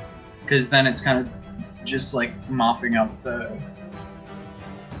 Because then it's kind of just, like, mopping up the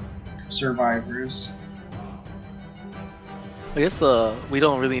survivors. I guess we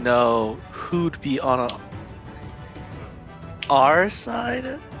don't really know who'd be on our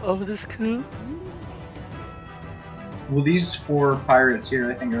side of this coup. Well, these 4 pirates here,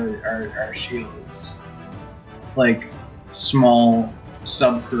 I think, are Sheila's. Like, small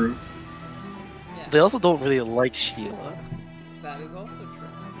sub-crew. Yeah, They also don't really like Sheila. that is also true.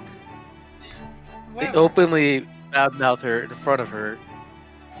 They However, openly badmouth her in front of her,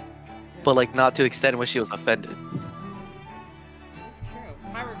 but like not to the extent where she was offended. it's true.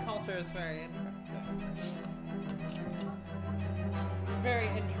 Pirate culture is very interesting. Very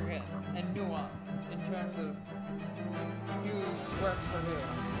intricate and nuanced in terms of who works for who.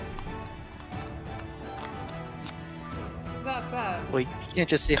 That said, Wait, you can't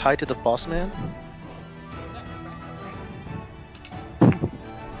just say hi to the boss man? no, exactly.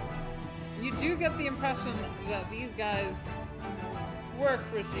 You do get the impression that these guys work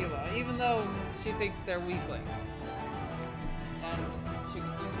for Sheila, even though she thinks they're weaklings. And she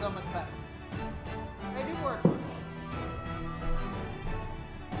could do so much better. They do work for her.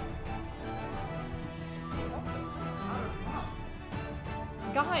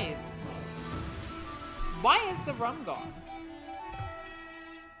 Guys, why is the rum gone?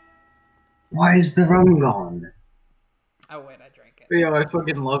 Why is the rum gone? Oh wait, I drank it. Yeah, I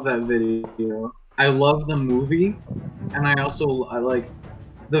fucking love that video. I love the movie, and I like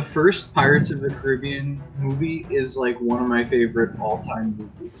the first Pirates of the Caribbean movie is like one of my favorite all-time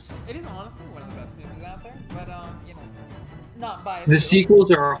movies. It is honestly one of the best movies out there, but you know, not biased. The sequels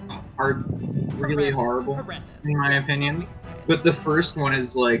are really Horrendous. horrible, Horrendous. in my Yes, opinion. we can say. But the first one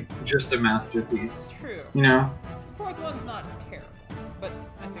is like just a masterpiece. True. You know? The fourth one's not terrible, but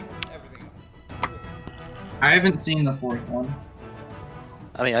I think everything else is pretty good. I haven't seen the 4th one.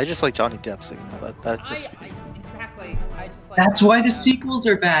 I mean, I just like Johnny Depp, so you know, that's just. Exactly. I just like. That's why the Depp. sequels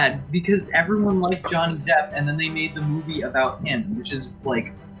are bad, because everyone liked Johnny Depp, and then they made the movie about him, which is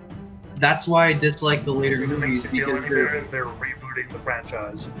like, that's why I dislike the later If it movies, makes you feel because any better, they're rebooting the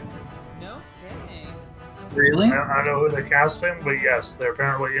franchise. No kidding. really? I don't know who they're casting, but yes, they're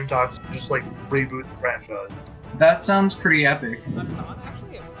apparently in talks to just like reboot the franchise. That sounds pretty epic. I'm not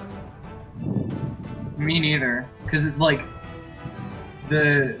actually a person. Me neither, because it like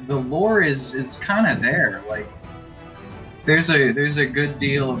the lore is kind of there. Like, there's a good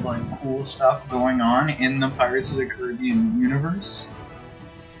deal of like cool stuff going on in the Pirates of the Caribbean universe,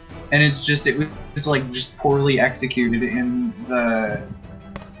 and it's just it was like just poorly executed in the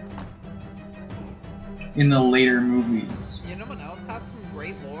later movies. You know what else has some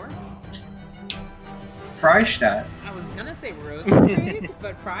great lore? Freistadt. I was gonna say Rosenkrantz,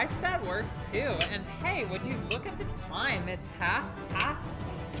 but Freistadt works too. And hey, would you look at the time? It's half past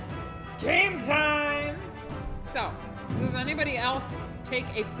game time! So, does anybody else take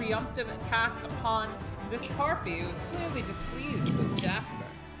a preemptive attack upon this harpy who's clearly displeased with Jasper?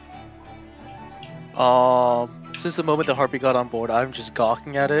 Since the moment the harpy got on board, I'm just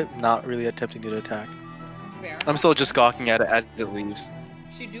gawking at it, not really attempting to attack. Fair. I'm still just gawking at it as it leaves.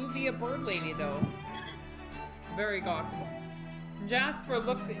 She do be a bird lady though. Very gawkable. Jasper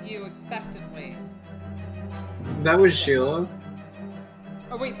looks at you expectantly. That was Sheila.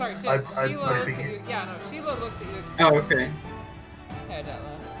 Oh wait, sorry. Sheila looks at you. Yeah, no. Sheila looks at you Oh, expectantly. okay. Hey,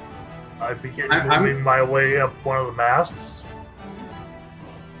 Della. I begin I'm- moving my way up one of the masts.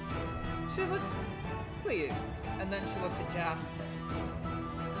 She looks pleased, and then she looks at Jasper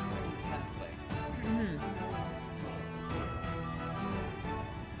intently.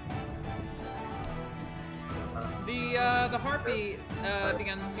 the harpy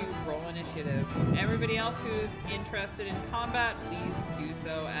begins to roll initiative. Everybody else who's interested in combat, please do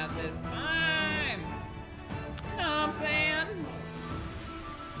so at this time. Know what I'm saying?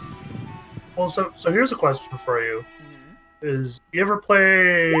 Well, so here's a question for you: Is you ever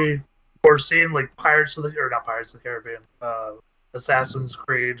play or seen like Pirates of the Caribbean, Assassin's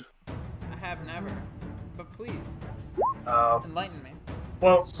Creed? I have never, but please enlighten me.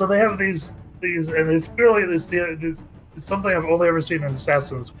 Well, so they have these, and it's purely this. It's something I've only ever seen in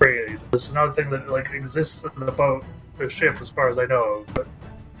Assassin's Creed. This is another thing that like exists in the boat, the ship, as far as I know of. But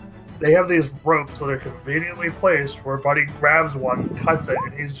they have these ropes that are conveniently placed where Buddy grabs one, cuts it,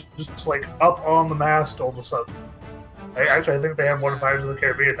 and he's just like up on the mast all of a sudden. I think they have one in Pirates of the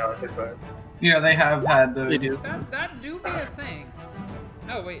Caribbean now. I think that. Yeah, they have had those. They do. That do be a thing.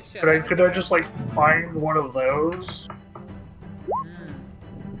 Oh wait, shit. Could I just like find one of those?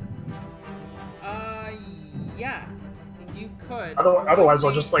 Yes, you could. Otherwise,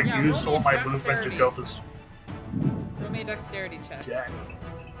 I'll just like Yeah, use roll all me my a movement to dexterity. go this. Roll me a dexterity check. Jack.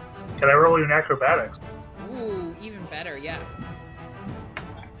 Can I roll you an acrobatics? Ooh, even better, yes.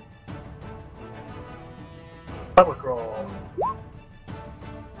 Public roll.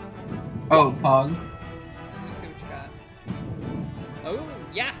 Oh, Pog. Let me see what you got. Oh,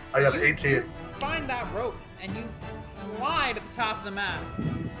 yes! I got You- 18. You find that rope, and you fly to the top of the mast.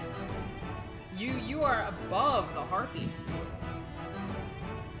 You are above the harpy.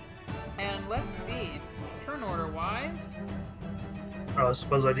 And let's see, turn order wise, Oh, I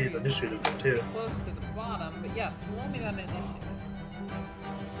suppose I need initiative too. close to the bottom, but yes, roll me that initiative.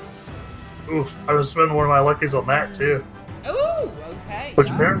 Oof, I was spending one of my luckies on that too. Ooh, okay. Which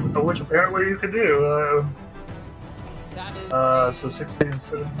yeah. apparently you can do. That is So 16,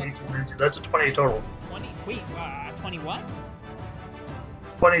 17, 18, 19. That's a 20 total. 20. Wait, 21?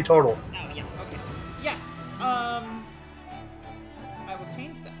 20 total. Oh, yeah, okay. Yes, I will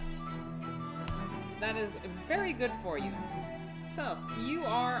change that. That is very good for you. So, you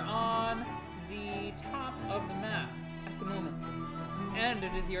are on the top of the mast at the moment. And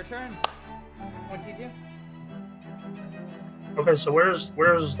it is your turn. What do you do? Okay, so where's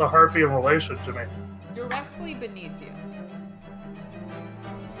the harpy in relation to me? Directly beneath you.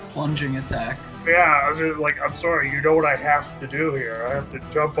 Plunging attack. Yeah, I was just like, I'm sorry, you know what I have to do here. I have to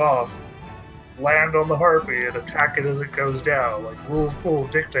jump off, land on the harpy, and attack it as it goes down, like rule of pool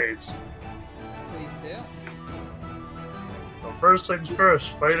dictates. Please do. So first things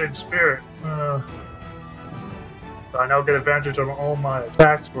first, fighting spirit. I now get advantage on all my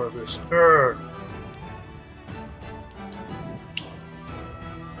attacks for this turn.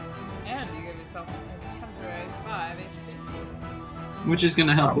 And you give yourself a temporary 5 HP. Which is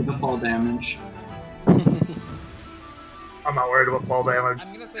gonna help with the fall damage. I'm not worried about fall damage.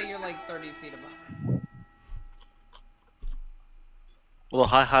 I'm gonna say you're like 30 feet above. Well,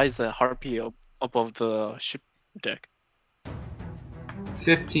 how high is the harpy above the ship deck?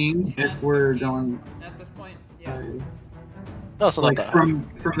 15 if we're going At this point, yeah. No, so like not that high.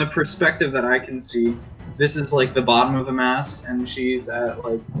 from the perspective that I can see, this is like the bottom of the mast, and she's at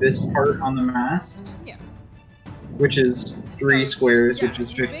like this part on the mast. Yeah. Which is 3 So, squares, yeah, which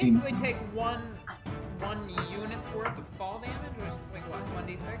is you 15. basically take one unit's worth of fall damage, which is like what,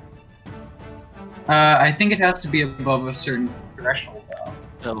 1d6? I think it has to be above a certain threshold,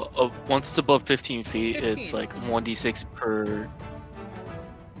 though. No, once it's above 15 feet, 15. it's like 1d6 per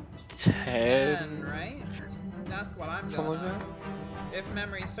 10. 10, right? That's what I'm Something going like on. If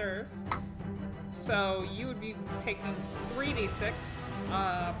memory serves. So you would be taking 3d6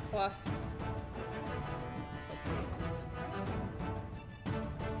 plus 3d6.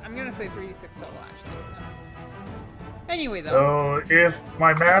 I'm gonna say 3d6 total, actually. Anyway, though. So if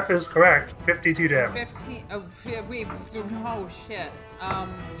my math is correct, 52 damage. 15. Oh, wait. Oh, shit.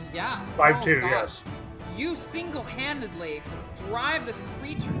 Yeah. 5-2, Oh, God. yes. You single-handedly drive this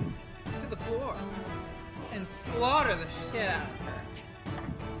creature to the floor and slaughter the shit out of her.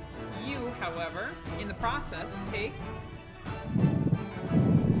 You, however, in the process, take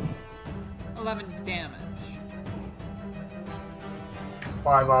 11 damage.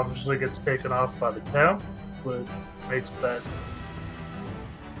 5 obviously gets taken off by the town, which makes that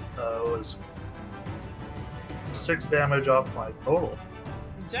was 6 damage off my total.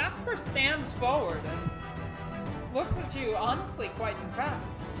 Jasper stands forward and looks at you, honestly quite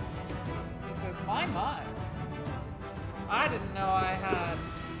impressed. He says, my. I didn't know I had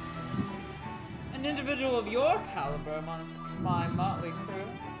an individual of your caliber amongst my motley crew.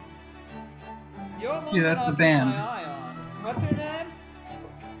 You're one Yeah, that that's I'll a keep band. my eye on. What's your name?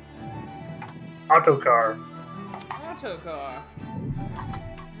 Autocar. Autocar.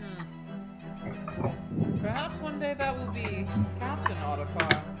 Perhaps one day that will be Captain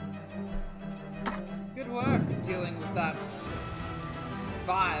Autocar. Good work dealing with that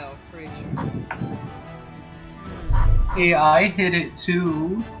vile creature. Hey, I hit it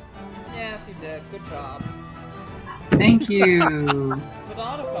too. Yes, you did. Good job. Thank you. But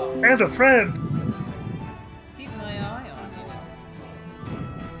Autocar, And a friend! keep my eye on you.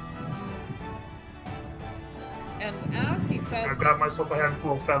 And as he says I've got this- myself a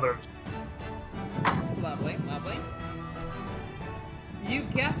handful of feathers. Lovely, lovely. You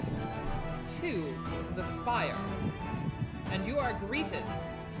get to the spire, and you are greeted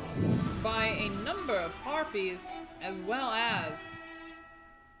by a number of harpies, as well as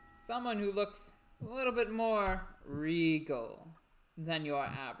someone who looks a little bit more regal than your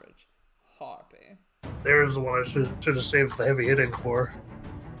average harpy. There's the one I should have saved the heavy hitting for.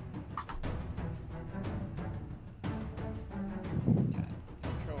 Okay,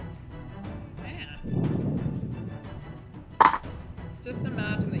 control. Man. Just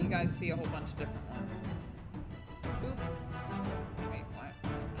imagine that you guys see a whole bunch of different ones. Boop. Wait, what?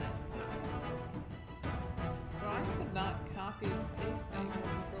 Why is it not copy pasting?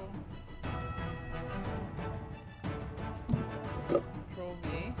 Control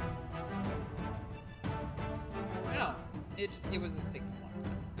V. Oh, it was a sticky one.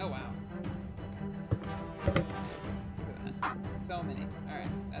 Oh wow. Look at that. So many. Alright,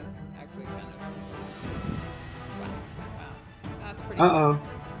 that's actually kind of... Wow. That's pretty Uh-oh. cool.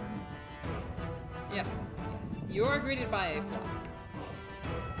 Yes. You are greeted by a flock.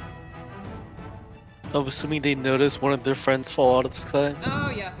 I'm assuming they noticed one of their friends fall out of the sky. Oh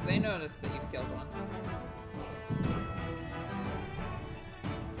yes, they noticed that you've killed one.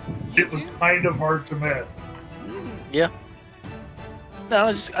 It was kind of hard to miss. Yeah. No,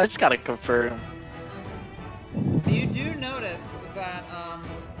 I just gotta confirm. You do notice that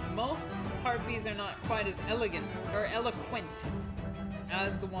most harpies are not quite as elegant or eloquent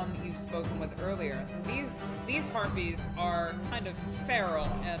as the one that you've spoken with earlier. These harpies are kind of feral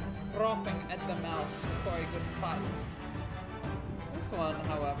and frothing at the mouth for a good fight. This one,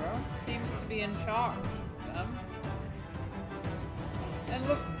 however, seems to be in charge of them, and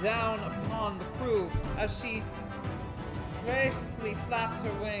looks down upon the crew as she graciously flaps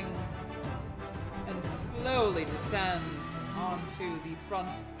her wings and slowly descends onto the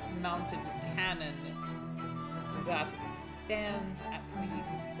front-mounted cannon that stands at the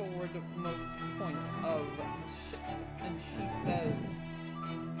forwardmost point of the ship. And she says,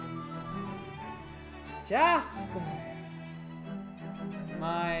 Jasper,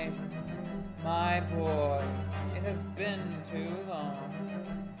 my boy, it has been too long.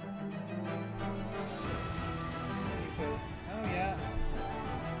 He says, oh yes,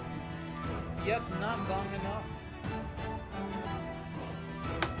 yet not long enough.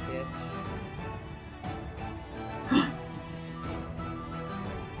 Bitch.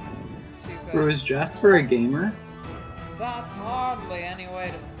 She says, Or is Jasper a gamer? that's hardly any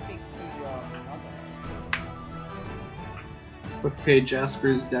way to speak to your mother. Okay,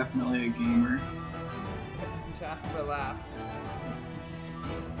 Jasper's definitely a gamer. Jasper laughs.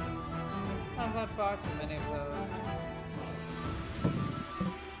 I've had far too many of those.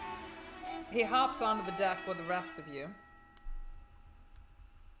 He hops onto the deck with the rest of you.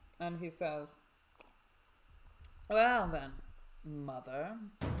 And he says, well then, mother,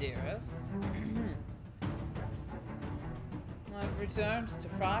 dearest. I've returned to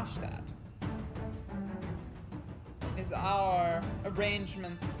Freistadt. Is our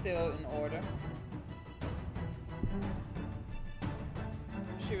arrangement still in order?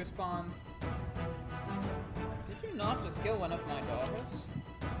 She responds, did you not just kill one of my daughters?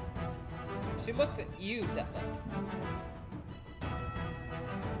 She looks at you, Detlef.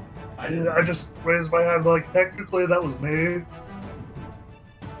 I just raised my hand like, technically that was me.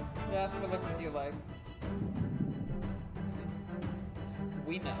 Jasper looks at you like,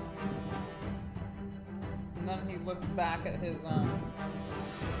 we know. And then he looks back at his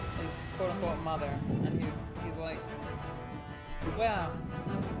quote-unquote mother, and he's like, well,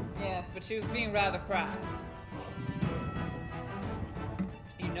 yes, but she was being rather crass.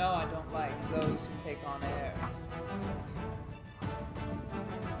 You know I don't like those who take on airs.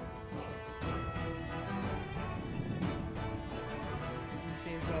 And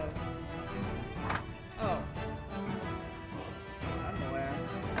she says, oh, I'm aware.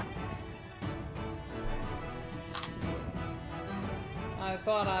 I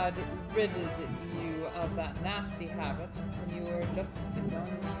thought I'd ridded you of that nasty habit when you were just a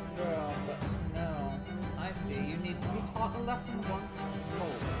young girl, but no. I see, you need to be taught a lesson once more.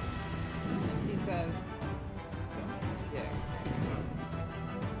 And he says, don't you dare.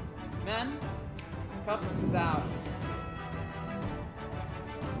 Men, Compass is out.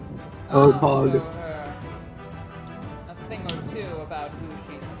 Oh, I'll Pog. show her a thing or two about who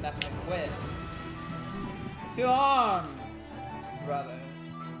she's messing with. To arms, brothers.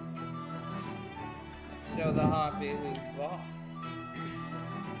 Let's show the harpy who's boss.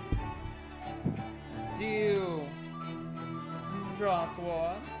 Do you draw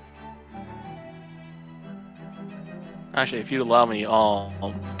swords? Actually, if you'd allow me,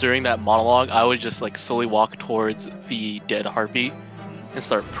 during that monologue, I would just like slowly walk towards the dead harpy and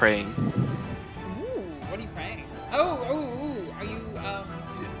start praying. Ooh, what are you praying? Oh, are you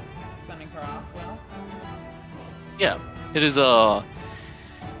sending her off? Well, Yeah, it is an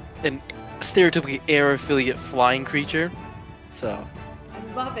stereotypically air affiliate flying creature. So, I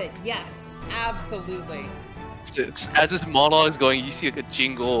love it. Yes, absolutely. as this monologue is going, you see like a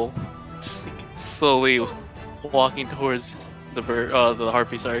jingle, just like slowly walking towards the the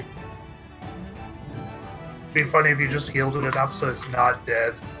harpy. Sorry. It'd be funny if you just healed it enough so it's not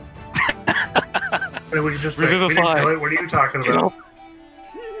dead. And we could just like, we didn't Revivify. kill it. What are you talking about?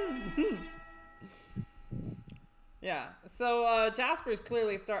 Yeah. So Jasper's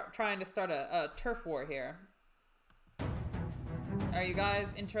clearly trying to start a turf war here. Are you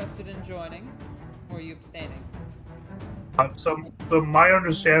guys interested in joining, or are you abstaining? So my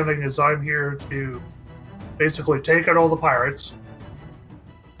understanding is I'm here to basically take out all the pirates.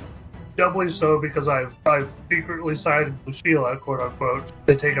 Doubly so because I've secretly sided with Sheila, quote unquote.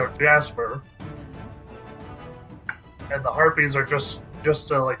 They take out Jasper, and the harpies are just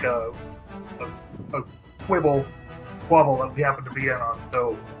like a wobble that we happen to be in on.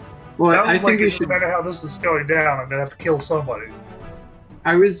 So Well, sounds I like think it we doesn't should. matter how this is going down. I'm gonna have to kill somebody.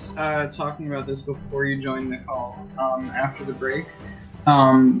 I was talking about this before you joined the call, after the break.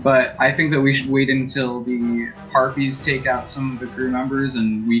 But I think that we should wait until the harpies take out some of the crew members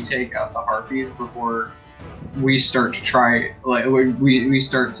and we take out the harpies before we start to try, like, we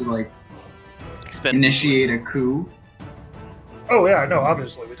start to, like, initiate a coup. Oh yeah, no,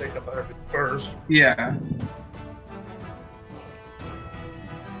 obviously we take out the harpies first. Yeah.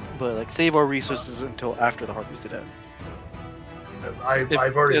 But like save our resources until after the harpies did it. I've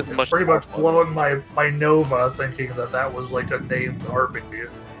If- already if much pretty much more blown my Nova thinking that was like a named harpy.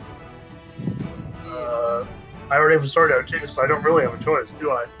 I already have a sword out too, so I don't really have a choice,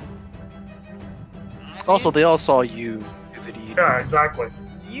 do I? Also, they all saw you do the deed. Yeah, exactly.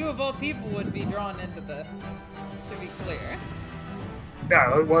 You of all people would be drawn into this, to be clear.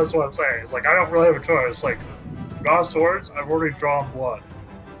 Yeah, that's what I'm saying. It's like I don't really have a choice. Like, draw swords, I've already drawn blood.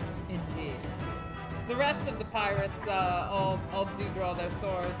 Indeed. The rest of the pirates all do draw their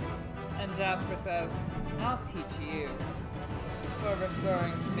swords, and Jasper says, "I'll teach you for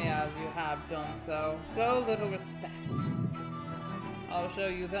referring to me as you have done so. So little respect. I'll show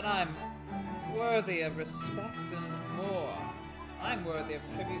you that I'm worthy of respect and more. I'm worthy of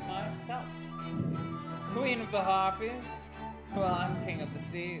tribute myself. Queen of the Harpies, well, I'm king of the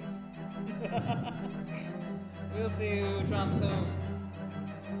seas. We'll see who trumps whom.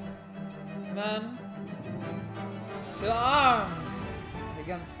 Men, to arms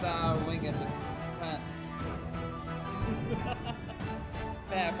against our winged friends."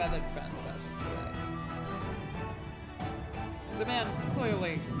 Fair feathered friends, I should say. The man is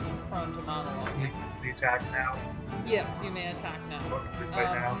clearly prone to monologuing. The attack now. Yes, you may attack now. What can we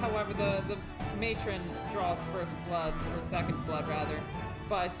fight now? However, the matron draws first blood, or second blood rather,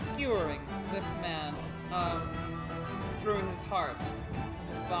 by skewering this man through his heart,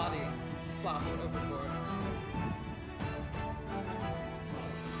 and his body flops overboard.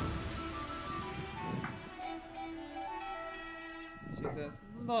 She says,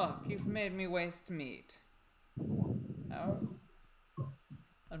 "Look, you've made me waste meat." How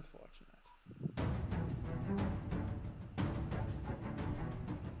unfortunate.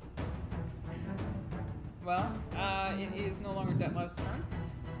 Well, it is no longer Detlev's turn.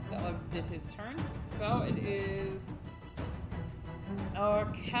 Detlev did his turn, so it is our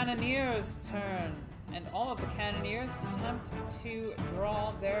cannoneers' turn. And all of the cannoneers attempt to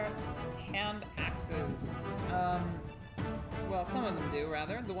draw their hand axes. Well, some of them do,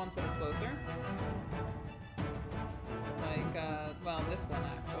 rather. The ones that are closer. Like, well, this one,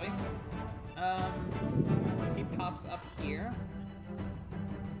 actually. He pops up here.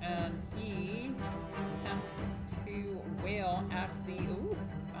 And he attempts to wail at the... Ooh,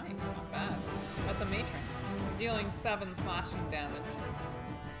 nice, not bad. At the matron. Dealing 7 slashing damage.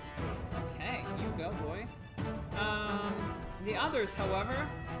 Okay, you go, boy. The others, however,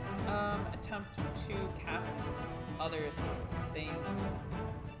 attempt to cast others things.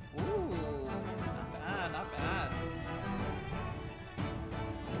 Ooh, not bad, not bad.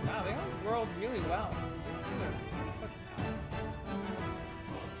 Wow, they all world really well. These guys are pretty fucking powerful.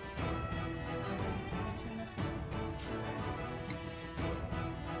 Two misses.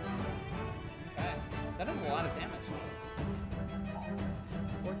 Okay, that is a lot of damage.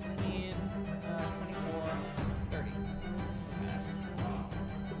 14, 24, 30. Okay.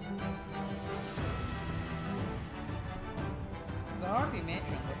 The Harpy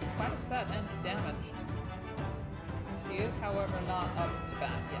Matron looks quite upset and damaged. She is, however, not up to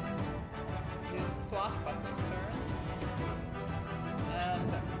bat yet. It is the Swashbuckler's turn.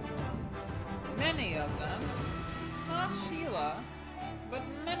 And many of them, not Sheila, but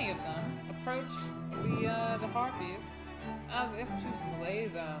many of them, approach the Harpies as if to slay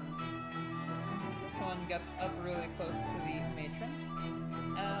them. This one gets up really close to the Matron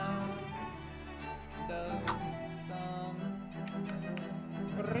and does some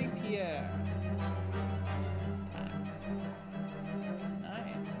rapier attacks.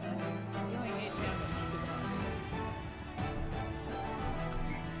 Nice, nice. Dealing 8 damage to the Harpy.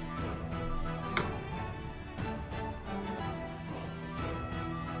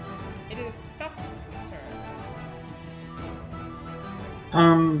 It is Festus's turn.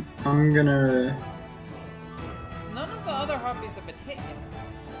 I'm gonna... None of the other Harpies have been hit yet.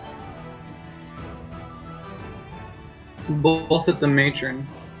 Both at the Matron.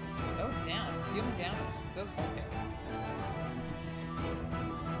 Oh, damn. Dealing damage. Does okay.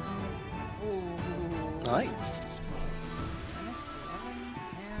 Ooh. Nice. -11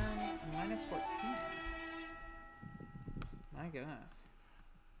 and -14. My goodness.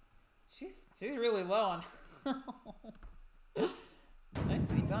 She's really low on.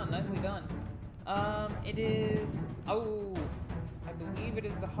 Nicely done, nicely done. It is... Oh, I believe it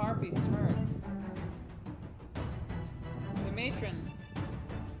is the Harpy's turn. The Matron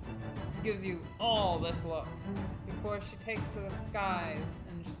gives you all this look before she takes to the skies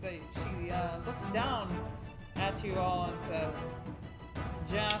and she looks down at you all and says,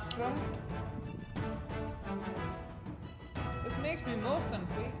 Jasper, this makes me most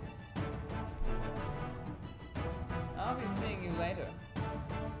unpleased. I'll be seeing you later.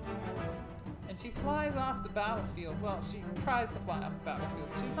 And she flies off the battlefield. Well, she tries to fly off the battlefield.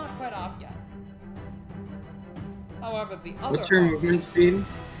 She's not quite off yet. However, the other... What's her movement speed?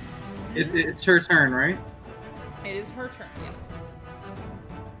 It's her turn, right? It is her turn, yes.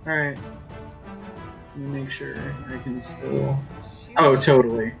 Alright. Let me make sure I can still... Oh,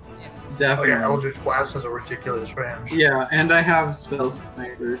 totally. Yeah. Oh Definitely. yeah, Eldritch Blast has a ridiculous range. Yeah, and I have Spell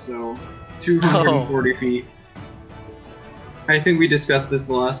Sniper, so 240 feet. I think we discussed this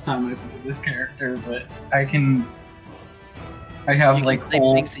the last time I played this character, but I have You like can play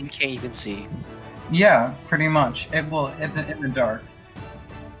whole... things that you can't even see. Yeah, pretty much. In the dark.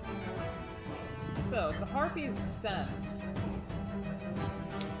 So, the Harpies descend.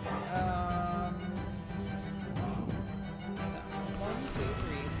 So, 1, 2,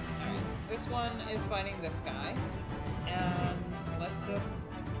 3. Alright. This one is fighting this guy. And let's just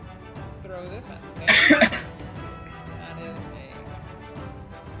throw this at him. That is a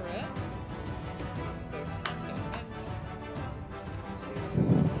crit. So 10 damage. 2.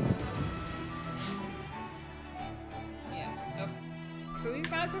 Yeah. Okay. So these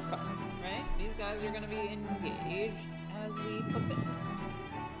guys are fun, right? These guys are gonna be engaged, as Lee puts it.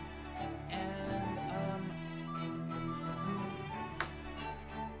 And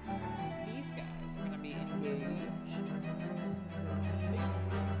these guys are gonna be engaged.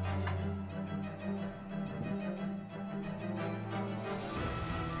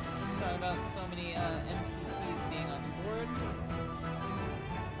 Sorry about so many NPCs being on the board.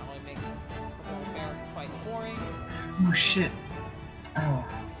 Probably makes the whole affair quite boring. Oh shit. Oh.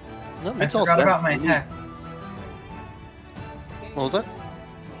 No, I it's all forgot set. about my hex. What was that?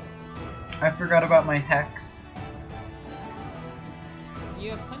 I forgot about my hex. You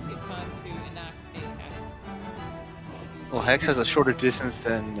have plenty of time to enact a hex. Well, Hex has a shorter distance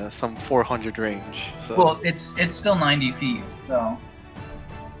than some 400 range. So. Well, it's still 90 feet, so...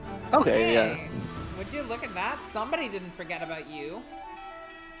 Okay, yeah. Hey, would you look at that? Somebody didn't forget about you.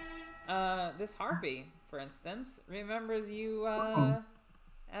 This Harpy, for instance, remembers you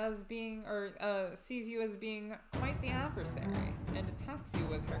as being, or sees you as being quite the adversary, and attacks you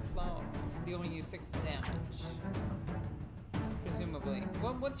with her claws, dealing you 6 damage. Presumably.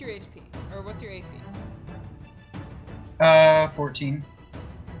 What's your HP? Or what's your AC? 14.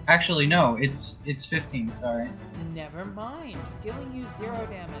 Actually, no, it's 15, sorry. Never mind. Dealing you 0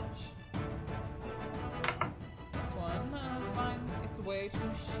 damage. This one finds its way to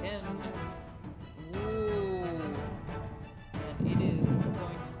Shin. Ooh. And it is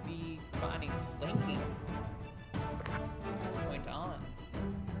going to be providing flanking from this point on.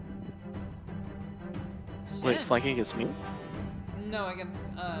 Wait, Shin. flanking against me? No, against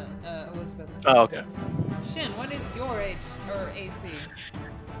Elizabeth's Oh, character. okay. Shin, what is your AC?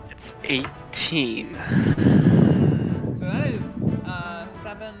 It's 18. So that is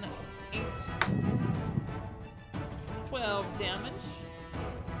 7, 8, 12 damage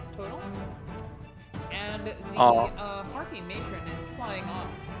total. And the Harpy matron is flying off.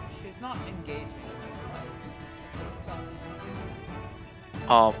 She's not engaging in this fight. Just tell me.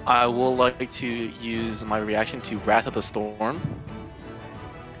 I will like to use my reaction to Wrath of the Storm.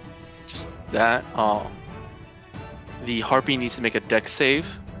 Just that. The Harpy needs to make a dex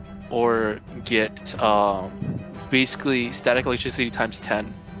save or get basically static electricity times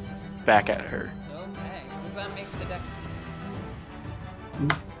 10 back at her. Okay. Does that make the dex?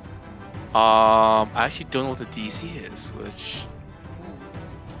 I actually don't know what the DC is, which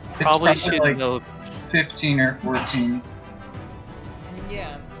probably should like know. 15 or 14.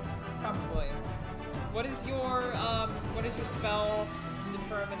 Yeah, probably. What is your spell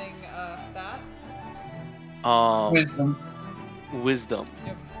determining stat? Wisdom. Wisdom.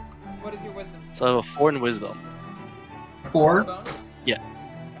 Okay. What is your wisdom stat? So I have a 4 in wisdom. 4? Bonus? Yeah.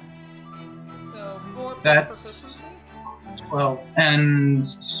 Okay. So 4 plus That's- proficiency? 12. And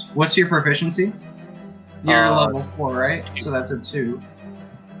what's your proficiency? You're level 4, right? 2. So that's a 2.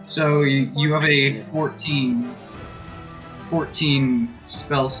 So you have a 14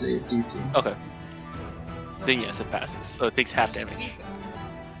 spell save DC. Okay. Then yes, it passes. So it takes half damage.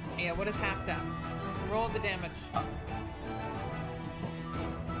 Yeah, what is half damage? Roll the damage.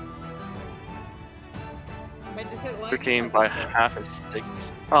 Wait, is it lightning? 13 or by thunder? half is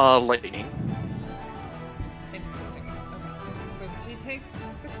 6. Lightning. Interesting. Okay. So she takes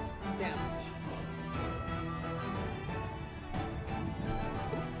 6 damage.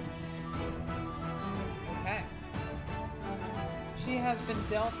 Okay. She has been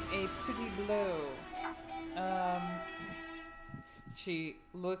dealt a pretty blow. She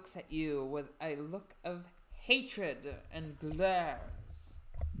looks at you with a look of hatred and glares.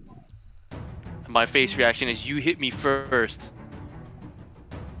 My face reaction is you hit me first.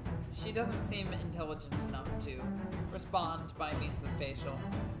 She doesn't seem intelligent enough to respond by means of facial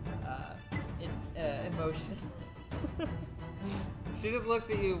emotion. She just looks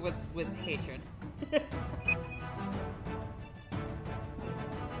at you with hatred.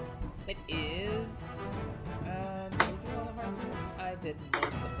 It is. Did you do all the harpies? I did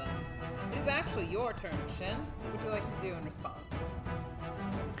most of them. It is actually your turn, Shin. What would you like to do in response?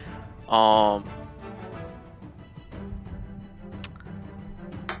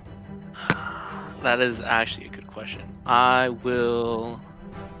 That is actually a good question. I will.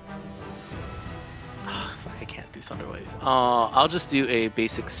 Fuck, I can't do Thunder Wave. I'll just do a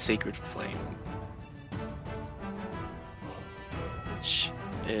basic Sacred Flame, which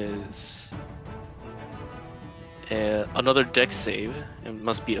is another Dex save. It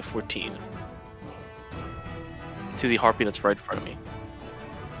must be a 14 to the Harpy that's right in front of me.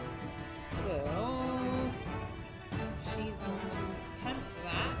 So she's going to attempt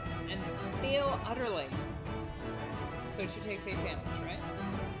that and fail utterly. So she takes 8 damage, right?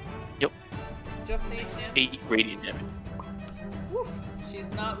 Yep. Just 8 It's damage. 8 radiant damage. Woof. She's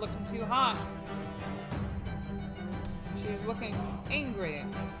not looking too hot. She's looking angry.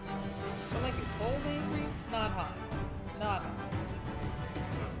 But like a cold angry? Not hot. Not hot.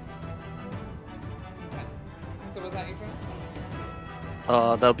 Okay. So was that your turn?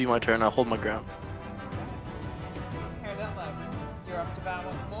 That'll be my turn. I'll hold my ground. Hair that low. You're up to bat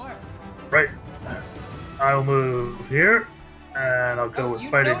once more. Right. I'll move here, and I'll go Oh, with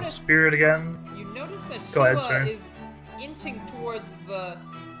you Fighting notice- Spirit again. You notice that Go ahead, Sheila sir. is inching towards the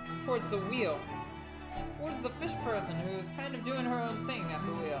wheel. Towards the fish person who's kind of doing her own thing at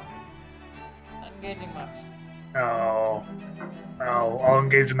the wheel. Not engaging much. I'll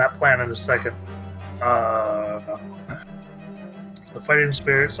engage in that plan in a second. The Fighting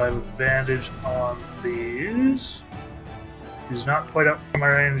Spirits, I have advantage on these. She's not quite up to my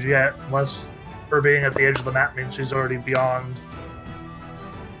range yet, unless her being at the edge of the map means she's already beyond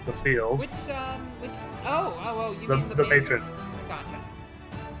the field. Which oh, you mean The matron. Gotcha.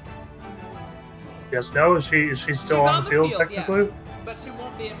 Yes, no? Is she She's still on the field, technically? yes, but she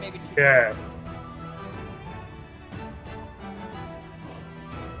won't be in maybe 2 Yeah. turns.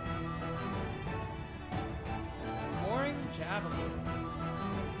 Mooring Javelin.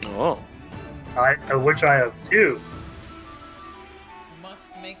 Oh. Which I have 2.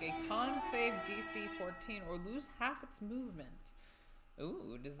 Must make a con save DC 14 or lose half its movement.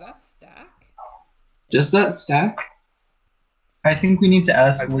 Ooh, does that stack? Does that stack? I think we need to I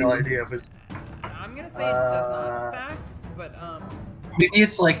ask have no Lee. idea if it's... I'm gonna say it does not stack, but Maybe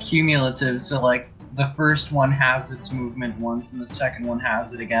it's like cumulative, so like the first one halves its movement once, and the second one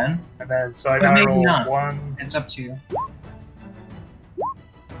halves it again. And then so I But maybe roll not. 1, It's up to you.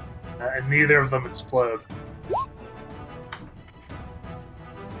 and neither of them explode.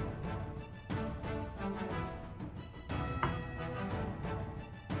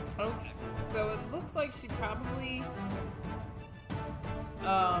 Okay, so it looks like she probably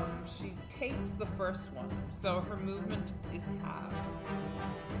she takes the first one, so her movement is halved.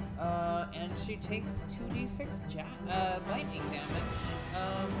 And she takes 2d6 lightning damage.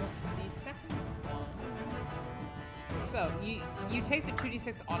 The second one. So you take the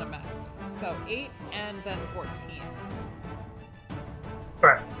 2d6 automatically. So 8 and then 14.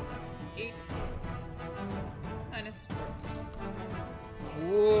 Right. 8 minus 14.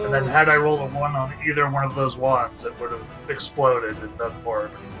 Whoa, And then had I she's- rolled a 1 on either one of those wands, it would have exploded and done more.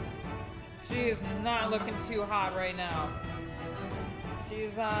 She is not looking too hot right now.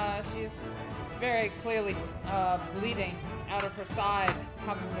 She's very clearly bleeding out of her side,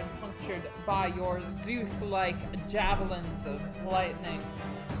 having been punctured by your Zeus-like javelins of lightning.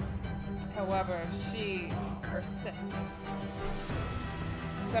 However, she persists.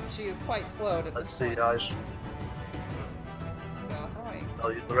 Except she is quite slowed at Let's this see, point. guys. So, alright.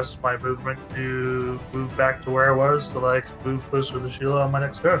 I'll use the rest of my movement to move back to where I was so that I can move closer to Sheila on my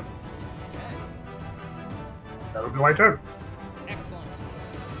next turn. Okay. That'll be my turn. Excellent.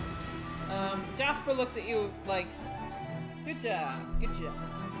 Jasper looks at you like, good job, good job.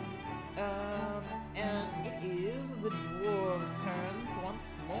 And it is the dwarves' turns once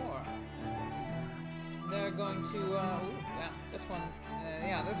more. They're going to,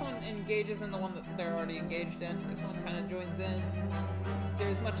 this one engages in the one that they're already engaged in. This one kind of joins in.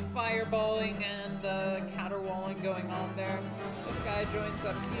 There's much fireballing and caterwauling going on there. This guy joins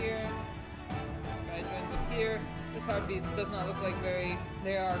up here. This guy joins up here. This harpy does not look like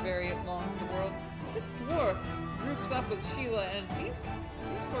they are very long to the world. This dwarf groups up with Sheila, and these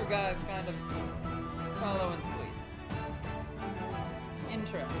four guys kind of follow and sweet.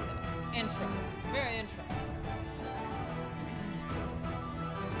 Interesting. Interesting. Very interesting.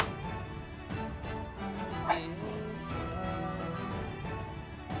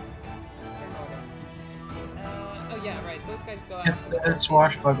 Oh yeah, right. Those guys go It's after the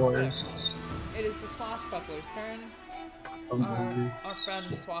swashbucklers. It is the swashbuckler's turn. Our friend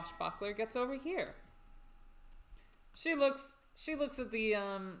Swashbuckler gets over here. She looks at the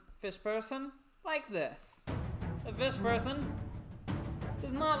fish person like this. The fish person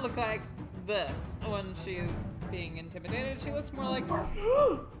does not look like this when she is being intimidated. She looks more like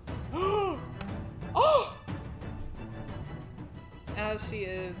oh, as she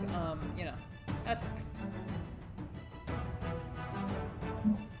is attacked.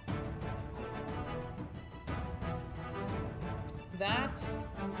 That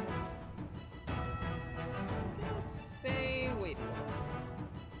I'm gonna say wait a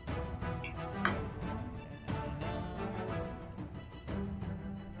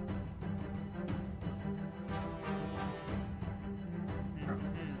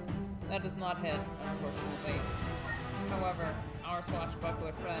That does not hit, unfortunately. However, our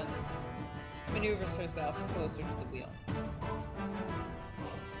swashbuckler friend maneuvers herself closer to the wheel.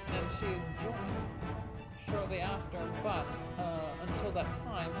 And she is joined shortly after, but until that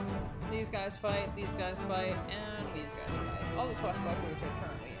time, these guys fight, and these guys fight. All the swashbucklers are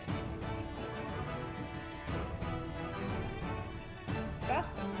currently engaged.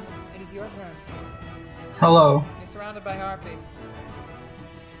 Festus, it is your turn. Hello. You're surrounded by harpies.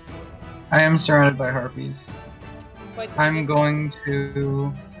 I am surrounded by harpies. Quite the I'm predicament. going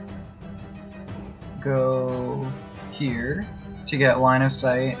to go here to get line of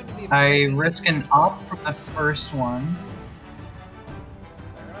sight. It's going to be I amazing. risk an op from the first one.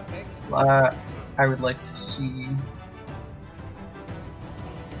 They're not taking it. I would like to see.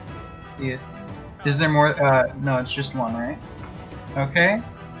 Is there more? No, it's just one, right? Okay.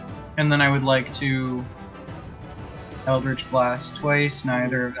 And then I would like to Eldritch Blast twice,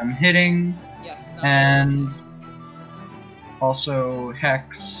 neither of them hitting. Yes. not And also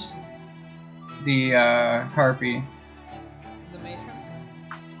Hex the Harpy. the matron.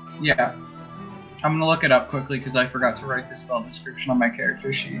 Yeah. I'm gonna look it up quickly because I forgot to write the spell description on my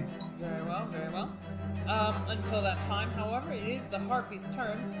character sheet. Very well, very well. Until that time, however, it is the harpy's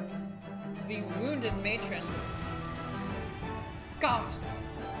turn. The wounded matron scoffs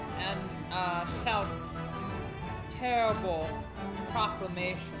and shouts terrible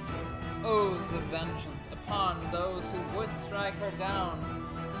proclamations, oaths of vengeance upon those who would strike her down.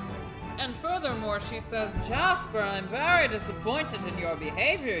 And furthermore, she says, Jasper, I'm very disappointed in your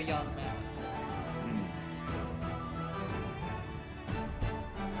behavior, young man.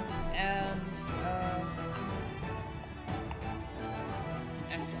 And,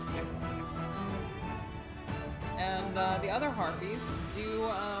 Excellent. And the other harpies do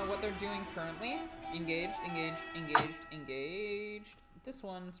what they're doing currently. Engaged. This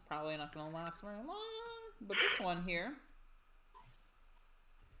one's probably not going to last very long, but this one here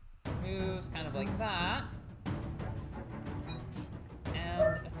moves kind of like that.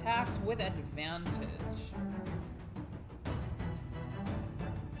 And attacks with advantage.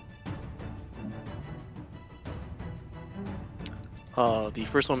 The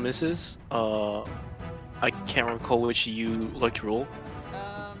first one misses. I can't recall which you like to roll.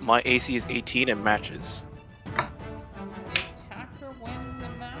 My AC is 18 and matches. The attacker wins a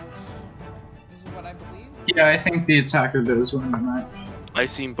match, is what I believe. Yeah, I think the attacker does win the match. I've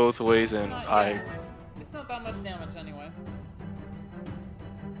seen both ways, and It's not that much damage anyway.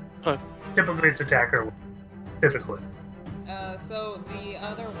 Typically, it's attacker. Typically. So the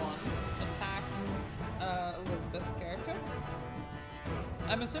other one attacks Elizabeth's character.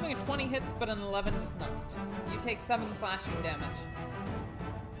 I'm assuming a 20 hits, but an 11 does not. You take 7 slashing damage.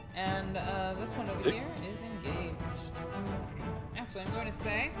 And this one over here is engaged. Actually, I'm going to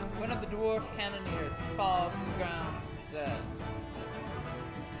say one of the dwarf cannoneers falls to the ground dead.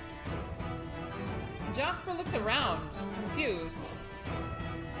 Jasper looks around, confused.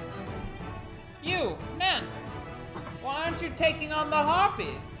 You, men! Why aren't you taking on the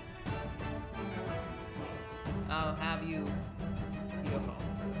harpies? I'll have you feel home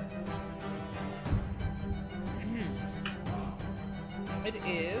for this. It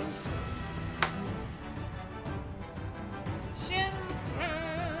is Shin's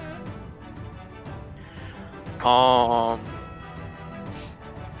turn.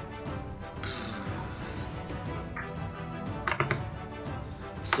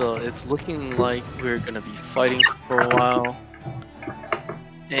 So it's looking like we're gonna be fighting for a while,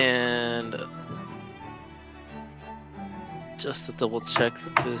 and just to double check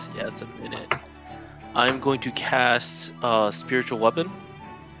this, yeah, it's a minute. I'm going to cast Spiritual Weapon.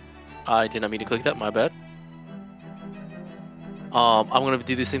 I did not mean to click that, my bad. I'm gonna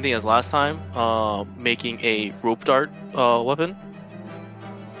do the same thing as last time, making a rope dart weapon,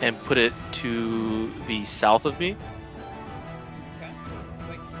 and put it to the south of me.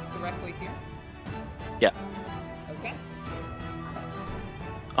 Directly here? Yeah. Okay.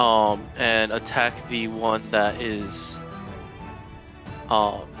 And attack the one that is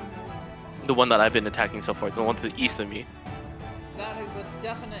the one that I've been attacking so far, the one to the east of me. That is a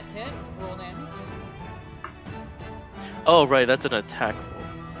definite hit. Roll damage. Oh right, that's an attack roll.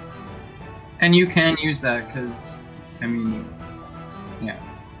 And you can use that because, I mean, yeah.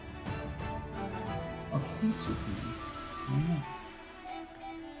 Of course you can. Why not?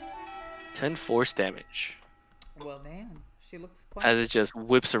 10 force damage. Well, damn. She looks quite... As it just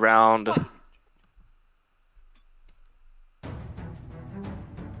whips around. Quite.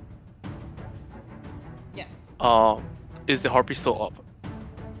 Yes. Is the harpy still up?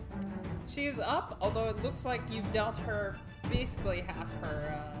 She is up, although it looks like you've dealt her basically half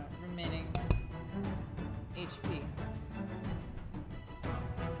her remaining HP.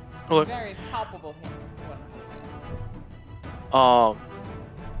 Okay. Very palpable hit, what I'm saying.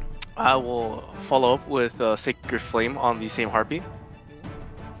 I will follow up with Sacred Flame on the same harpy.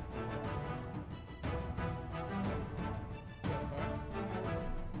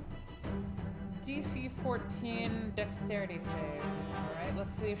 DC 14 dexterity save. Alright,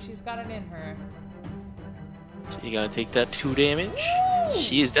 let's see if she's got it in her. She's gonna take that 2 damage. Woo!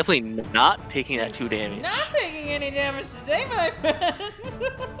 She is definitely not taking that 2 damage. Not taking any damage today, my friend!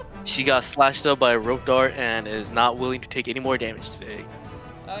 She got slashed up by a rope dart and is not willing to take any more damage today.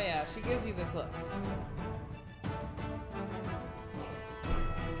 Oh yeah, she gives you this look.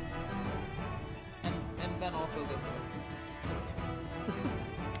 And then also this look.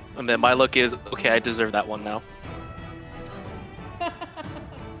 And then my look is, okay, I deserve that one now.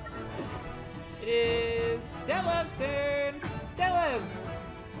 It is Delev's turn! Delev!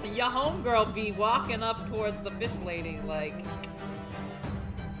 Your homegirl be walking up towards the fish lady, like...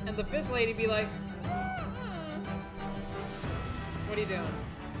 And the fish lady be like... What are you doing?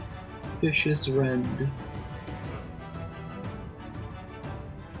 Fish is red.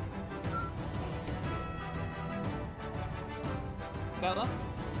 Bella?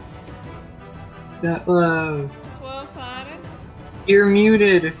 That love. 12-sided? You're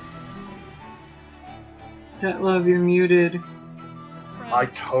muted. That love, you're muted. I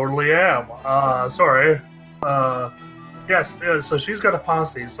totally am. Sorry. Yes, so she's got a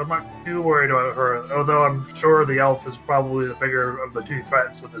posse, so I'm not too worried about her, although I'm sure the elf is probably the bigger of the two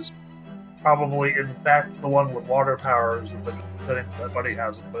threats and is probably, in fact, the one with water powers that Buddy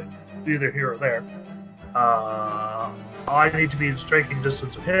has, but either here or there. I need to be in striking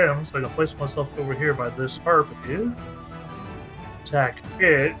distance of him, so I can place myself over here by this harpy. Attack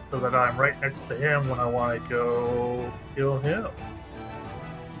it so that I'm right next to him when I want to go kill him.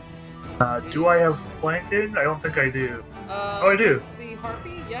 Do I have flanking? I don't think I do. Oh, I do. The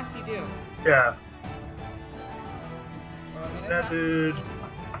harpy? Yes, you do. Yeah. Roll me That attack. dude.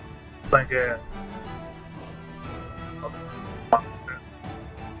 Flanking.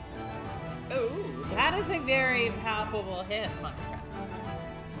 Ooh, that is a very palpable hit, my friend.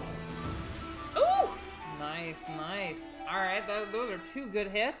 Ooh! Nice, nice. Alright, those are two good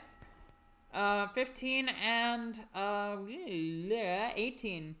hits. 15 and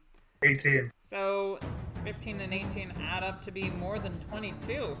 18. 18 So 15 and 18 add up to be more than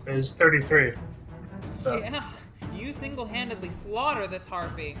 22. is 33. So, Yeah, you single-handedly slaughter this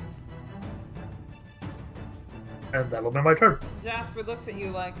harpy. and that'll be my turn. Jasper looks at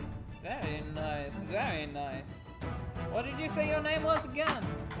you like, very nice, very nice. What did you say your name was again?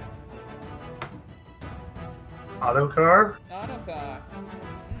 Autocar. Autocar.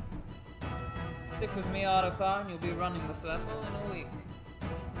 Stick with me, Autocar, and you'll be running this vessel in a week.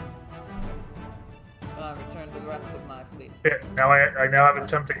 When I return to the rest of my fleet. Yeah, now I now have a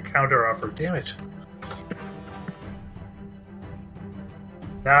tempting counter offer. Damn it.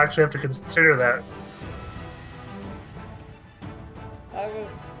 Now I actually have to consider that. I was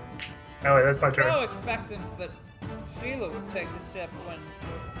Anyway, that's my turn. so expectant that Sheila would take the ship when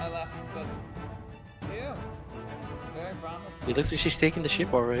I left, but you, very promising. It looks like she's taking the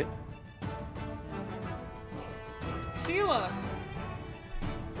ship, all right. Sheila!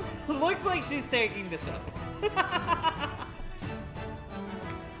 Looks like she's taking the ship.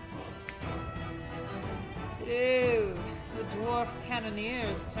 It is the dwarf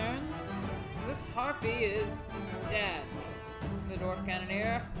cannoneer's turns. This harpy is dead. The dwarf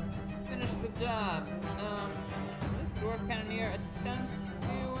cannoneer finished the job. This dwarf cannoneer attempts to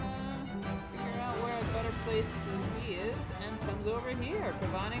figure out where a better place to be is and comes over here,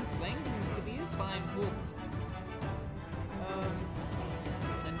 providing flanking to these fine folks.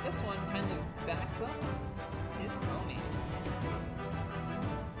 And this one kind of backs up his homie.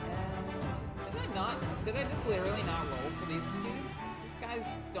 And did I just literally not roll for these dudes? These guys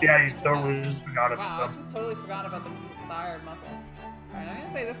don't Yeah, seem you to totally have... just forgot Wow, about I them. just totally forgot about the fired muscle. Alright, I'm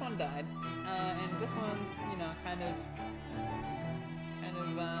gonna say this one died. And this one's, you know, kind of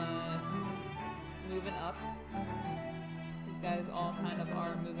moving up. These guys all kind of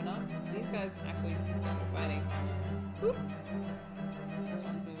are moving up. These guys actually are fighting. Whoop. This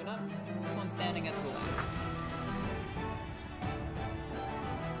one's moving up. This one's standing at the left.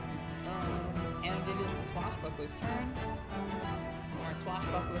 And it is the swashbuckler's turn. Our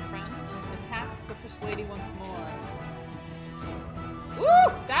swashbuckler friend attacks the fish lady once more.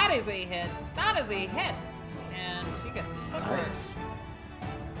 Woo! That is a hit. That is a hit. And she gets hurt. Nice.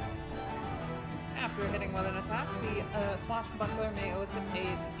 After hitting with an attack, the swashbuckler may elicit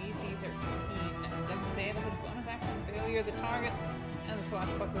a DC 13 dex save as a bonus action. Failure, the target and the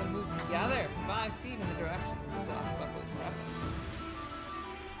swashbuckler move together 5 feet in the direction of the swashbuckler's preference.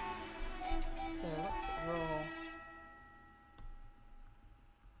 So let's roll.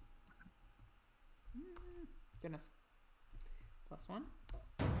 Goodness. +1.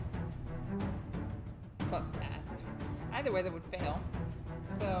 Plus that. Either way, that would fail.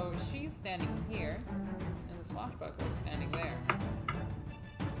 So she's standing here, and the swashbuckler is standing there.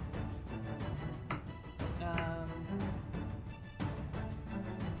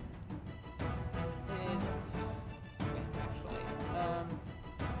 It is. Wait, actually.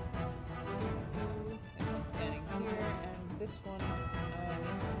 This one's standing here, and this one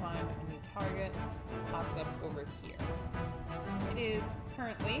needs to find a new target. Pops up over here. It is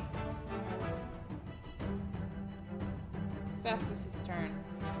currently Festus's turn.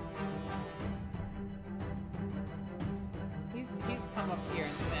 He's come up here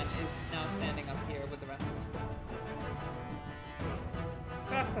and is now standing up here with the rest of his group.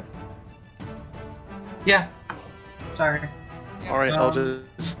 Festus. Yeah. Sorry. Yeah. All right, I'll Um,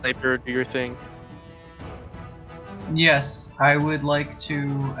 just sniper, do your thing. Yes, I would like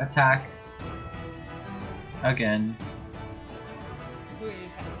to attack again. Who are you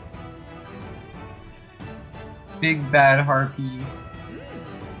attacking? Big bad harpy.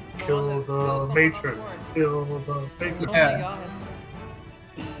 Kill the matron. Kill the matron. Oh Yeah. my god.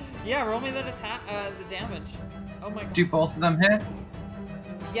 Yeah, roll me that attack, the damage. Oh my god. Do both of them hit?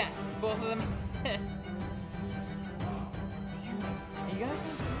 Yes, both of them hit. Damn it. You gotta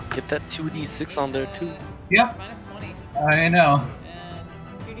Get that 2d6 on there too. Yep, -20. I know. And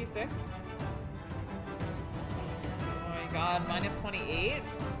 2d6. Oh my god, -28.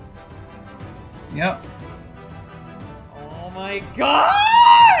 Yep. my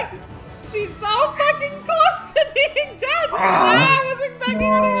god! She's so fucking close to being dead! I was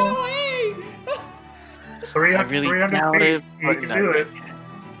expecting her to get away! 300, I really 300 doubt feet. it, You but can no. do it.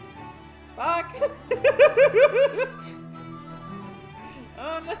 Fuck!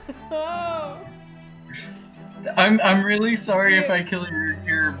 Oh no! I'm really sorry if I kill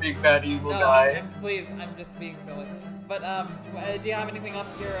your big bad evil guy. Please, I'm just being silly. But do you have anything up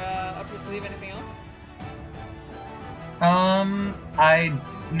your sleeve? Anything else?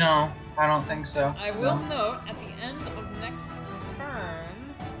 No, I don't think so. I will note at the end of next turn,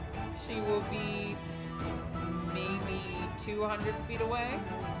 she will be maybe 200 feet away.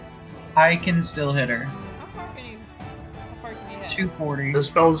 I can still hit her. How far can you hit? 240. The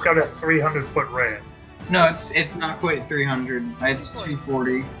spell's got a 300-foot range. No, it's not quite 300. It's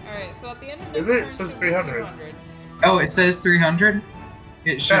 240. Alright, so at the end of Is next it? turn, It says she'll be 300. 200. Oh, it says 300?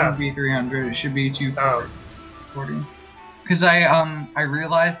 It shouldn't Yeah. be 300. It should be 240. Oh. Because I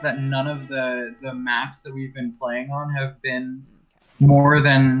realized that none of the maps that we've been playing on have been more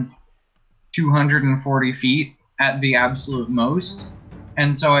than 240 feet at the absolute most,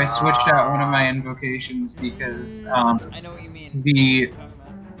 and so I switched out one of my invocations because I know what you mean. the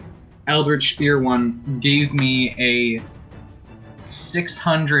Eldritch Spear one gave me a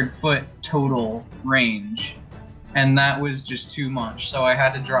 600-foot total range, and that was just too much. So I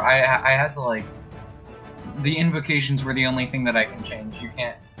had to draw. I had to like. The invocations were the only thing that I can change. You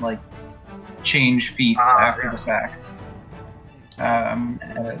can't like change feats after the fact.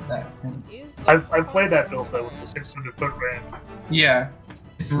 Edit that. I've played that build though with the 600-foot range. Yeah,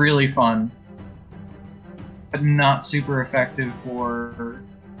 it's really fun, but not super effective for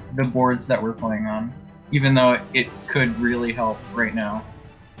the boards that we're playing on. Even though it could really help right now.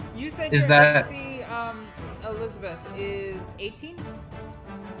 You said Is your that- AC, Elizabeth, is 18?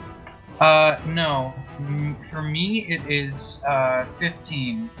 No. For me, it is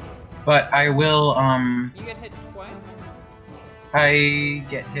 15. But I will You get hit twice? I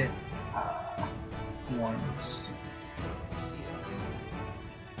get hit once.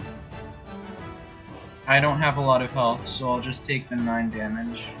 I don't have a lot of health, so I'll just take the 9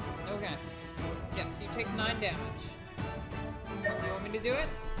 damage. Okay. Yes, you take 9 damage. Do you want me to do it?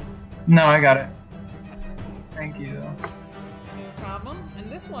 No, I got it. Thank you. No problem.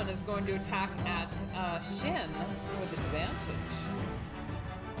 And this one is going to attack at Shin with advantage.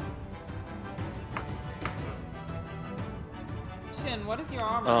 Shin, what is your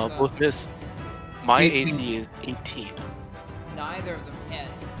armor? though? Both miss. My 18. AC is 18. Neither of them hit.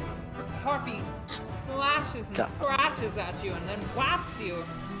 Harpy slashes and God. scratches at you and then whaps you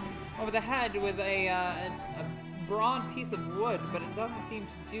over the head with a broad piece of wood, but it doesn't seem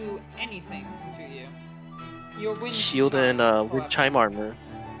to do anything to you. Your wind Shield and chimes, wind chime armor.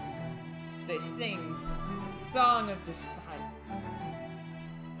 They sing Song of Defiance.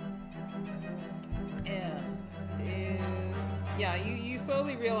 And it is... Yeah, you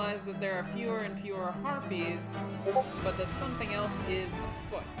slowly realize that there are fewer and fewer harpies, but that something else is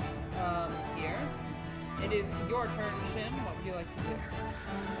afoot here. It is your turn, Shin. What would you like to do?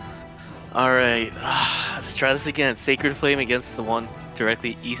 Alright, let's try this again. Sacred Flame against the one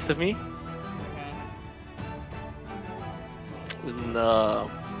directly east of me. Okay. And,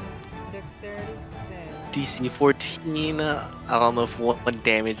 Dexterity save. DC 14. I don't know if one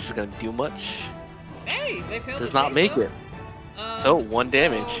damage is gonna do much. Hey, they failed Does to not save, make though. it. So, 1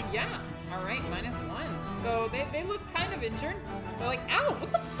 damage. Yeah. All right, -1. So they look kind of injured. They're like, ow,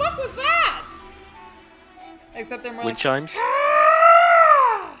 what the fuck was that? Except they're more Wind like, chimes.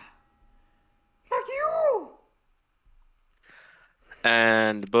 ah! Fuck you!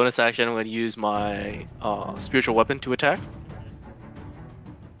 And bonus action, I'm gonna use my spiritual weapon to attack.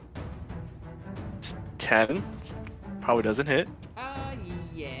 It's 10. Probably doesn't hit.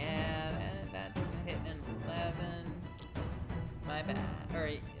 Yeah, that doesn't hit an 11. My bad.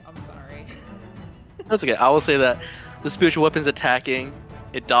 Alright, I'm sorry. That's okay. I will say that the spiritual weapon's attacking,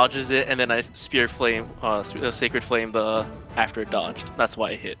 it dodges it, and then I sacred flame the after it dodged. That's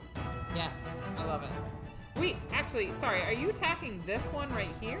why it hit. Yes, I love it. Wait, actually, sorry, are you attacking this one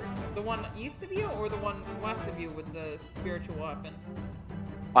right here? The one east of you, or the one west of you with the spiritual weapon?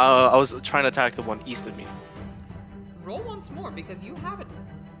 I was trying to attack the one east of me. Roll once more, because you have it.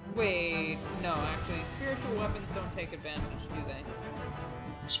 Wait, no, actually, spiritual weapons don't take advantage, do they?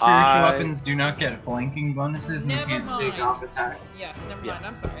 Spiritual weapons do not get flanking bonuses and you Never can't take mind. off attacks. Yes, never Yeah. mind,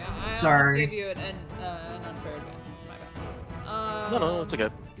 I'm sorry. I Sorry. almost gave you an unfair advantage. My bad. No, it's okay.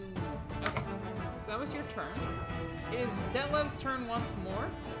 Okay, so that was your turn. It is Detlev's turn once more.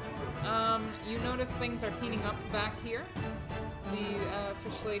 You notice things are heating up back here. The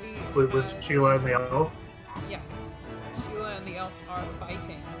fish lady... With Sheila and the elf. Yes, Sheila and the elf are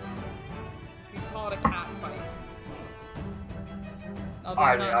fighting. You can call it a cat fight. Although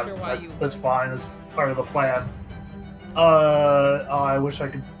I'm not sure why that's fine. It's part of the plan. I wish I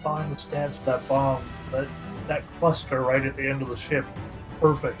could find the stats for that bomb. That cluster right at the end of the ship.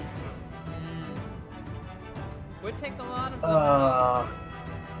 Perfect. Would take a lot of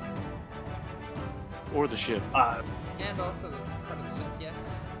Or the ship. and also the part of the ship, yeah.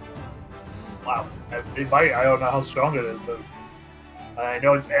 Wow. It might. I don't know how strong it is, but I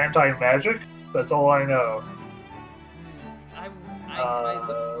know it's anti-magic. That's all I know. I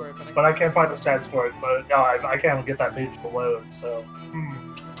looked for it, but I can't find the stats for it. So no, I can't get that page to load. So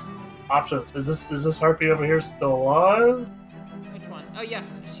options. Is this harpy over here still alive? Which one? Oh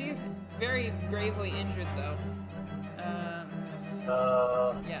yes, she's very gravely injured though.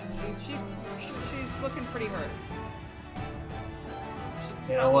 Yeah, she's looking pretty hurt.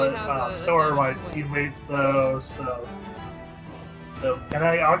 You know what? So are my teammates though. So can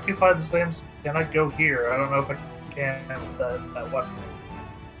I occupy the same? Can I go here? I don't know if I can with that weapon.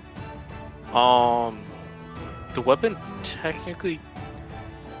 The weapon technically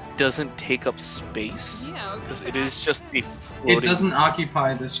doesn't take up space. Yeah, because it is just a floating... It doesn't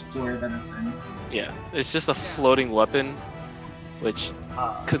occupy the square that it's in. Yeah, it's just a floating weapon, which,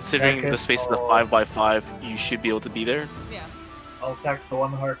 considering the space is a 5x5, you should be able to be there. Yeah. I'll attack the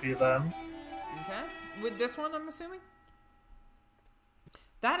one harpy then. Okay. With this one, I'm assuming?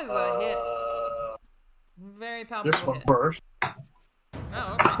 That is a hit. Very palpable This one hit. first.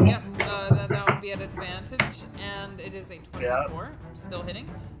 Oh, okay. Yes, that would be at advantage, and it is a 24. Yeah. Still hitting.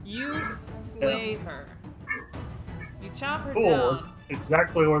 You slay her. You chop her Cool. down. That's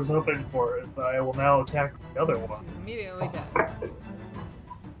exactly what I was hoping for. I will now attack the other one. She's immediately dead.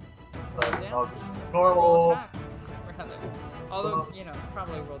 I'll just Roll normal. attack, rather. Although, you know,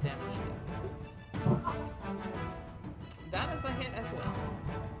 probably roll damage. That is a hit as well.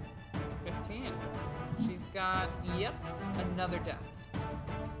 15. She's got, yep, another death.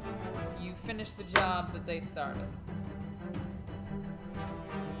 You finish the job that they started.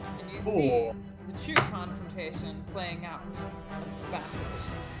 And you see the true confrontation playing out at the back of the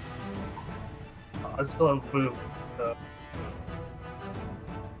ship. I still have moved.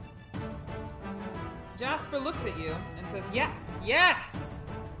 Jasper looks at you and says, yes, yes!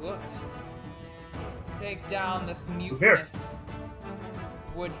 Good. Take down this mutinous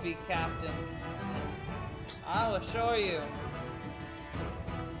would-be captain. And I'll assure you,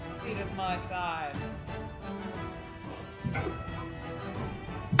 seat at my side.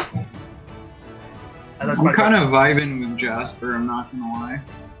 I'm kind of vibing with Jasper, I'm not gonna lie.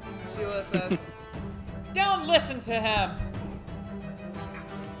 Sheila says, don't listen to him!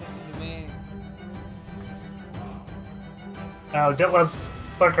 Listen to me. Now, Detlef's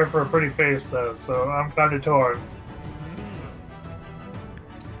sucker for a pretty face, though, so I'm kind of torn.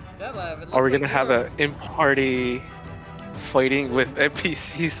 Are we gonna have an in-party fighting with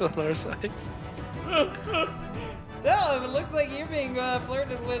NPCs on our sides? Detlef, it looks like you're being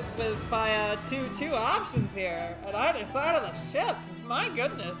flirted with by two options here at either side of the ship. My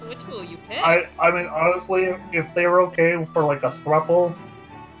goodness, which will you pick? I mean, honestly, if they were okay for like a throuple,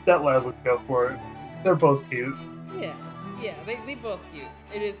 Detlef would go for it. They're both cute. Yeah, they both cute.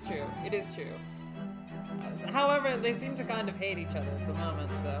 It is true. It is true. However, they seem to kind of hate each other at the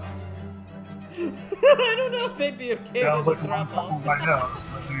moment, so... I don't know if they'd be okay Sounds with like the throuple. I know,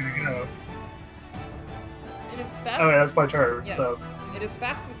 so there you go. It is Fastus. Oh, yeah, that's my turn, Yes, so... it is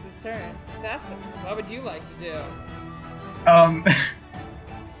Fastus's turn. Fastus, what would you like to do?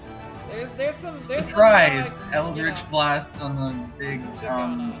 There's some Surprise! some, Eldritch Blast on the big, some shit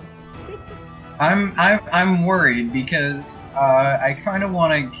going on. I'm worried because I kind of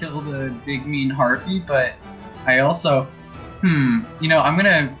want to kill the big mean harpy, but I also, I'm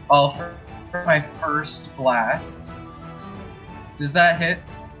gonna offer my first blast. Does that hit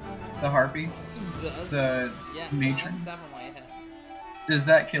the harpy? It does. The matron? That's definitely a hit. Does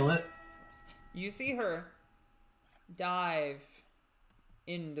that kill it? You see her dive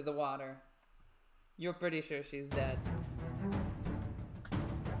into the water. You're pretty sure she's dead.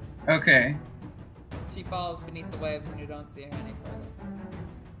 Okay. She falls beneath the waves and you don't see her any further.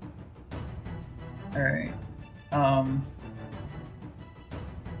 Alright.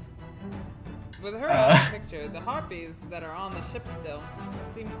 With her out of the picture, the harpies that are on the ship still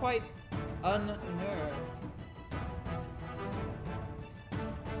seem quite unnerved.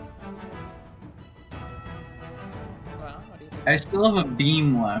 Well, what do you think? I still have a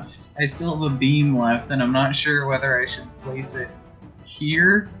beam left. And I'm not sure whether I should place it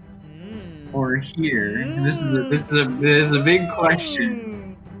here or here. This is a big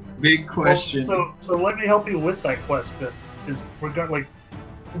question. Big question. Well, so let me help you with that question. Is like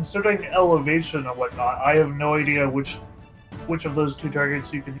considering elevation and whatnot, I have no idea which of those two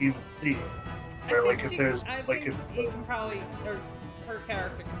targets you can even see. Or like if there's like if he can probably, or her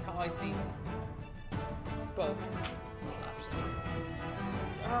character can probably see both options.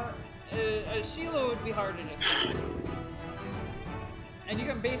 Sheila would be harder to see. And you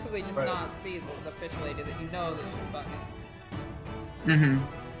can basically just not see the fish lady that you know that she's fucking. Mm-hmm.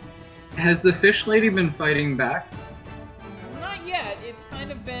 Has the fish lady been fighting back? Not yet. It's kind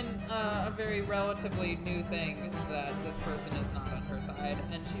of been a very relatively new thing that this person is not on her side,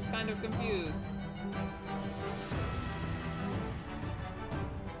 and she's kind of confused.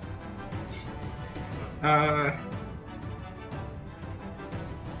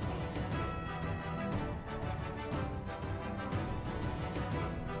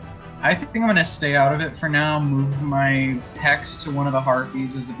 I think I'm gonna stay out of it for now, move my hex to one of the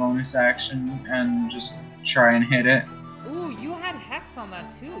harpies as a bonus action, and just try and hit it. Ooh, you had hex on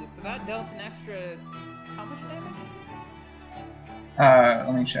that too, so that dealt an extra... how much damage?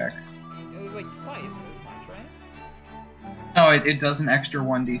 Let me check. It was like twice as much, right? No, it does an extra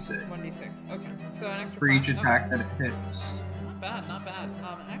 1d6. 1d6, okay. So an extra for each 5, attack that it hits. Not bad, not bad.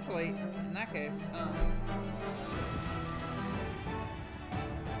 Actually, in that case,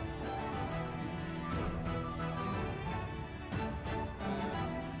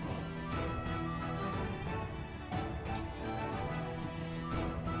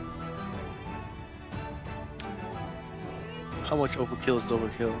 How much overkill is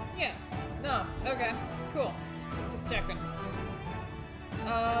overkill? yeah. No, okay, cool. Just checking.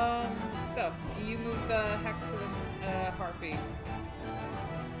 So, you move the hex to this, harpy.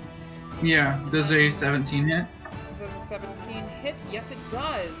 Yeah, does a 17 hit? Does a 17 hit? Yes, it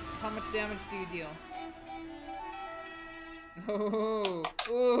does! How much damage do you deal? Ooh,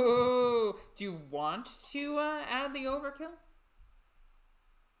 ooh. Do you want to, add the overkill?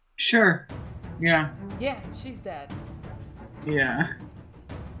 Sure. Yeah. Yeah, she's dead. Yeah.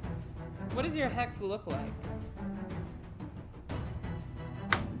 What does your hex look like?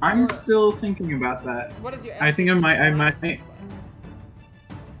 I'm still thinking about that. What is your I think I might look like?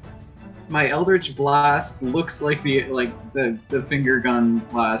 my Eldritch Blast looks like the finger gun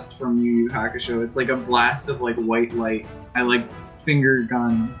blast from Yu Yu Hakusho. It's like a blast of like white light. I like finger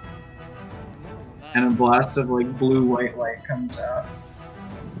gun, Nice. and a blast of like blue white light comes out.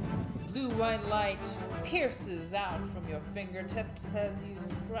 Blue white light pierces out from your fingertips as you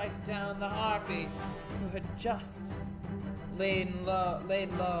strike down the harpy who had just laid low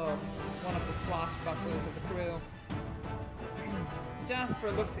one of the swashbucklers of the crew.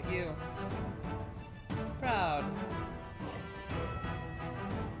 Jasper looks at you, proud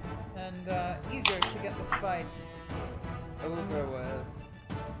and eager to get this fight over with.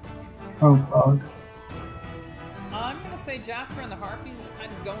 Oh god. I'm gonna say Jasper and the harpies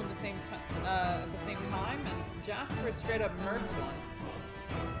kind of go in the same at the same time, and Jasper straight up murks one,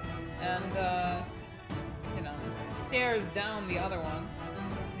 and you know, stares down the other one,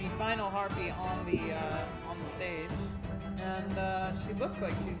 the final harpy on the stage, and she looks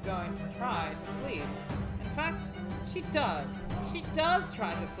like she's going to try to flee. In fact, she does. She does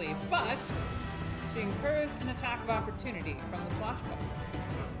try to flee, but she incurs an attack of opportunity from the swashbuckler,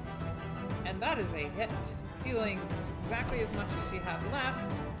 and that is a hit, dealing exactly as much as she had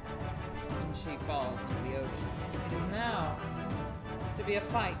left when she falls into the ocean. It is now to be a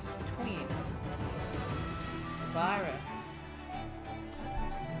fight between the pirates.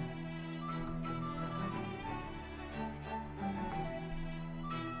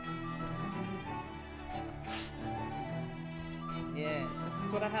 Yes, this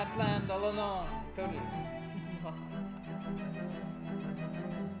is what I had planned all along. Totally.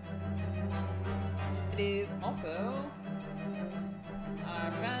 It is also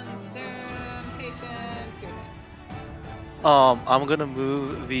our friend Stern Patient to him. I'm gonna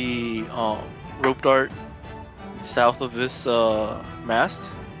move the rope dart south of this mast,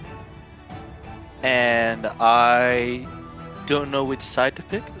 and I don't know which side to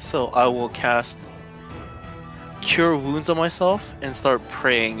pick, so I will cast Cure Wounds on myself and start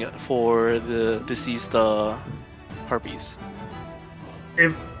praying for the deceased harpies.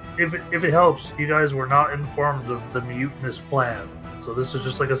 If it helps, you guys were not informed of the mutinous plan, so this is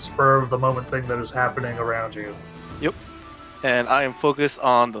just like a spur of the moment thing that is happening around you. Yep. And I am focused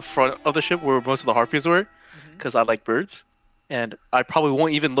on the front of the ship where most of the harpies were, because I like birds, and I probably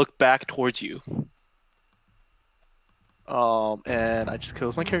won't even look back towards you. And I just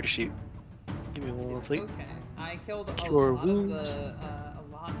killed my character sheet. Give me one second. Okay, I killed Cure a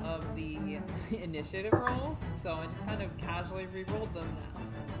lot of the initiative rolls, so I just kind of casually re-rolled them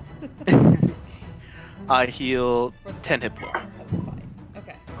now. I heal For the 10 hit second points. half of the fight.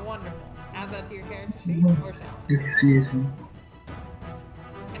 Okay, wonderful. Add that to your character sheet, or shall I? Excuse me.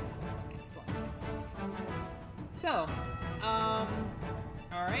 Excellent. So,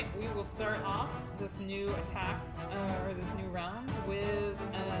 alright, we will start off this new attack, or this new round with,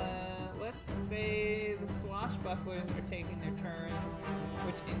 let's say the swashbucklers are taking their turns,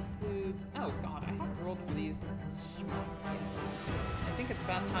 which includes, oh god, I haven't rolled for these schmucks yet. I think it's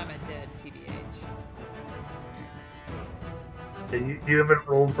about time I did, TBH. You haven't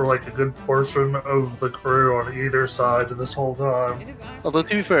rolled for like a good portion of the crew on either side this whole time. It is actually... Although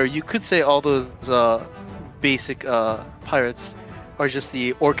to be fair, you could say all those basic pirates are just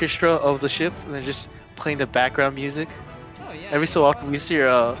the orchestra of the ship, and they're just playing the background music. Oh yeah. Every so often we see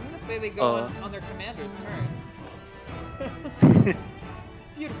I'm gonna say they go on their commander's turn.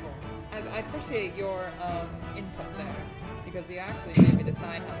 Beautiful. I appreciate your input there, because you actually made me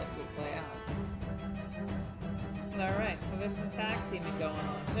decide how this would play out. Alright, so there's some tag teaming going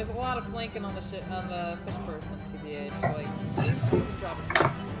on. There's a lot of flanking on the fish person, TBH. Like, he's in trouble.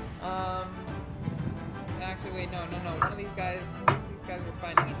 Actually, wait, no. One of these guys were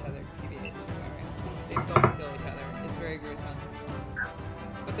fighting each other, TBH. Sorry. They both kill each other. It's very gruesome.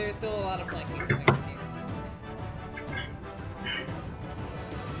 But there's still a lot of flanking going on here.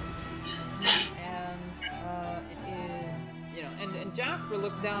 And, it is, you know, and Jasper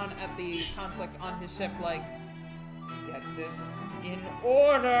looks down at the conflict on his ship like, get this in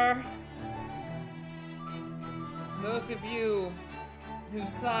order! Those of you who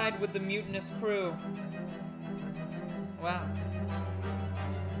side with the mutinous crew, well,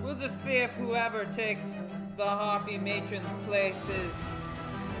 we'll just see if whoever takes the Harpy Matron's place is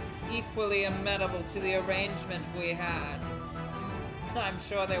equally amenable to the arrangement we had. I'm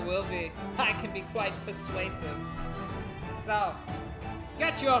sure there will be. I can be quite persuasive. So,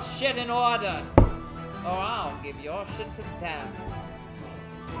 get your shit in order! Or I'll give your shit to them.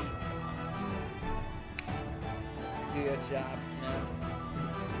 Feast on. Do your jobs, man.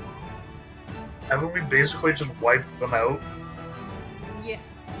 Haven't we basically just wiped them out?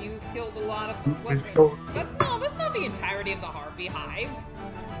 Yes, you've killed a lot of them. But no, that's not the entirety of the Harpy Hive.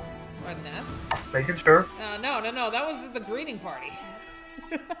 Or nest. Making sure. No, that was just the greeting party.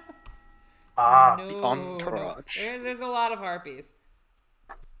 No, the entourage. No. There's a lot of Harpies.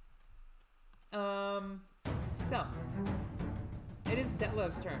 So, it is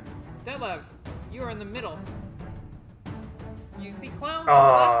Detlev's turn. Detlev, you are in the middle. You see clowns to the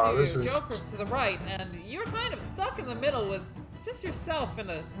left of you, jokers to the right, and you're kind of stuck in the middle with just yourself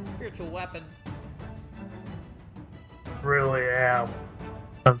and a spiritual weapon. Really am.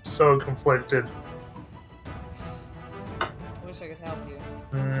 I'm so conflicted. I wish I could help you,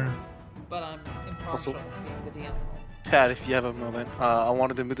 but I'm impartial being the DM. Pat, if you have a moment, I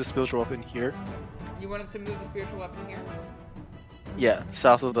wanted to move the spiritual weapon here. You wanted to move the spiritual weapon here? Yeah,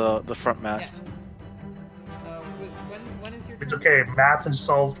 south of the front mast. Yes. When is your turn? It's okay, math has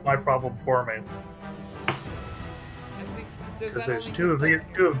solved my problem for me. Because there's two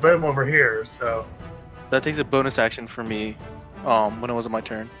of them over here, so... That takes a bonus action for me when it wasn't my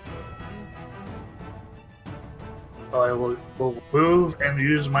turn. I will move and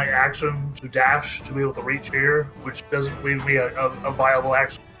use my action to dash to be able to reach here, which doesn't leave me a viable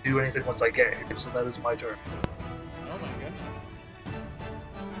action to do anything once I get here, so that is my turn. Oh my goodness.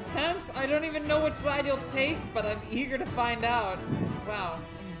 Tense, I don't even know which side you'll take, but I'm eager to find out. Wow,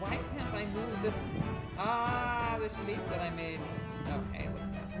 why can't I move this? The shape that I made. Okay, look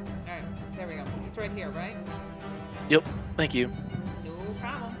at that. Alright, there we go. It's right here, right? Yep, thank you. No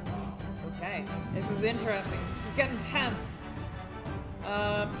problem. Okay, this is interesting. This is getting tense.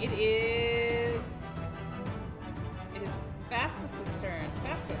 It is Fastus's turn.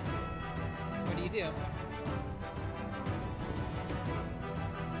 Fastus, what do you do?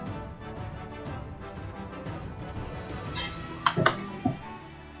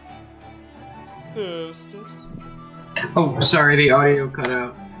 Fastus. Oh, sorry, the audio cut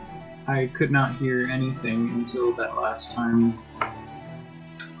out. I could not hear anything until that last time.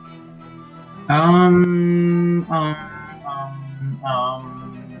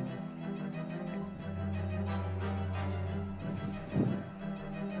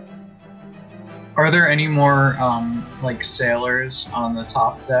 Are there any more, like, sailors on the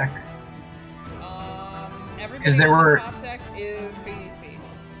top deck? Everybody there on were- the top deck is who you see.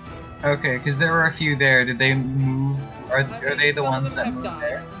 Okay, because there were a few there. Did they move? Are they the Some ones of them that have moved died.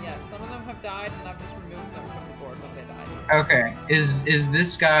 there? Yes, some of them have died, and I've just removed them from the board when they died. Okay, is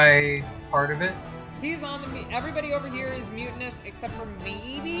this guy part of it? He's on the... Everybody over here is mutinous, except for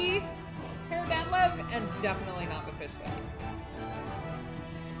maybe Herr Datlev, and definitely not the fish lady.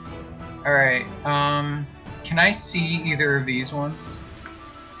 Alright, can I see either of these ones?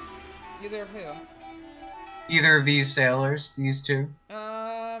 Either of who? Either of these sailors, these two?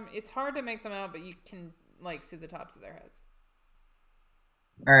 It's hard to make them out, but you can, like, see the tops of their heads.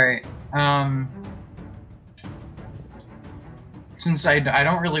 Alright, since I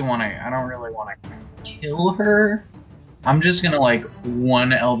don't really want to kill her, I'm just gonna, like,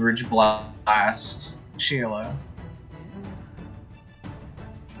 one Eldritch Blast Sheila.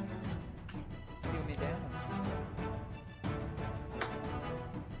 Give me damage.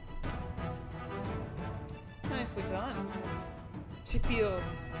 Nicely done. She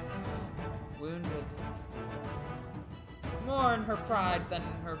feels wounded. More in her pride than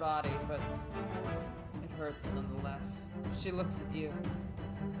in her body, but it hurts nonetheless. She looks at you,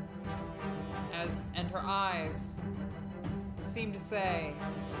 and her eyes seem to say,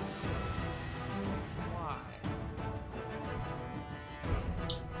 why?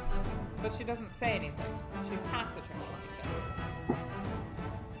 But she doesn't say anything. She's taciturn like that.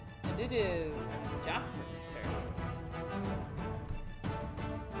 And it is Jasper's turn.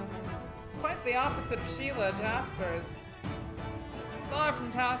 Quite the opposite of Sheila, Jasper's far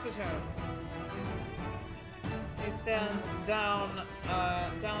from taciturn. He stands down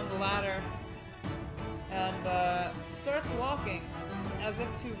the ladder and starts walking as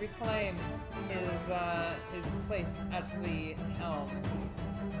if to reclaim his place at the helm.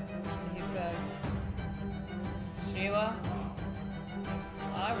 And he says, Sheila,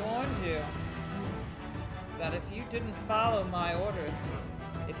 I warned you that if you didn't follow my orders,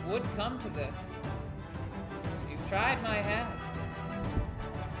 it would come to this. You've tried my hand.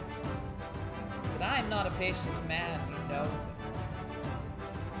 But I am not a patient man, you know this.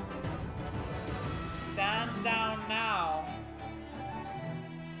 Stand down now,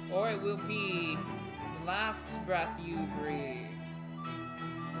 or it will be the last breath you breathe.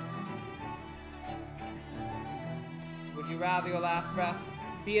 Would you rather your last breath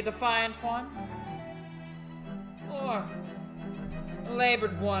be a defiant one? Or a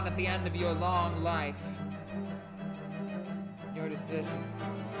labored one at the end of your long life? Your decision.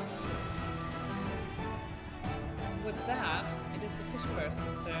 With that, it is the fish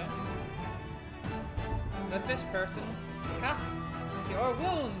person's turn. The fish person casts Cure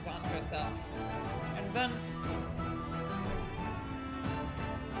Wounds on herself, and then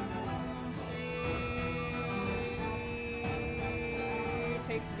she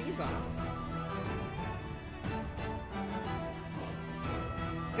takes these ops.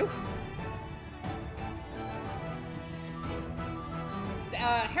 Oof.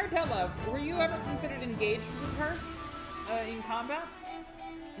 Herr Delov, were you ever considered engaged with her in combat?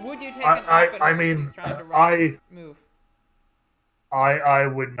 Would you take an op at her if she's trying to run, move? I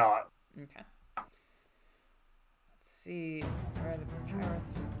would not. Okay. Let's see. Where are the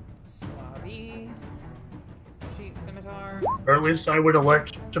pirates? Swabby. Sheet scimitar. Or at least I would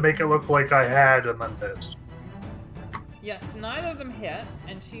elect to make it look like I had and then missed. Yes, neither of them hit,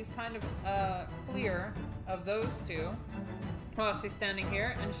 and she's kind of clear of those two while she's standing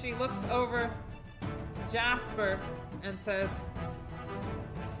here, and she looks over to Jasper and says,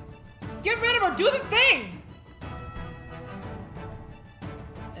 "Get rid of her! Do the thing!"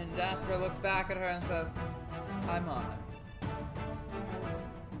 And Jasper looks back at her and says, "I'm on it."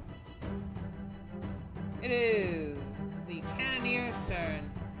 It is the Cannoneer's turn.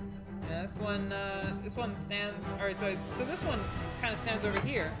 And this one stands, or so this one kind of stands over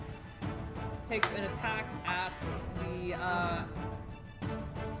here. Takes an attack at the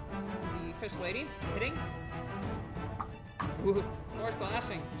fish lady, hitting. Ooh, 4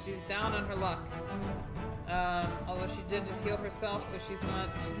 slashing. She's down on her luck. Although she did just heal herself, so she's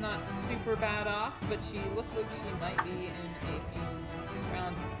not super bad off, but she looks like she might be in a few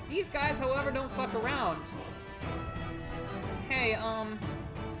rounds. These guys, however, don't fuck around. Hey,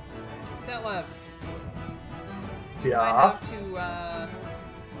 Detlev. You might have to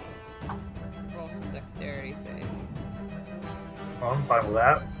roll some dexterity save. I'm fine with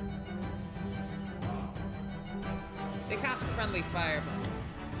that. They cast friendly fireball.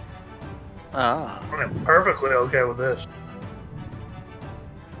 Ah. I'm perfectly okay with this.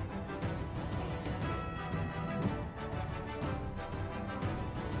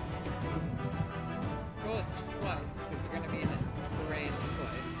 Roll it twice, because you're going to be in the range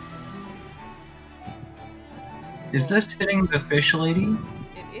twice. Is this hitting the fish lady?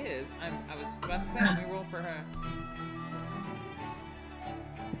 It is. I was about to say, let me roll for her.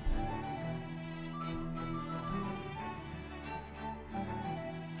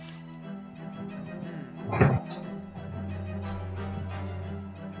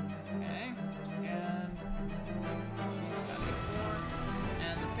 Okay, and she's got a 4,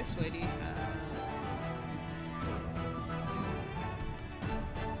 and the fish lady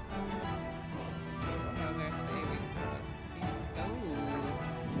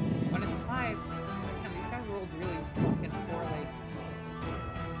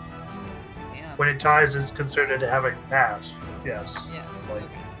when it ties, it's considered having passed. Yes. Yes. Like,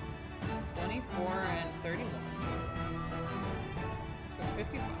 Okay. 24 and 31. So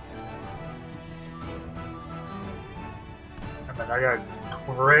 55. and then I got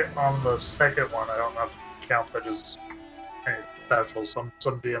crit on the second one. I don't know if you count that as any special. Some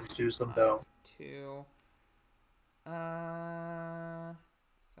DMs do, some don't. 2. 7.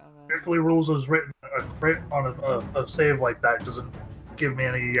 Strictly rules is written a crit on a save like that doesn't give me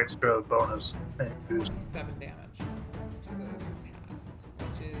any extra bonus. Any boost. 7 damage to those who passed,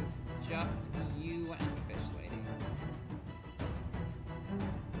 which is just you and Fish Lady.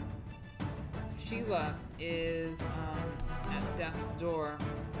 Sheila is at death's door.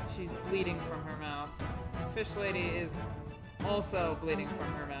 She's bleeding from her mouth. Fish Lady is also bleeding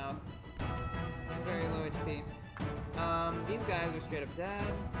from her mouth. Very low HP. These guys are straight up dead.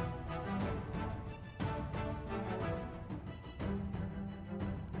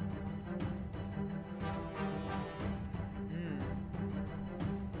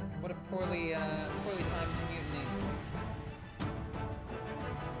 What a poorly timed mutiny.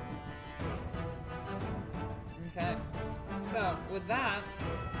 Okay. So, with that,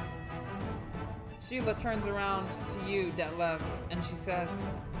 Sheila turns around to you, Detlev, and she says,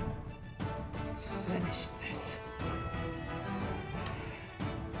 "Let's finish this."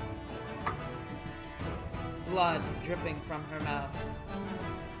 Blood dripping from her mouth.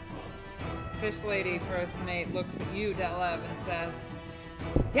 Fish Lady First Mate looks at you, Detlev, and says,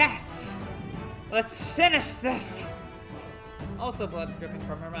 "Yes! Let's finish this!" Also blood dripping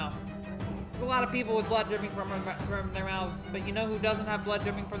from her mouth. There's a lot of people with blood dripping from their mouths, but you know who doesn't have blood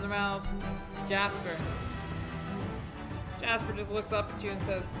dripping from their mouth? Jasper. Jasper just looks up at you and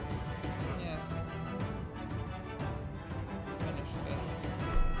says, "Yes. Finish this."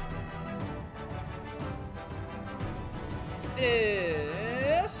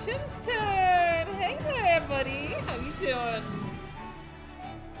 It's Shin's turn! Hey there, buddy! How you doing?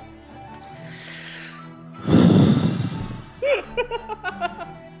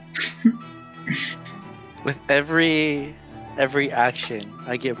 With every action,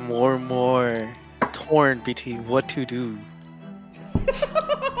 I get more and more torn between what to do.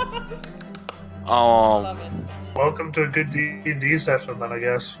 Love it. Welcome to a good D&D session, then, I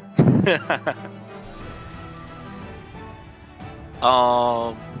guess.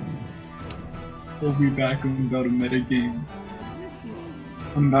 We'll be back. I'm about to metagame.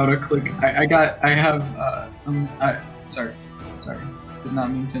 I'm about to click. Sorry. Did not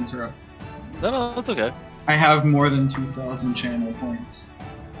mean to interrupt. No, that's okay. I have more than 2,000 channel points.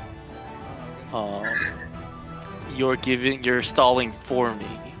 You're stalling for me.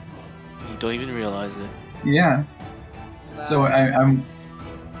 You don't even realize it. Yeah. So I'm.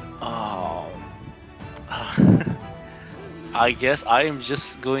 Oh. I guess I am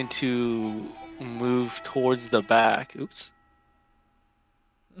just going to move towards the back. Oops.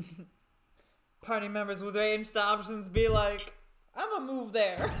 Party members with ranged options be like, "I'm gonna move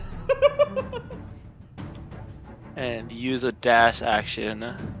there." And use a dash action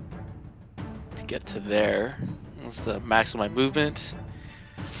to get to there. That's the max of my movement.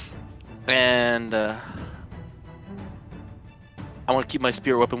 And I want to keep my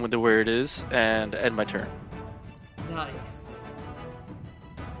spirit weapon with where it is and end my turn. Nice.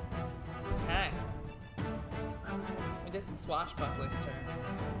 Okay. It is the swashbuckler's turn.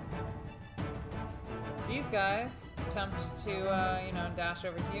 These guys attempt to, dash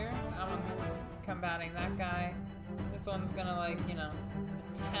over here. That one's combating that guy. This one's gonna,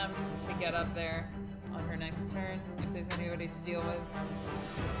 attempt to get up there on her next turn, if there's anybody to deal with.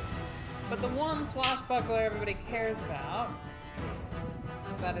 But the one swashbuckler everybody cares about,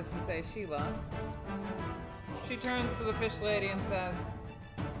 that is to say Sheila, she turns to the Fish Lady and says,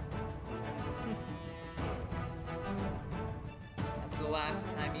 "That's the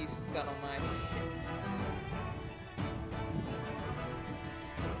last time you scuttle my ship."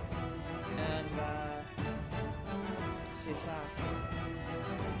 And, she attacks.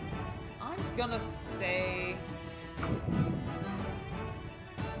 I'm gonna say...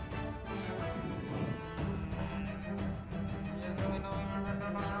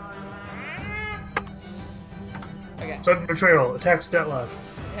 Okay. Sudden betrayal. Attacks Detlev.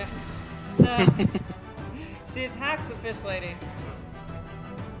 Yeah. She attacks the Fish Lady.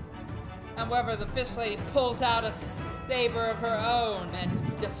 However, the Fish Lady pulls out a saber of her own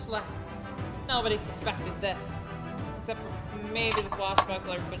and deflects. Nobody suspected this. Except for maybe the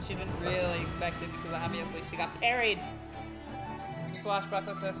swashbuckler, but she didn't really expect it because obviously she got parried. The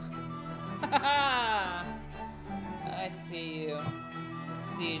swashbuckler says, "Ha ha! I see you. I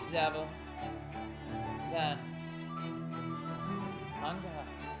see you, devil. Then, hunger.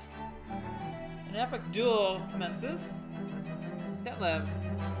 An epic duel commences. Detlev,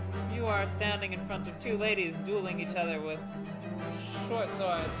 you are standing in front of two ladies dueling each other with short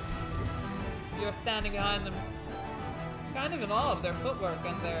swords. You are standing behind them, kind of in awe of their footwork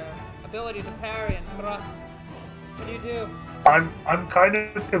and their ability to parry and thrust. What do you do? I'm kind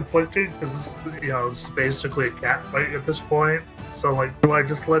of conflicted because it's basically a cat fight at this point. So like, do I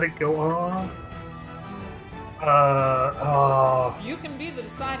just let it go on? You can be the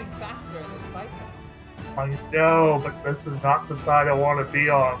deciding factor in this fight, though. I know, but this is not the side I want to be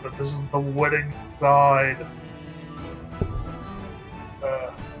on. But this is the winning side.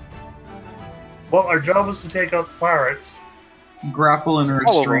 Well, our job is to take out the pirates. Grapple and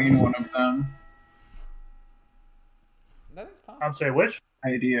restrain one of them. That is possible. I'm sorry, which?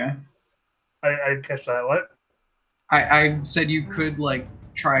 Idea. I didn't catch that. What? I said you could like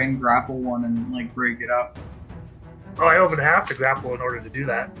try and grapple one and like break it up. Oh, I don't even have to grapple in order to do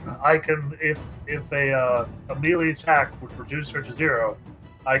that. I can, if a melee attack would reduce her to 0,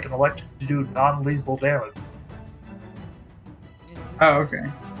 I can elect to do non-lethal damage. Oh, okay.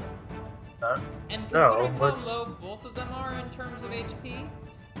 And No, considering how low both of them are in terms of HP,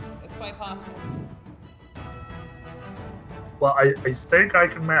 it's quite possible. Well, I think I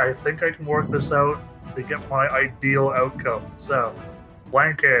can work this out to get my ideal outcome. So,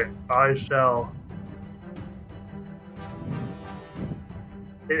 blanket, I shall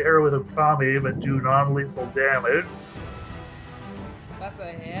hit her with a Kami, but do non-lethal damage. That's a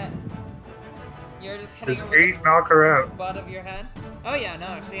hit. You're just hitting Does her with 8 knock her out? the butt of your head? Oh yeah,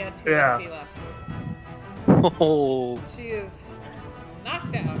 no, she had 2 Yeah. HP left. Oh. She is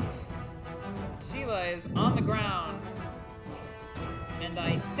knocked out. Sheila is on the ground. And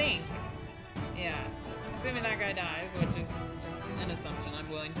I think, yeah, assuming that guy dies, which is just an assumption I'm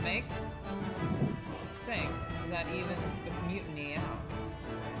willing to make, I think that evens the mutiny out.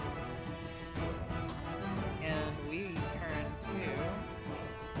 And we turn to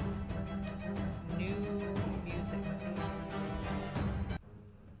new music.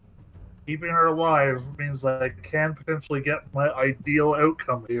 Keeping her alive means that I can potentially get my ideal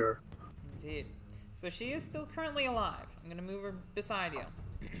outcome here. Indeed. So she is still currently alive. I'm gonna move her beside you.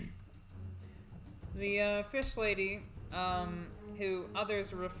 The fish lady, who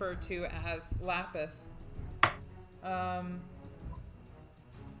others refer to as Lapis,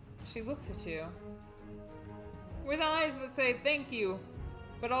 she looks at you with eyes that say thank you,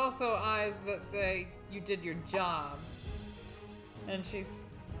 but also eyes that say you did your job. And she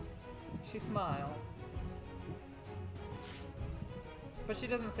smiles. But she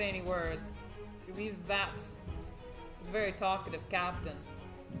doesn't say any words. She leaves that to the very talkative captain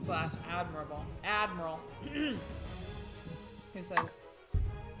 / admiral who says,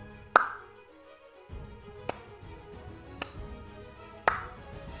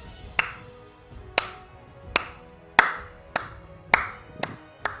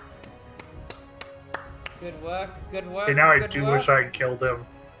 good work, good work. Okay, now I good do work. wish I had killed him.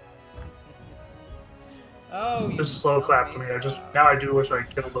 Oh, you Just slow clap for me. Now I do wish I had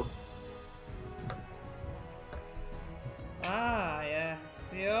killed him. Ah,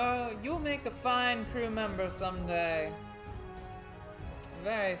 yes. You'll make a fine crew member someday.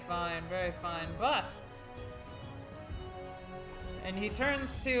 Very fine, very fine. But, and he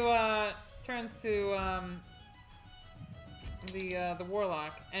turns to the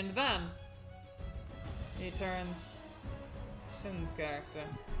warlock, and then he turns to Shin's character,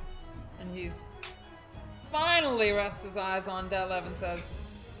 and he's finally rests his eyes on Detlev and says,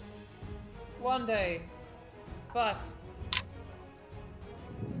 "One day, but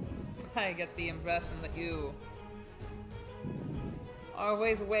I get the impression that you are a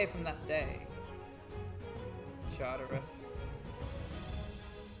ways away from that day, charterists."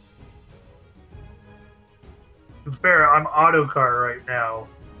 To be fair, I'm Autocar right now.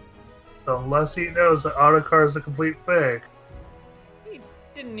 So unless he knows that Autocar is a complete fake. He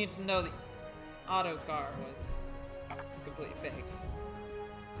didn't need to know that Autocar was a complete fake.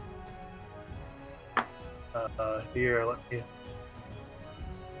 Here, let me...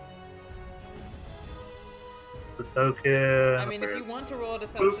 The token... I mean, if you want to roll a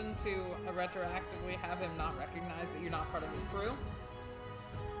deception to retroactively have him not recognize that you're not part of his crew,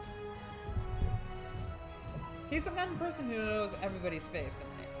 he's the one person who knows everybody's face in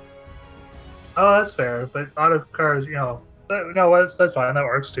here. Oh, that's fair, but Autocar's, no, that's fine, that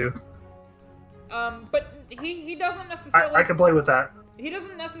works too. But he doesn't necessarily... I can play with that. He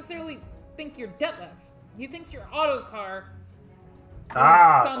doesn't necessarily think you're Detlev. He thinks you're Autocar.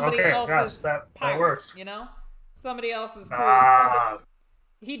 Somebody else's yes, that pirate, works. you know? Somebody else's crew.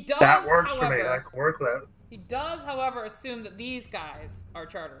 He does, that works however, for me, I can work with that. He does, however, assume that these guys are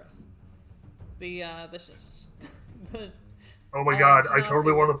charterists. the Oh my god, I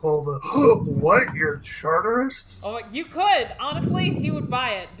totally want to pull the what? You're charterists? Oh, you could. Honestly, he would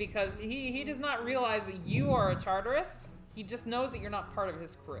buy it because he does not realize that you are a charterist. He just knows that you're not part of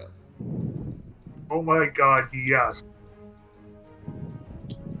his crew. Oh my god, yes.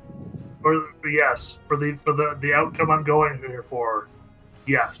 For the outcome I'm going here for.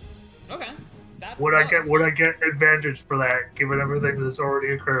 Yes. Okay. Would I get advantage for that given everything that's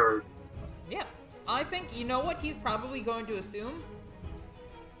already occurred? Yeah. I think you know what he's probably going to assume?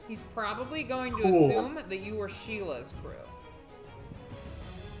 He's probably going to assume that you were Sheila's crew.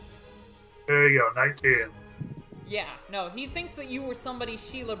 There you go, 19. Yeah, no, he thinks that you were somebody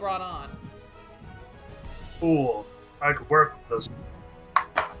Sheila brought on. Cool. I could work with this.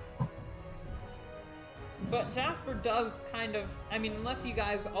 But Jasper does kind of, I mean, unless you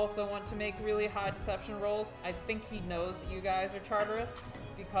guys also want to make really high deception rolls, I think he knows that you guys are charterists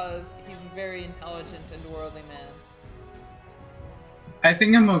because he's a very intelligent and worldly man. I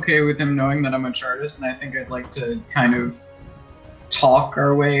think I'm okay with him knowing that I'm a chartist, and I think I'd like to kind of talk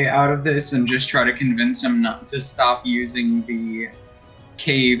our way out of this and just try to convince him not to stop using the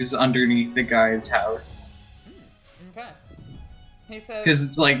caves underneath the guy's house. Okay. He says... Because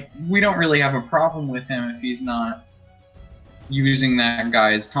it's like, we don't really have a problem with him if he's not using that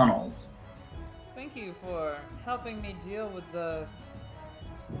guy's tunnels. Thank you for helping me deal with the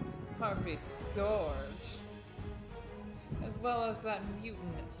Freistadt, as well as that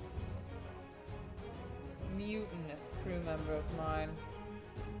mutinous crew member of mine.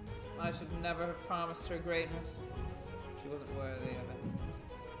 I should never have promised her greatness. She wasn't worthy of it.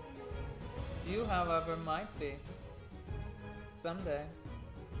 You, however, might be. Someday.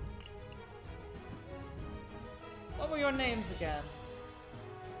 What were your names again?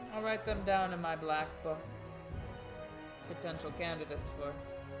 I'll write them down in my black book. Potential candidates for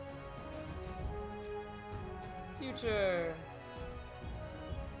future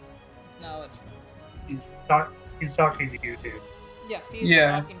acknowledgement. He's talking to you, dude. Yes, he's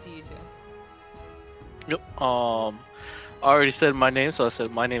talking to you too. Yep. I already said my name, so I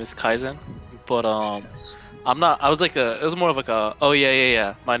said my name is Kaizen. But I'm not. I was like it was more of like a. Oh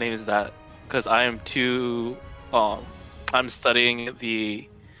yeah. My name is that because I am too. I'm studying the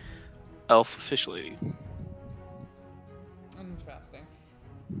elf officially. Interesting.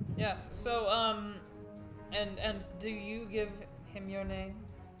 Yes. So and do you give him your name?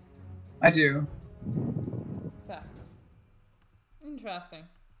 I do. Fastest. Interesting.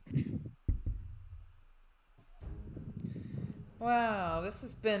 Wow, this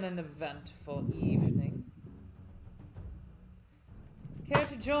has been an eventful evening. Care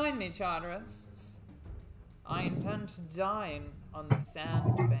to join me, charterists? I intend to dine on the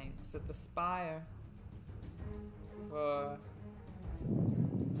sandbanks at the Spire for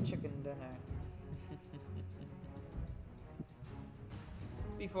chicken dinner.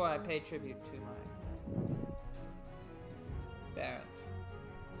 Before I pay tribute to my parents.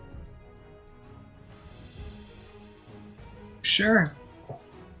 Sure.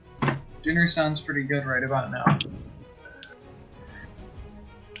 Dinner sounds pretty good right about now.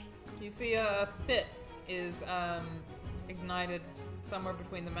 You see a spit is ignited somewhere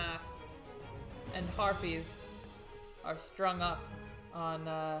between the masts, and harpies are strung up on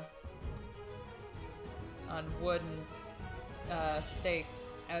wooden stakes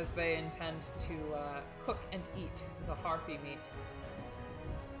as they intend to cook and eat the harpy meat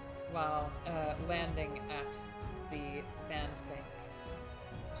while landing at the sandbank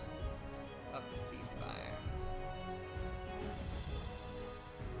of the Sea Spire.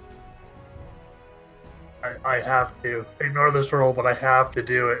 I have to ignore this roll, but I have to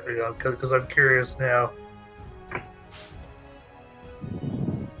do it, because I'm curious now.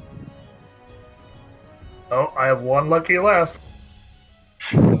 Oh, I have one lucky left.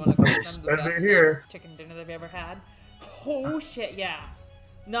 You want to cook them the Spend best it here. chicken dinner they've ever had? Oh shit, yeah.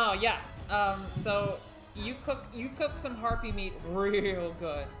 No, yeah. So you cook some harpy meat real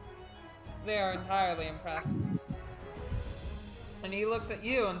good. They are entirely impressed. And he looks at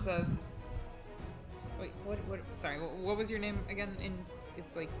you and says, "Wait, what? Sorry, what was your name again?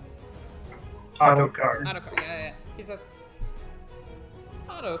 It's like Autocar. Autocar. Yeah. He says,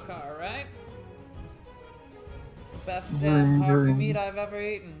 Autocar, right? It's the best damn harpy meat I've ever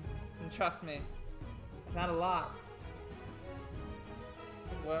eaten. And trust me, I've had a lot.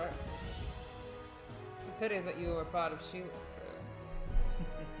 Good work. It's a pity that you were part of Sheila's crew."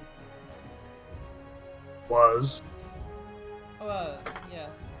 Was,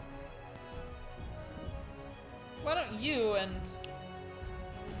 yes. Why don't you and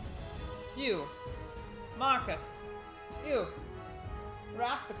you, Marcus, you,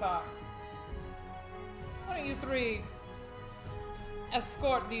 Rastakar, why don't you three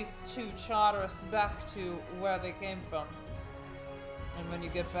escort these two charterists back to where they came from? And when you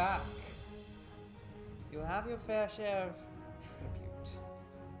get back, you'll have your fair share of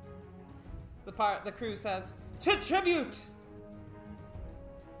tribute. The crew says, "To tribute!"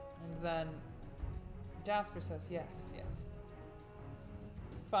 And then Jasper says, "Yes, yes."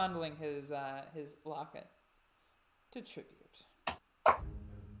 Fondling his locket. "To tribute."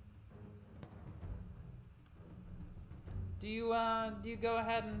 Do you go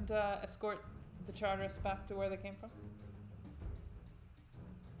ahead and escort the charterists back to where they came from?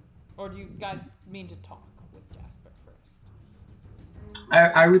 Or do you guys mean to talk with Jasper first?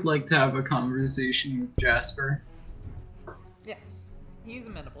 I would like to have a conversation with Jasper. Yes, he's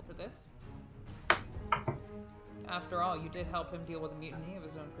amenable to this. After all, you did help him deal with a mutiny of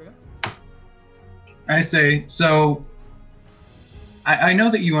his own crew. I say, so I know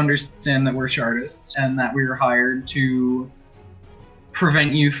that you understand that we're chartists and that we were hired to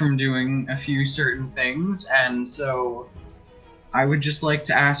prevent you from doing a few certain things, and so I would just like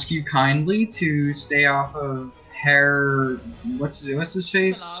to ask you kindly to stay off of what's his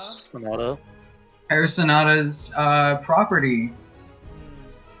face? Sonata. Herr Sonata's property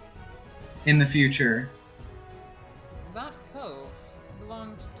in the future. That cove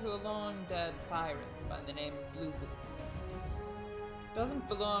belonged to a long-dead pirate by the name of Blue Boots. Doesn't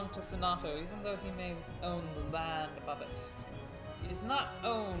belong to Sonato, even though he may own the land above it. He does not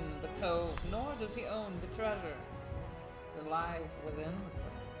own the cove, nor does he own the treasure that lies within the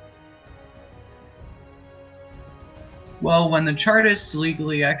cove. Well, when the Chartists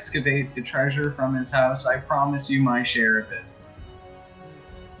legally excavate the treasure from his house, I promise you my share of it.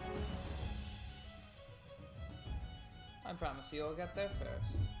 I promise you I'll get there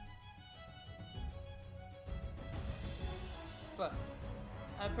first. But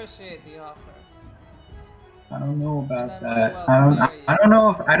I appreciate the offer. I don't know about And that. well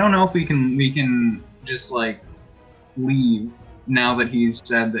I don't know if we can just like leave now that he's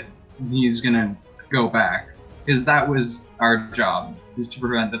said that he's gonna go back, because that was our job, is to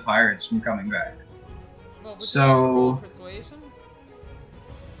prevent the pirates from coming back. Well, would you like to roll So persuasion?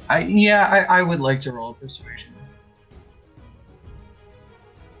 I would like to roll persuasion.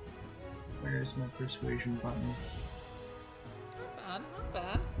 Where's my persuasion button? Not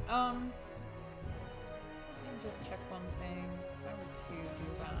bad. Let me just check one thing. If I were to do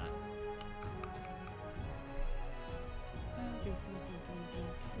that.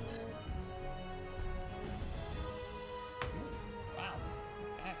 Wow.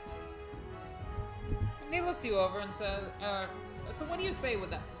 Okay. And he looks you over and says, so what do you say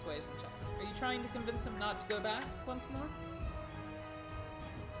with that persuasion check? Are you trying to convince him not to go back once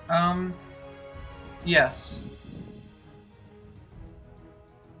more? Yes.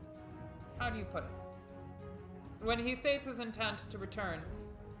 How do you put it? When he states his intent to return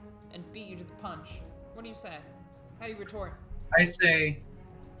and beat you to the punch, what do you say? How do you retort? I say,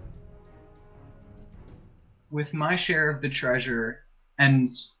 with my share of the treasure and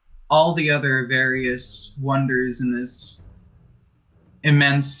all the other various wonders in this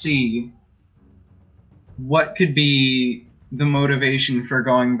immense sea, what could be the motivation for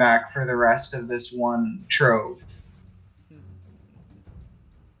going back for the rest of this one trove?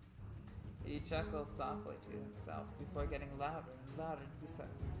 He chuckles softly to himself before getting louder and louder. He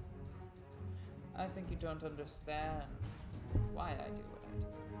says, I think you don't understand why I do what I do.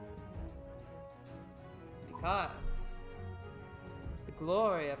 Because the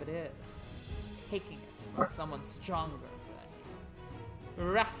glory of it is taking it from someone stronger than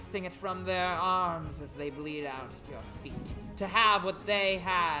you, wresting it from their arms as they bleed out at your feet, to have what they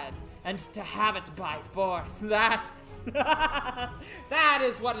had, and to have it by force. That that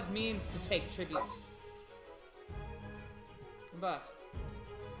is what it means to take tribute. But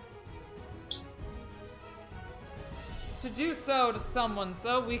to do so to someone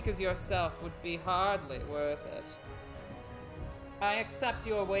so weak as yourself would be hardly worth it. I accept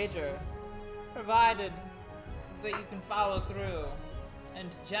your wager, provided that you can follow through and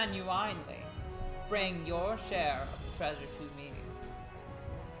genuinely bring your share of the treasure to me.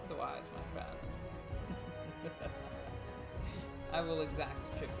 Otherwise, my friend, I will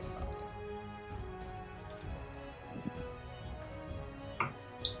exact tribute from you.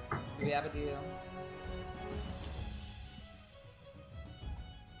 Do we have a deal?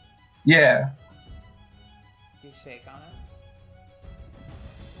 Yeah. Do you shake on it?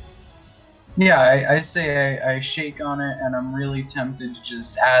 Yeah, I say I shake on it, and I'm really tempted to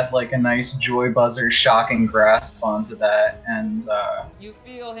just add like a nice Joy Buzzer shocking grasp onto that, and You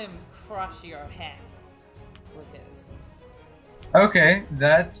feel him crush your hand with his. okay,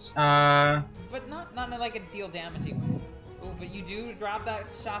 that's but not in like a deal damaging way. Oh, but you do drop that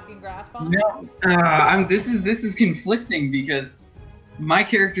shocking grasp on him? No, this is conflicting because my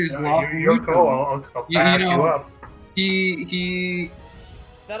character's lawful. You're cool. I'll back you up.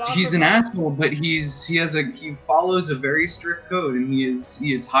 He's an asshole, but he follows a very strict code, and he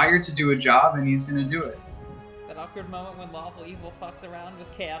is hired to do a job, and he's gonna do it. That awkward moment when lawful evil fucks around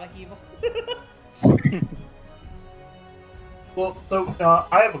with chaotic evil. Well, so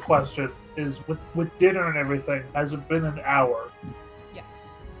I have a question. Is with dinner and everything, has it been an hour? Yes.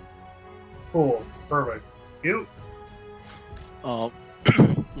 Cool. Perfect. You? That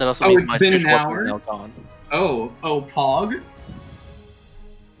also means it's my been an spiritual hour? weapon is now gone. Oh, Pog?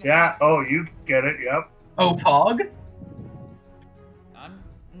 Yeah. Oh, you get it. Yep. Oh, Pog? I'm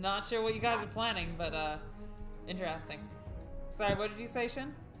not sure what you guys are planning, but interesting. Sorry, what did you say,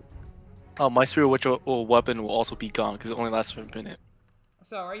 Shin? Oh, my spiritual weapon will also be gone because it only lasts for a minute.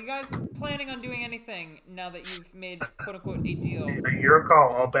 So, are you guys planning on doing anything now that you've made quote-unquote a deal? Your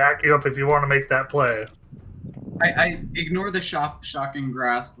call. I'll back you up if you want to make that play. I ignore the shocking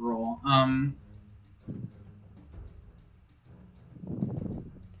grasp roll.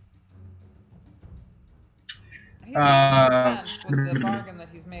 He seems content with the bargain that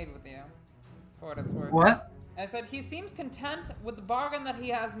he's made with you, for what it's worth. What? I said he seems content with the bargain that he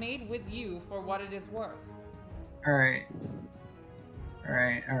has made with you for what it is worth. All right.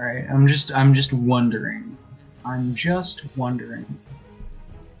 I'm just wondering. I'm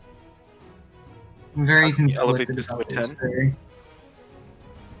very Can you elevate conflicted this to a about this. 10? Very.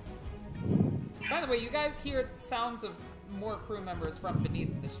 By the way, you guys hear sounds of more crew members from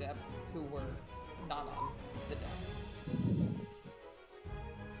beneath the ship who were not on the deck.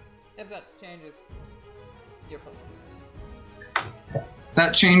 If that changes your plan.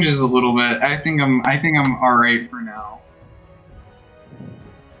 That changes a little bit. I think I'm all right for now.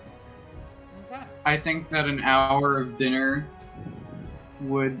 Okay. I think that an hour of dinner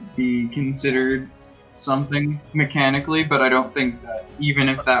would be considered something mechanically, but I don't think that even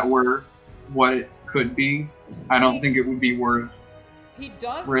if that were what it could be, I don't think it would be worth He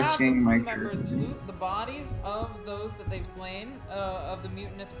does risking have the my crew members loot the bodies of those that they've slain, of the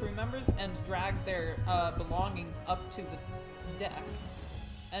mutinous crew members, and drag their belongings up to the deck.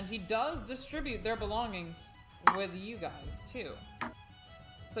 And he does distribute their belongings with you guys, too.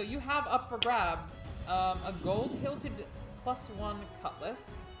 So you have up for grabs a gold-hilted +1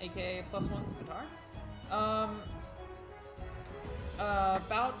 cutlass, aka +1 scimitar,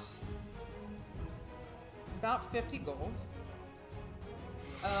 about 50 gold,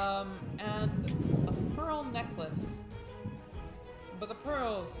 and a pearl necklace. But the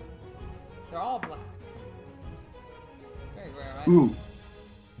pearls, they're all black. Very rare, right? Ooh.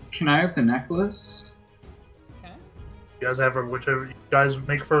 Can I have the necklace? Okay. You guys have whichever you guys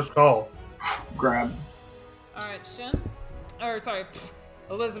make first call. Grab. Alright, Shin. Or, sorry,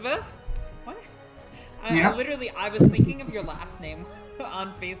 Elizabeth? What? Yeah. I was thinking of your last name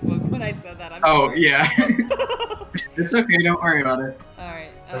on Facebook when I said that. I'm Oh, sorry. yeah. It's okay, don't worry about it.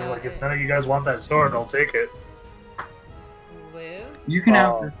 Alright. I was like, if none of you guys want that sword, I'll take it. Liz? You can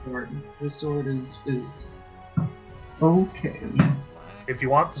have the sword. The sword is okay. If you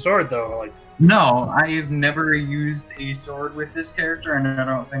want the sword, though, like. No, I've never used a sword with this character, and I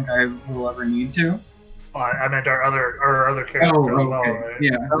don't think I will ever need to. I meant our other character as well, right?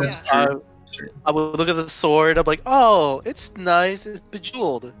 Yeah, that's true. I would look at the sword. I'm like, oh, it's nice. It's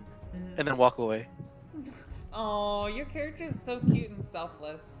bejeweled, and then walk away. Oh, your character is so cute and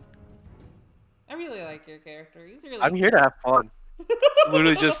selfless. I really like your character. He's really. I'm here to have fun.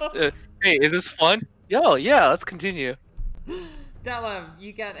 Literally just, hey, is this fun? Yo, yeah, let's continue. Delev,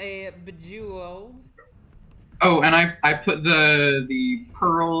 you got a bejeweled. Oh, and I put the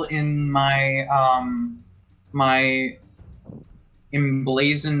pearl in my my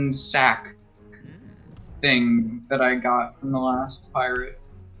emblazoned sack thing that I got from the last pirate.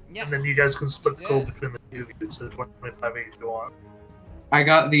 Yes. And then you guys can split the gold between the two of you, so 25 each go on. I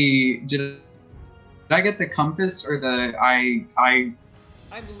got the did I get the compass or the I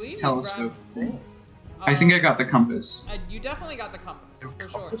believe telescope you grabbed thing? both. I think I got the compass. You definitely got the compass, for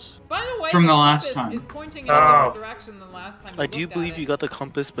Compass? sure. By the way, From the the last compass time. is pointing in a different direction than last time I do believe you got the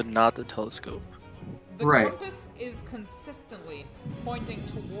compass, but not the telescope. The Right. compass is consistently pointing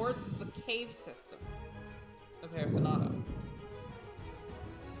towards the cave system of Siren-Scorned.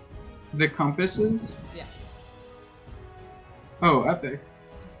 The compasses? Yes. Oh, epic.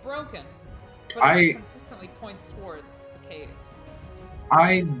 It's broken, but it consistently points towards the caves.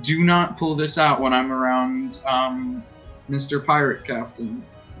 I do not pull this out when I'm around Mr. Pirate Captain.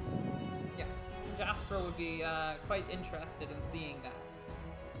 Yes, Jasper would be quite interested in seeing that.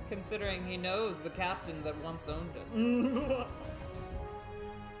 considering he knows the captain that once owned it.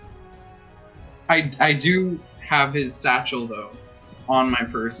 I do have his satchel, though, on my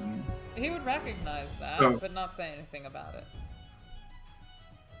person. He would recognize that, Oh. but not say anything about it.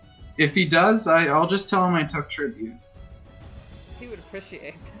 If he does, I'll just tell him I took tribute. He would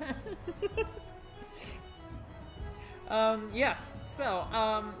appreciate that. Yes, so,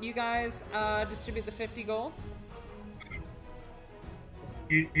 you guys, distribute the 50 gold?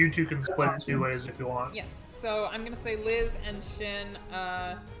 You two can split it 2 ways if you want. Yes, so I'm gonna say Liz and Shin,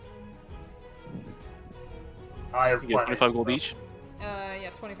 I have You get plenty. 25 gold each. yeah,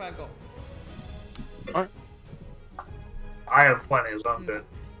 25 gold. Alright. I have plenty, so I'm good.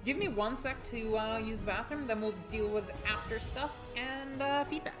 Give me 1 sec to use the bathroom, then we'll deal with after stuff and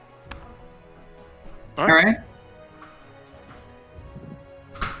feedback. Alright?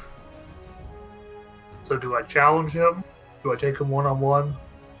 So do I challenge him? Do I take him one-on-one?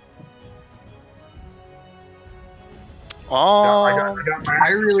 Oh, I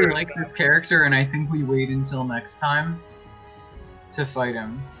really like this character, and I think we wait until next time to fight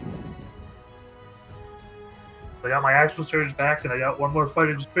him. I got my action surge back, and I got 1 more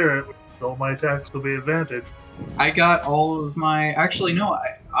fighting spirit, which all my attacks will be advantage. I got all of my... Actually, no,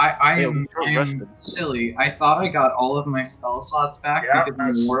 I Yeah, am we're rested. silly. I thought I got all of my spell slots back Yeah, because I'm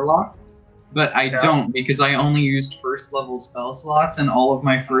that's- a warlock, but I Yeah. don't, because I only used first level spell slots, and all of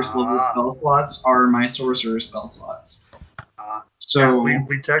my first level spell slots are my sorcerer spell slots. So, Yeah,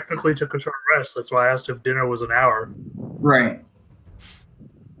 we technically took a short rest. That's why I asked if dinner was an hour. right.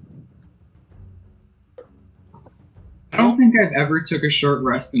 I don't think I've ever took a short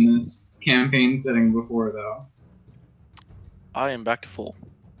rest in this campaign setting before, though. I am back to full.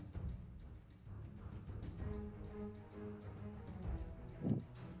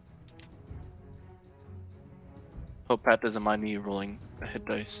 Hope Pat doesn't mind me rolling a hit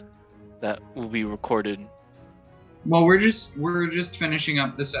dice. That will be recorded. Well, we're just finishing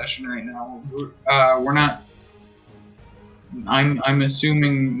up the session right now. We're not. I'm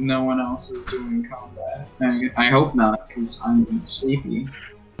assuming no one else is doing combat. I hope not, because I'm sleepy.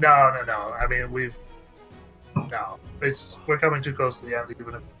 No. I mean, we're coming too close to the end,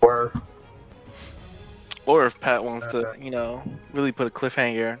 even if we're. Or if Pat wants to, really put a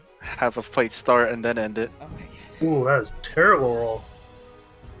cliffhanger, have a fight start and then end it. Oh my god. Ooh, that is a terrible roll.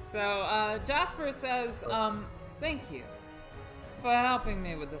 So, Jasper says, thank you for helping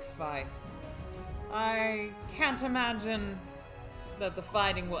me with this fight. I can't imagine that the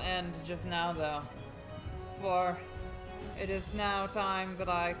fighting will end just now, though. For it is now time that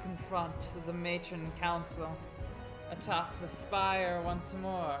I confront the Matron Council atop the spire once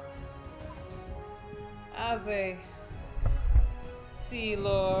more. As a Sea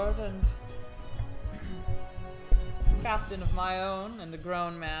Lord and captain of my own and a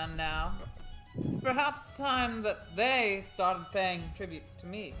grown man now, it's perhaps time that they started paying tribute to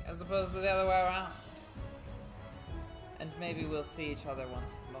me as opposed to the other way around. And maybe we'll see each other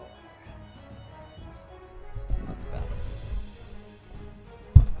once more on the battlefield.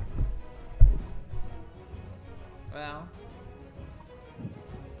 Well,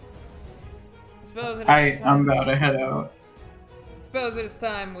 I suppose it is time. I'm about to head out. Suppose it is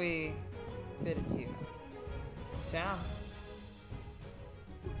time we bid adieu. Ciao.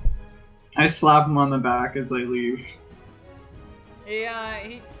 I slap him on the back as I leave.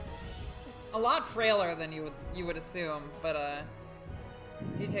 He's a lot frailer than you would assume, but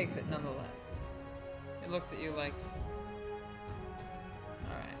he takes it nonetheless. He looks at you like,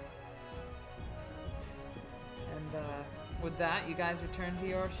 all right. And with that, you guys return to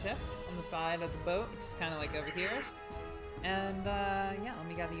your ship on the side of the boat, which is kind of like over here. And yeah, let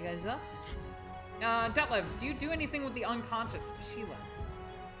me gather you guys up. Detlev, do you do anything with the unconscious Sheila?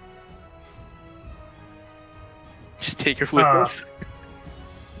 Just take her with us.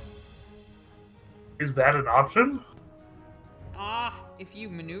 Is that an option? If you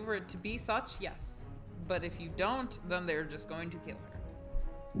maneuver it to be such, yes. But if you don't, then they're just going to kill her.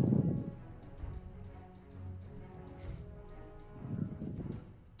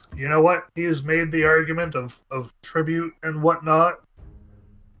 You know what? He has made the argument of tribute and whatnot.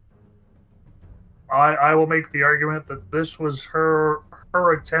 I will make the argument that this was her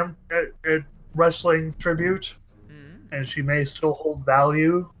attempt at wrestling tribute, and she may still hold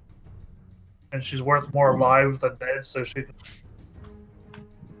value, and she's worth more alive than dead, so she can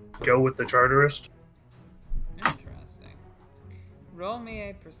go with the Charterist. Interesting. Roll me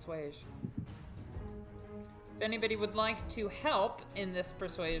a persuasion. If anybody would like to help in this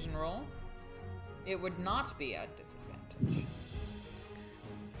persuasion roll, it would not be at disadvantage.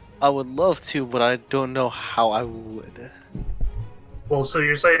 I would love to, but I don't know how I would. Well, so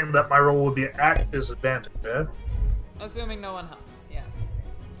you're saying that my roll would be at disadvantage, eh? Assuming no one helps, yes.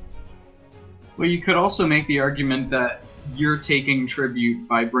 Well, you could also make the argument that you're taking tribute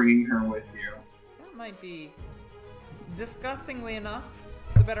by bringing her with you. That might be, disgustingly enough,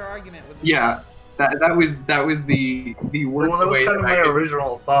 the better argument with this. Yeah, that was the worst Well, that was way kind of that my I could.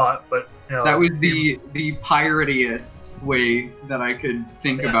 original thought, but you know, That was the pirateiest way that I could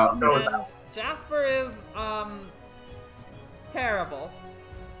think about. No, And Jasper is, terrible.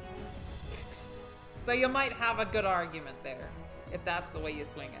 So you might have a good argument there, if that's the way you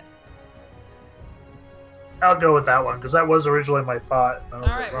swing it. I'll go with that one because that was originally my thought. And I was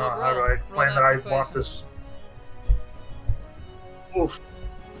Alright, like, well, how do I roll explain that that I persuasion. want this? Oof.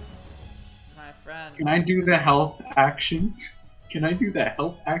 My friend. Can I do the health action? Can I do the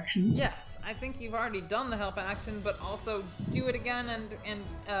health action? Yes, I think you've already done the help action, but also do it again and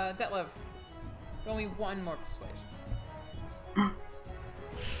Detlev, roll me one more persuasion.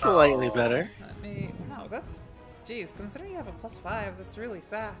 Slightly better. Let me. No, that's. Jeez, considering you have a +5, that's really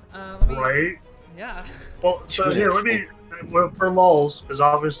sad. Let me. Right? Yeah. Well, so here, let me. Well, for lulls, because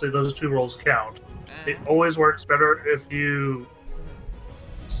obviously those two rolls count. It always works better if you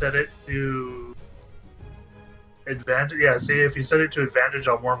set it to advantage. Yeah, see, if you set it to advantage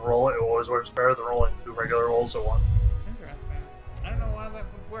on one roll, it always works better than rolling two regular rolls at once. Interesting. I don't know why that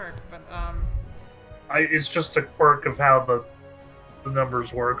would work, but It's just a quirk of how the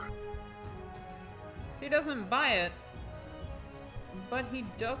numbers work. he doesn't buy it, but he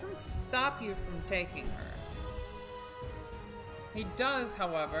doesn't stop you from taking her. He does,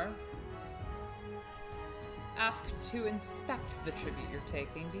 however, ask to inspect the tribute you're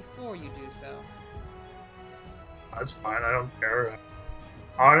taking before you do so. That's fine. I don't care.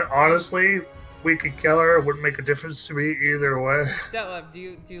 Honestly, we could kill her. It wouldn't make a difference to me either way. Detlev,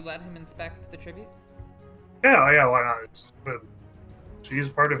 do you let him inspect the tribute? Yeah. Why not? She's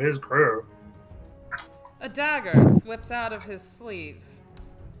part of his crew. A dagger slips out of his sleeve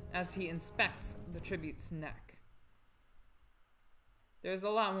as he inspects the tribute's neck. There's a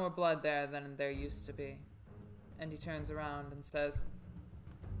lot more blood there than there used to be. And he turns around and says,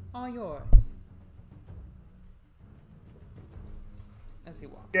 "All yours." As he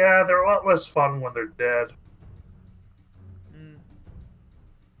walks. Yeah, they're a lot less fun when they're dead.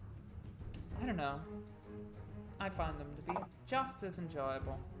 I don't know. I find them to be just as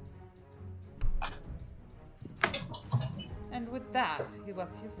enjoyable. And with that, he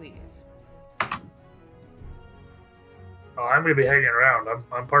lets you leave. Oh, I'm gonna be hanging around.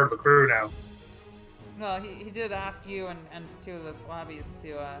 I'm part of the crew now. Well, he did ask you and two of the swabbies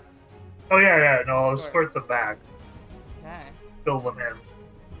to, Oh yeah. No, I'll escort them back. okay. Fill them in.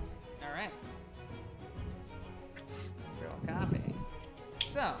 Alright. Real copy.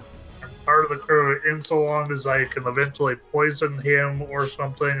 So, I'm part of the crew in so long as I can eventually poison him or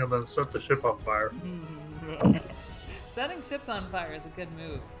something and then set the ship on fire. setting ships on fire is a good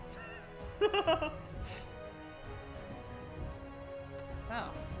move. So,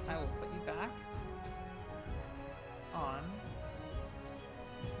 I will put you back on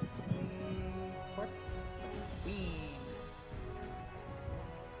the port queen.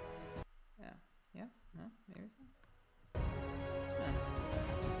 Yeah. Yes? No? Maybe so? Huh.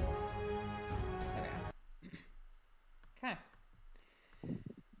 Okay.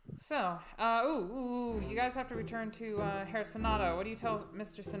 So, you guys have to return to Herr Sonato. What do you tell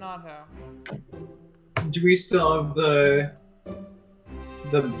Mr. Sonato? Do we still have the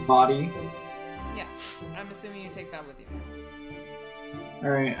body? Yes, I'm assuming you take that with you.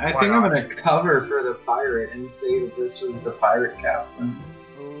 Alright, I Why think I'm not? gonna cover for the pirate and say that this was the pirate captain.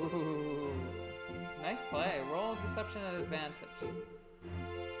 Ooh. Nice play. Roll deception at advantage.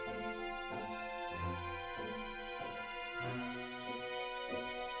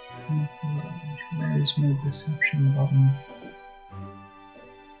 Where's my deception button?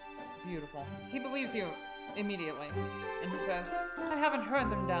 Beautiful. He believes you immediately, and he says, "I haven't heard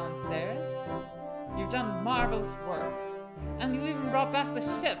them downstairs. You've done marvelous work, and you even brought back the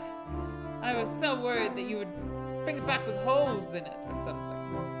ship. I was so worried that you would bring it back with holes in it or something.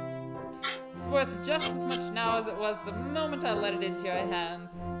 It's worth just as much now as it was the moment I let it into your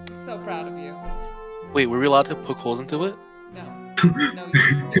hands. I'm so proud of you." Wait, were we allowed to poke holes into it? No. No,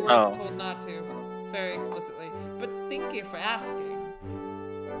 you were Oh. told not to, very explicitly. But thank you for asking.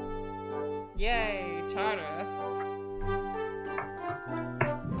 Yay, charterists.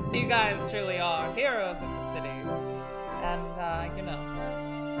 You guys truly are heroes of the city. And,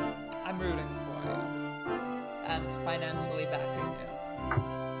 I'm rooting for you. And financially backing you.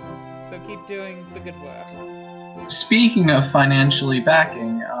 So keep doing the good work. Speaking of financially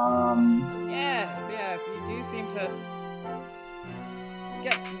backing, Yes, you do seem to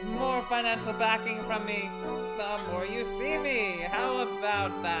get more financial backing from me, the more you see me. How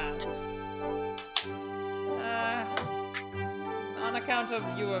about that? On account of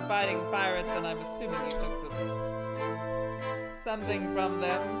you were fighting pirates, and I'm assuming you took something from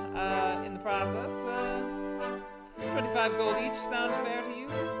them in the process. 25 gold each sound fair to you?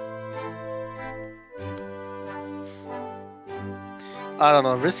 I don't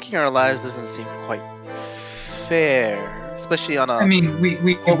know. Risking our lives doesn't seem quite fair, especially on a. I mean, we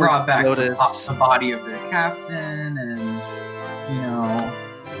brought back notice. the body of their captain, and you know.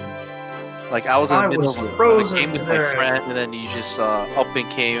 Like, I was in the middle of a game with my today. friend, and then you just up and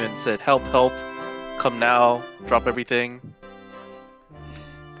came and said, help, help, come now, drop everything.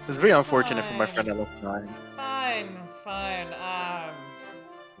 It's very unfortunate for my friend at level 9. Fine.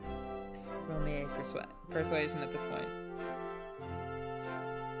 Roll me a persuasion at this point.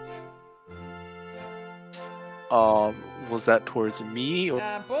 Was that towards me or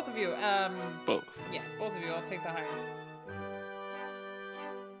Both of you. both? Yeah, both of you. I'll take the higher.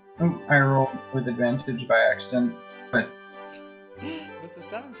 Oh, I rolled with advantage by accident, but It's a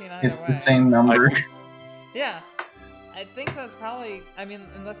 17 either it's way. the same number. Yeah. I think that's probably. I mean,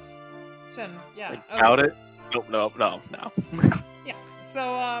 unless. Yeah. I doubt it. Nope, no. Yeah.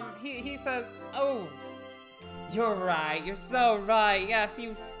 So he says, "Oh, you're right. You're so right. Yes,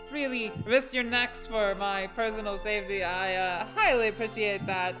 you've really risked your necks for my personal safety. I highly appreciate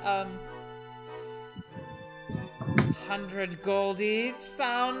that. 100 gold each.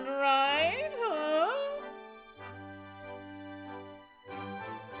 Sound right? Huh?"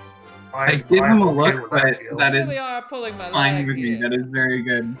 I give him a okay look, with but deal. that You is really are pulling my fine leg with me. here. That is very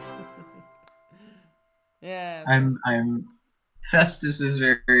good. Yes. I'm Festus is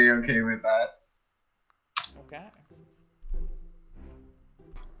very okay with that. Okay.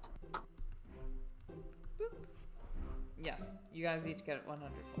 Boop. Yes, you guys each get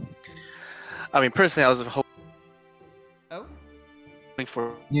 100 gold. I mean, personally, I was hoping Oh.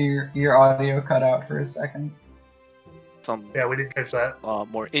 for Your audio cut out for a second. some Yeah, we didn't catch that.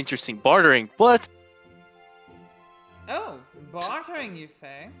 more interesting bartering, but Oh, bartering, you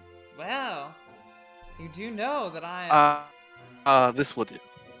say? Well, you do know that I am... this will do.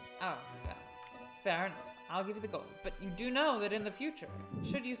 Oh, well, fair enough. I'll give you the gold. But you do know that in the future,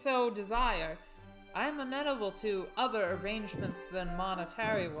 should you so desire, I am amenable to other arrangements than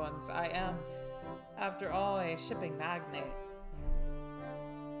monetary ones. I am, after all, a shipping magnate.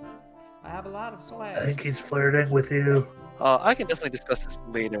 I have a lot of sway. I think he's flirting with you. I can definitely discuss this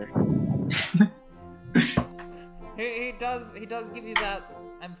later. He does give you that.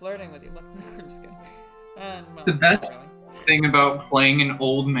 I'm flirting with you. Look, I'm just kidding. And, well, The best not really. thing about playing an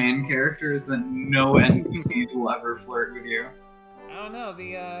old man character is that no NPCs will ever flirt with you. I don't know.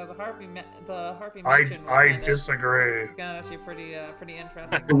 The harpy I mention was disagree. actually pretty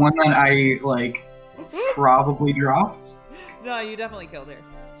interesting. The one that I probably dropped. No, you definitely killed her.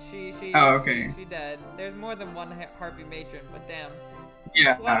 She Oh, okay. She dead. There's more than one harpy matron, but damn.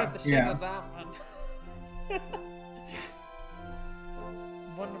 Yeah, Slaughtered the shit yeah. with that one.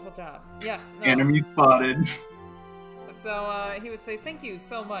 Wonderful job. Yes. No. Enemy spotted. So he would say, "Thank you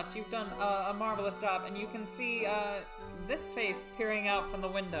so much. You've done a marvelous job." And you can see this face peering out from the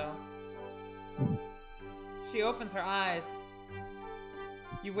window. She opens her eyes.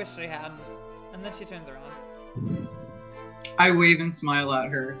 You wish she hadn't. And then she turns around. I wave and smile at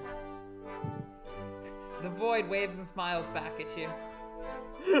her. The void waves and smiles back at you.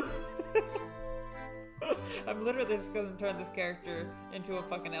 I'm literally just gonna turn this character into a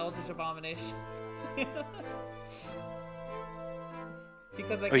fucking eldritch abomination.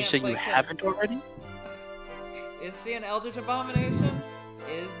 Because I Are you can't saying play you kids. haven't already? Is she an eldritch abomination?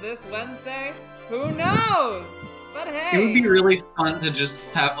 Is this Wednesday? Who knows? But hey! It would be really fun to just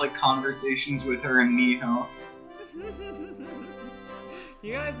have conversations with her and Miho.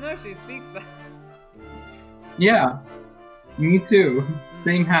 You guys know she speaks that. Yeah, me too.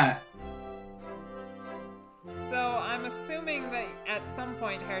 Same hat. So I'm assuming that at some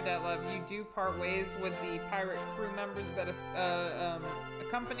point, Herr Detlef, you do part ways with the pirate crew members that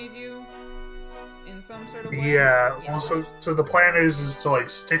accompanied you in some sort of way. Yeah. Well, so the plan is to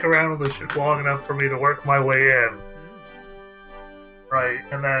stick around with the ship long enough for me to work my way in, right?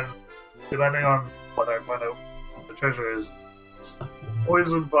 And then, depending on whether I find out what the treasure is,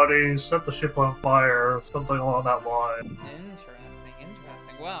 poison buddy, set the ship on fire, something along that line.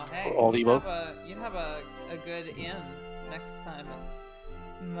 Interesting. Well, hey, All the above. you have a good in next time it's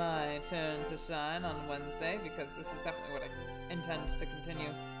my turn to shine on Wednesday, because this is definitely what I intend to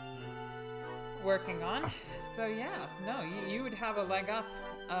continue working on. So yeah, no, you would have a leg up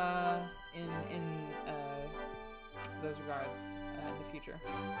in those regards in the future.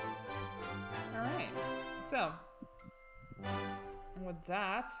 All right. So, with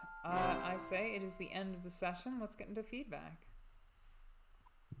that, I say it is the end of the session. Let's get into feedback.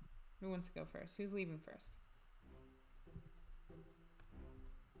 Who wants to go first? Who's leaving first?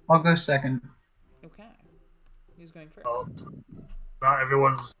 I'll go second. Okay. Who's going first? Well, not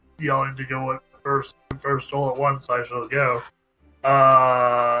everyone's yelling to go at first all at once. I shall go.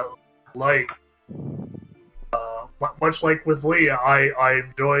 Much like with Lee, I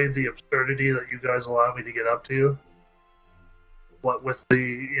enjoy the absurdity that you guys allow me to get up to. What with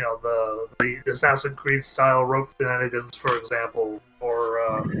the the Assassin's Creed style rope shenanigans, for example, or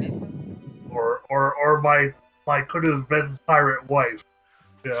my could have been pirate wife.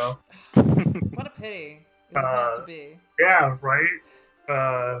 You know. What a pity. It was not to be. Yeah,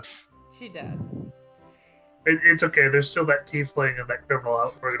 right. She dead. It's okay. There's still that tiefling and that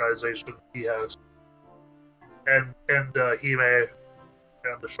criminal organization he has, and Hime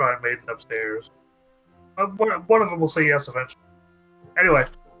and the Shrine Maiden upstairs. One of them will say yes eventually. Anyway,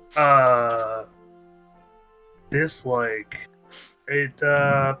 dislike.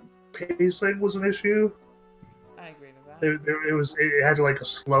 Pacing was an issue. I agree with that. It had like a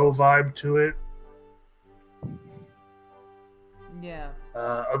slow vibe to it. Yeah.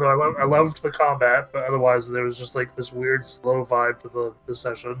 Although I loved the combat, but otherwise there was just like this weird slow vibe to the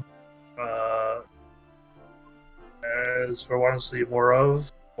session. As for what I want to see more of,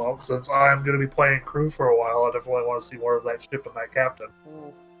 well, since I'm going to be playing crew for a while, I definitely want to see more of that ship and that captain.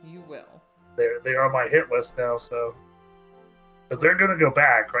 Oh, you will. They are on my hit list now, so because they're going to go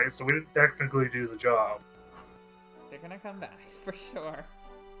back, right? So we didn't technically do the job. They're gonna come back for sure.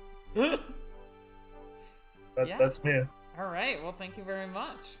 That's me. All right. Well, thank you very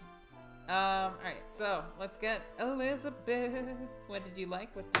much. All right. So let's get Elizabeth. What did you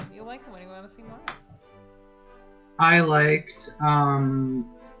like? What didn't you like? And what do you want to see more of? I liked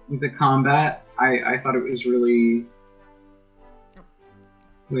the combat. I thought it was really.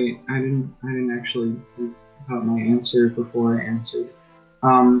 Wait, I didn't actually think about my answer before I answered.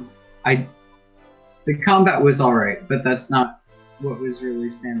 The combat was alright, but that's not what was really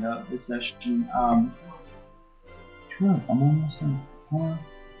stand out this session. I'm almost done.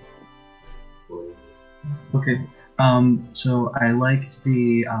 Okay. So I liked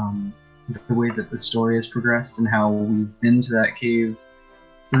the way that the story has progressed and how we've been to that cave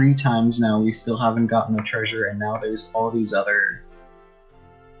 3 times now. We still haven't gotten the treasure, and now there's all these other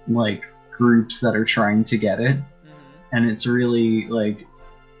like groups that are trying to get it, and it's really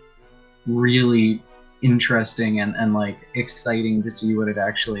really interesting and like exciting to see what it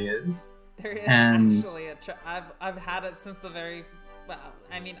actually is. There is actually I've had it since the very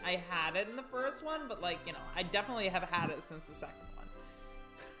I mean, I had it in the first one, but I definitely have had it since the second one.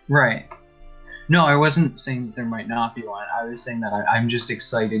 Right. No, I wasn't saying that there might not be one. I was saying that I'm just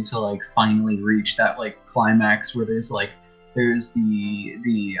excited to finally reach that climax where there's the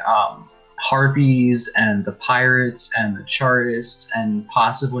harpies and the pirates and the chartists and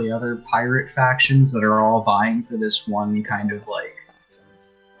possibly other pirate factions that are all vying for this one kind of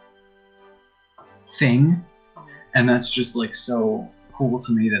thing, and that's just so cool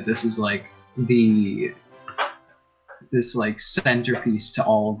to me that this is this centerpiece to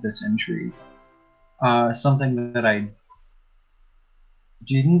all of this intrigue. Something that I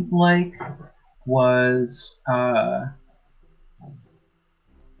didn't like was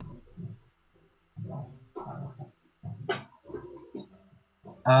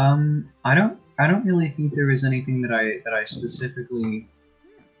I don't really think there was anything that I specifically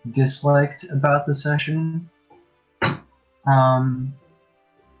disliked about the session.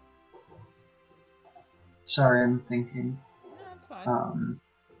 Sorry, I'm thinking. Yeah, that's fine.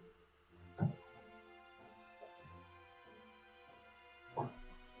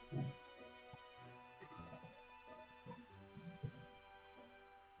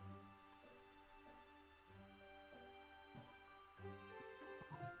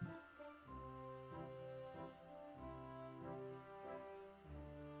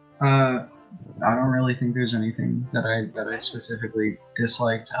 I don't really think there's anything that I specifically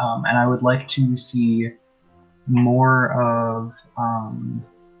disliked, and I would like to see more of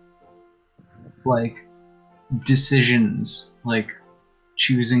decisions,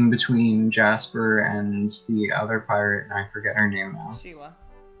 choosing between Jasper and the other pirate, and I forget her name now.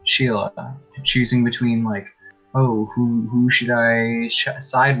 Sheila. Choosing between who should I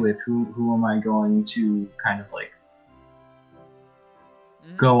side with? Who am I going to kind of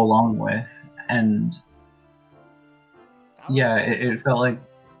go along with? And yeah, it felt like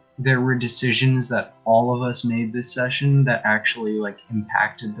there were decisions that all of us made this session that actually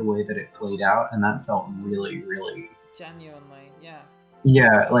impacted the way that it played out, and that felt really, really Genuinely, yeah.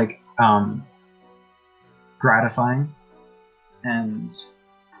 Yeah, like gratifying and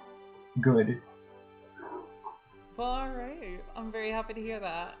good. Well, alright. I'm very happy to hear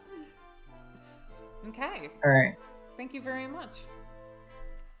that. Okay. All right. Thank you very much.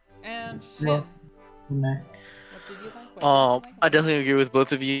 And You're Shin, Good night. what did you like? What didn't you like? I definitely agree with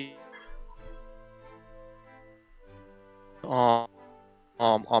both of you. On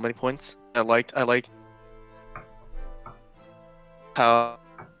many points. I liked how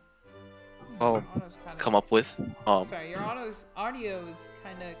Your auto's kind come of. up with. Sorry, your audio is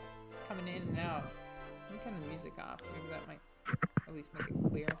kind of coming in and out. Let me turn the music off. Maybe that might at least make it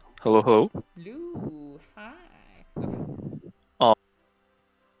clear. Hello, hello. Lou, hi. Okay.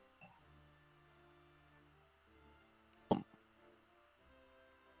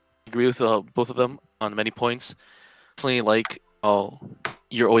 Agree with both of them on many points. Definitely like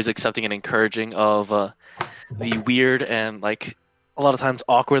you're always accepting and encouraging of the weird and like a lot of times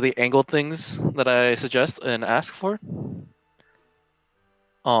awkwardly angled things that I suggest and ask for.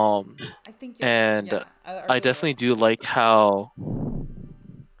 I think you're. And Yeah, I really definitely like do like how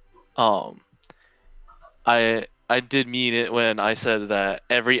I did mean it when I said that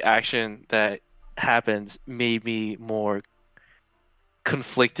every action that happens made me more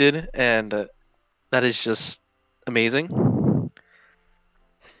conflicted, and that is just amazing.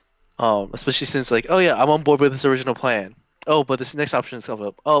 Especially since like, oh yeah, I'm on board with this original plan. Oh, but this next option is coming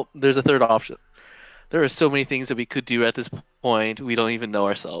up. Oh, there's a third option. There are so many things that we could do at this point. We don't even know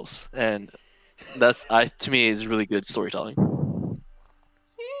ourselves, and that's to me is really good storytelling.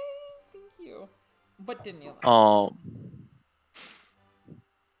 Yay, thank you. What didn't you like?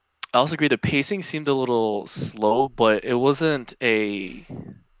 I also agree the pacing seemed a little slow, but it wasn't a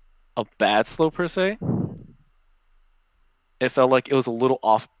bad slow per se. It felt like it was a little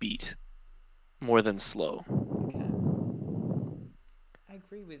offbeat more than slow. Okay. I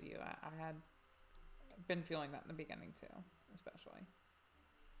agree with you. I had been feeling that in the beginning too, especially.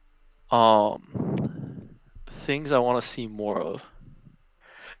 Things I want to see more of.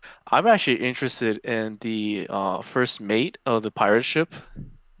 I'm actually interested in the first mate of the pirate ship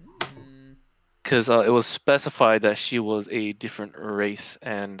because it was specified that she was a different race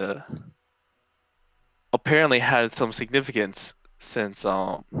and apparently had some significance since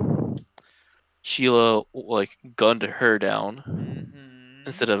Sheila like gunned her down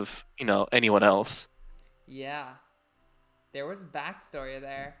instead of anyone else. Yeah, there was backstory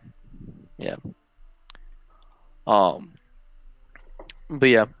there. Yeah. But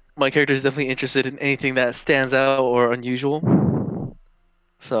yeah, my character is definitely interested in anything that stands out or unusual.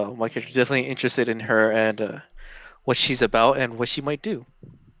 So my character is definitely interested in her and what she's about and what she might do.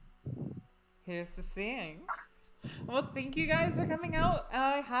 Here's to seeing. Well, thank you guys for coming out.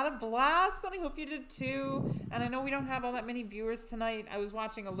 I had a blast, and I hope you did too. And I know we don't have all that many viewers tonight. I was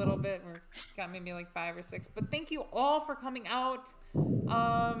watching a little bit. We got maybe like 5 or 6. But thank you all for coming out.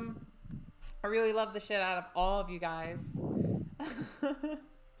 I really love the shit out of all of you guys.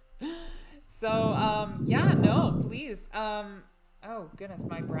 So, yeah, no, please. Oh, goodness,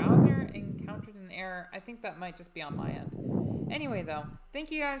 my browser encountered an error. I think that might just be on my end. Anyway, though, thank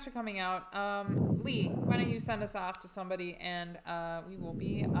you guys for coming out. Lee, why don't you send us off to somebody, and we will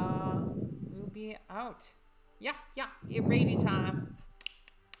be out. Yeah, rating time.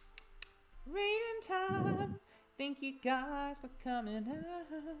 Rating time. Thank you guys for coming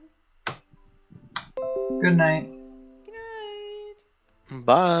out. Good night. Good night.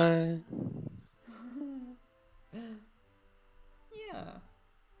 Bye. Yeah.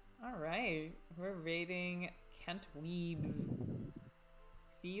 All right. We're rating Kent Weebs.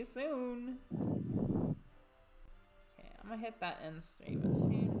 See you soon. Okay, I'm gonna hit that end stream as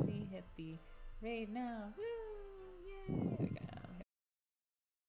soon as we hit the raid now. Woo!